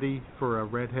America ready for a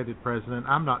red-headed president?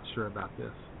 I'm not sure about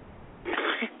this.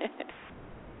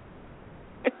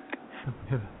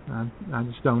 I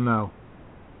just don't know.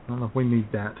 I don't know if we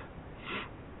need that.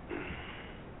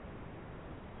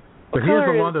 But he has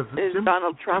a lot of. Is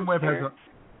Donald Trump Jim Webb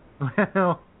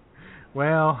has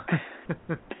well.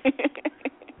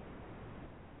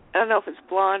 I don't know if it's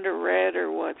blonde or red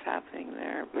or what's happening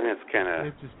there. But it's kind of.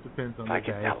 It just depends on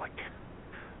psychedelic. the day.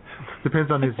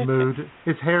 Depends on his mood.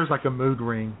 His hair's like a mood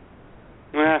ring.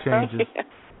 It changes. Yeah.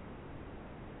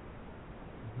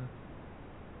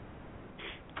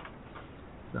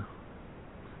 So.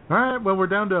 All right. Well, we're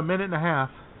down to a minute and a half.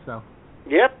 So.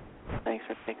 Yep. Thanks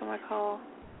for taking my call.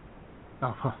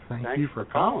 Oh, well, thanks you for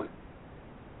calling.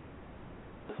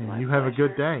 And you have a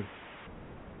good day.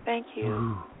 Thank you.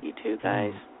 Ooh. You too,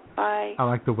 guys. Bye. I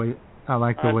like the way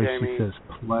Jamie. she says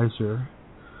pleasure.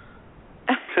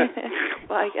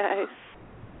 Bye, guys.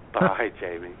 Bye,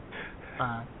 Jamie.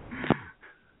 Bye.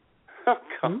 Oh,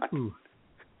 God. Ooh.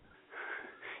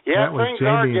 Yeah, that was things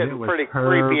Jamie, are and getting it was pretty her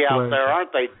creepy out pleasure. there,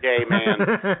 aren't they,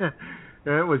 Jayman?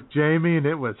 It was Jamie, and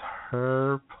it was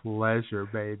her pleasure,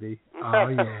 baby. Oh,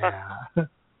 yeah.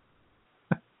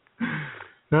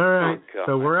 All right,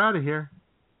 so we're out of here.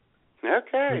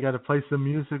 Okay. We got to play some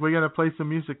music. We got to play some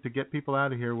music to get people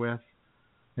out of here with,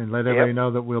 and let everybody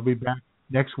know that we'll be back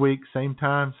next week, same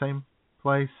time, same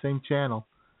place, same channel.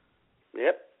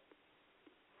 Yep.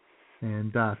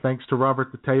 And thanks to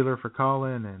Robert the Taylor for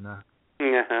calling, and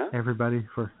everybody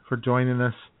for joining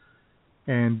us.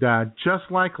 And just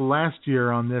like last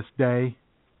year on this day,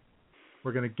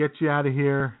 we're going to get you out of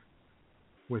here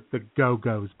with the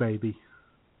Go-Go's, baby.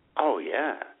 Oh,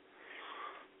 yeah.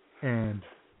 And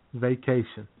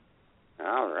Vacation.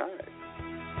 All right.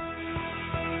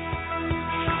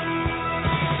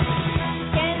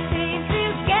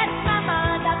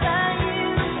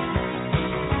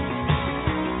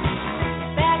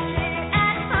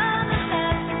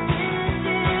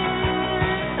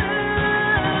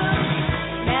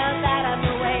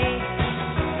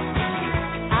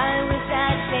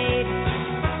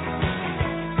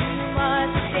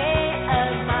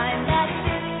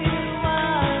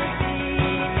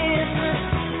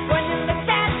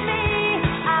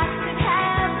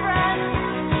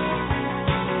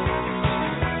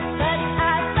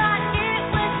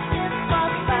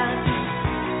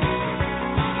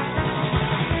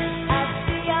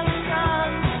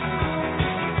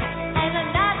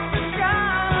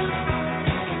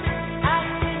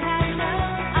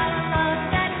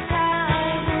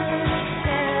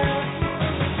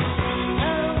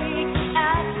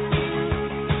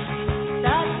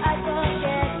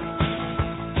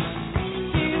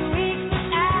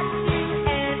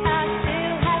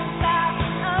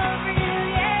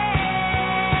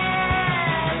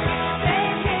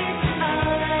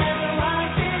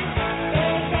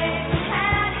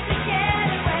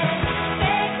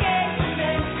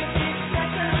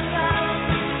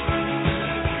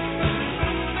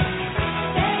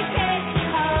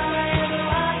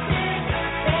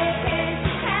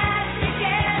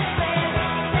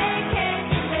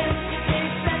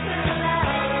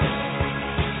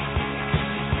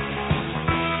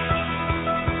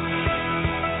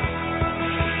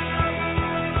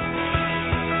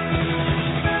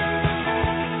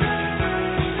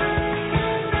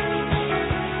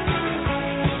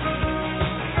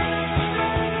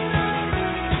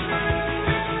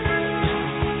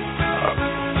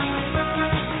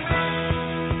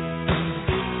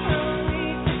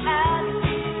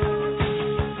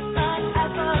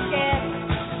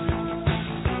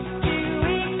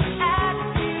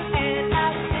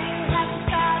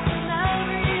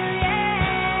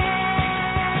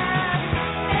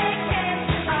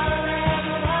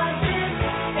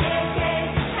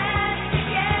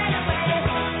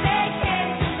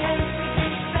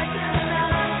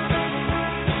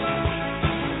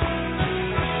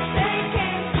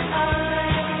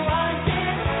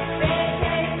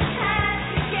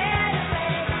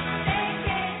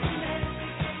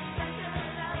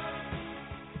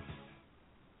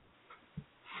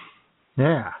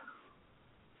 Yeah.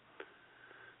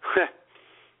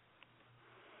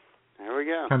 There we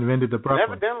go. Kind of ended abruptly.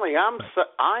 Evidently,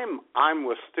 I'm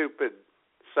with stupid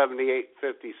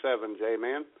 7857,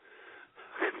 Jayman.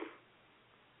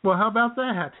 Well, how about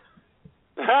that?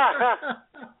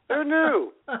 Who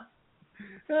knew?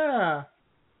 Yeah.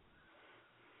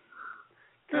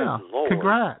 Good Yeah. Lord.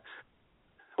 Congrats.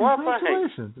 Well,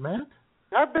 congratulations, man.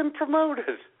 I've been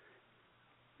promoted.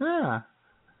 Yeah.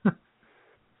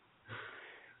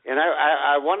 And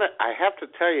I have to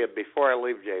tell you before I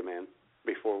leave, Jayman,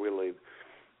 before we leave.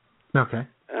 Okay.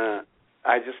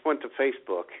 I just went to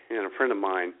Facebook, and a friend of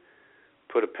mine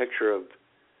put a picture of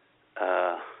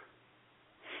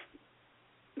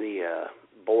the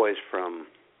boys from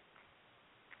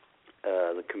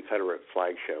the Confederate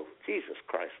Flag show. Jesus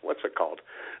Christ, what's it called?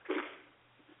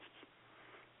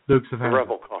 Dukes of the Hazzard.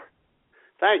 Rebel Car.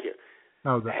 Thank you.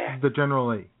 Oh, the General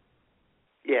Lee.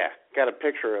 Yeah, got a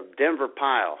picture of Denver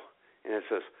Pyle, and it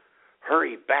says,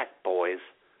 "Hurry back, boys.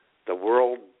 The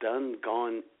world done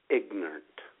gone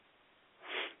ignorant."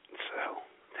 So,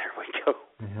 there we go.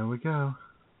 There we go.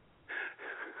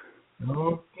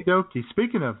 Okie dokie.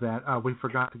 Speaking of that, we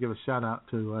forgot to give a shout out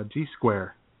to G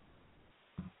Square.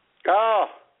 Oh,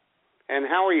 and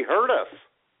how he hurt us.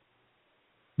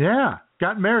 Yeah,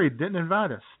 got married, didn't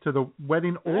invite us to the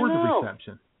wedding or the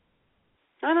reception.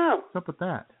 I know. What's up with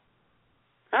that?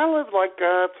 I live like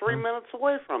 3 minutes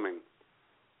away from him.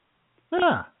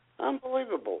 Yeah.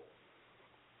 Unbelievable.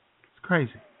 It's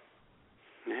crazy.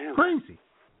 Yeah. Crazy.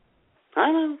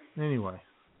 I know. Anyway.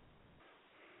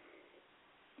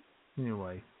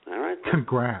 All right. Then.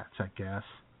 Congrats, I guess.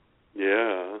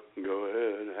 Yeah. Go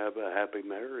ahead. Have a happy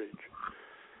marriage.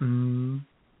 All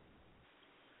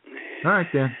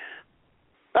right, then.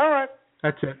 All right.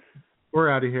 That's it. We're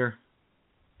out of here.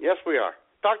 Yes, we are.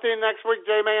 Talk to you next week,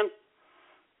 Jayman.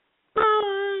 Bye.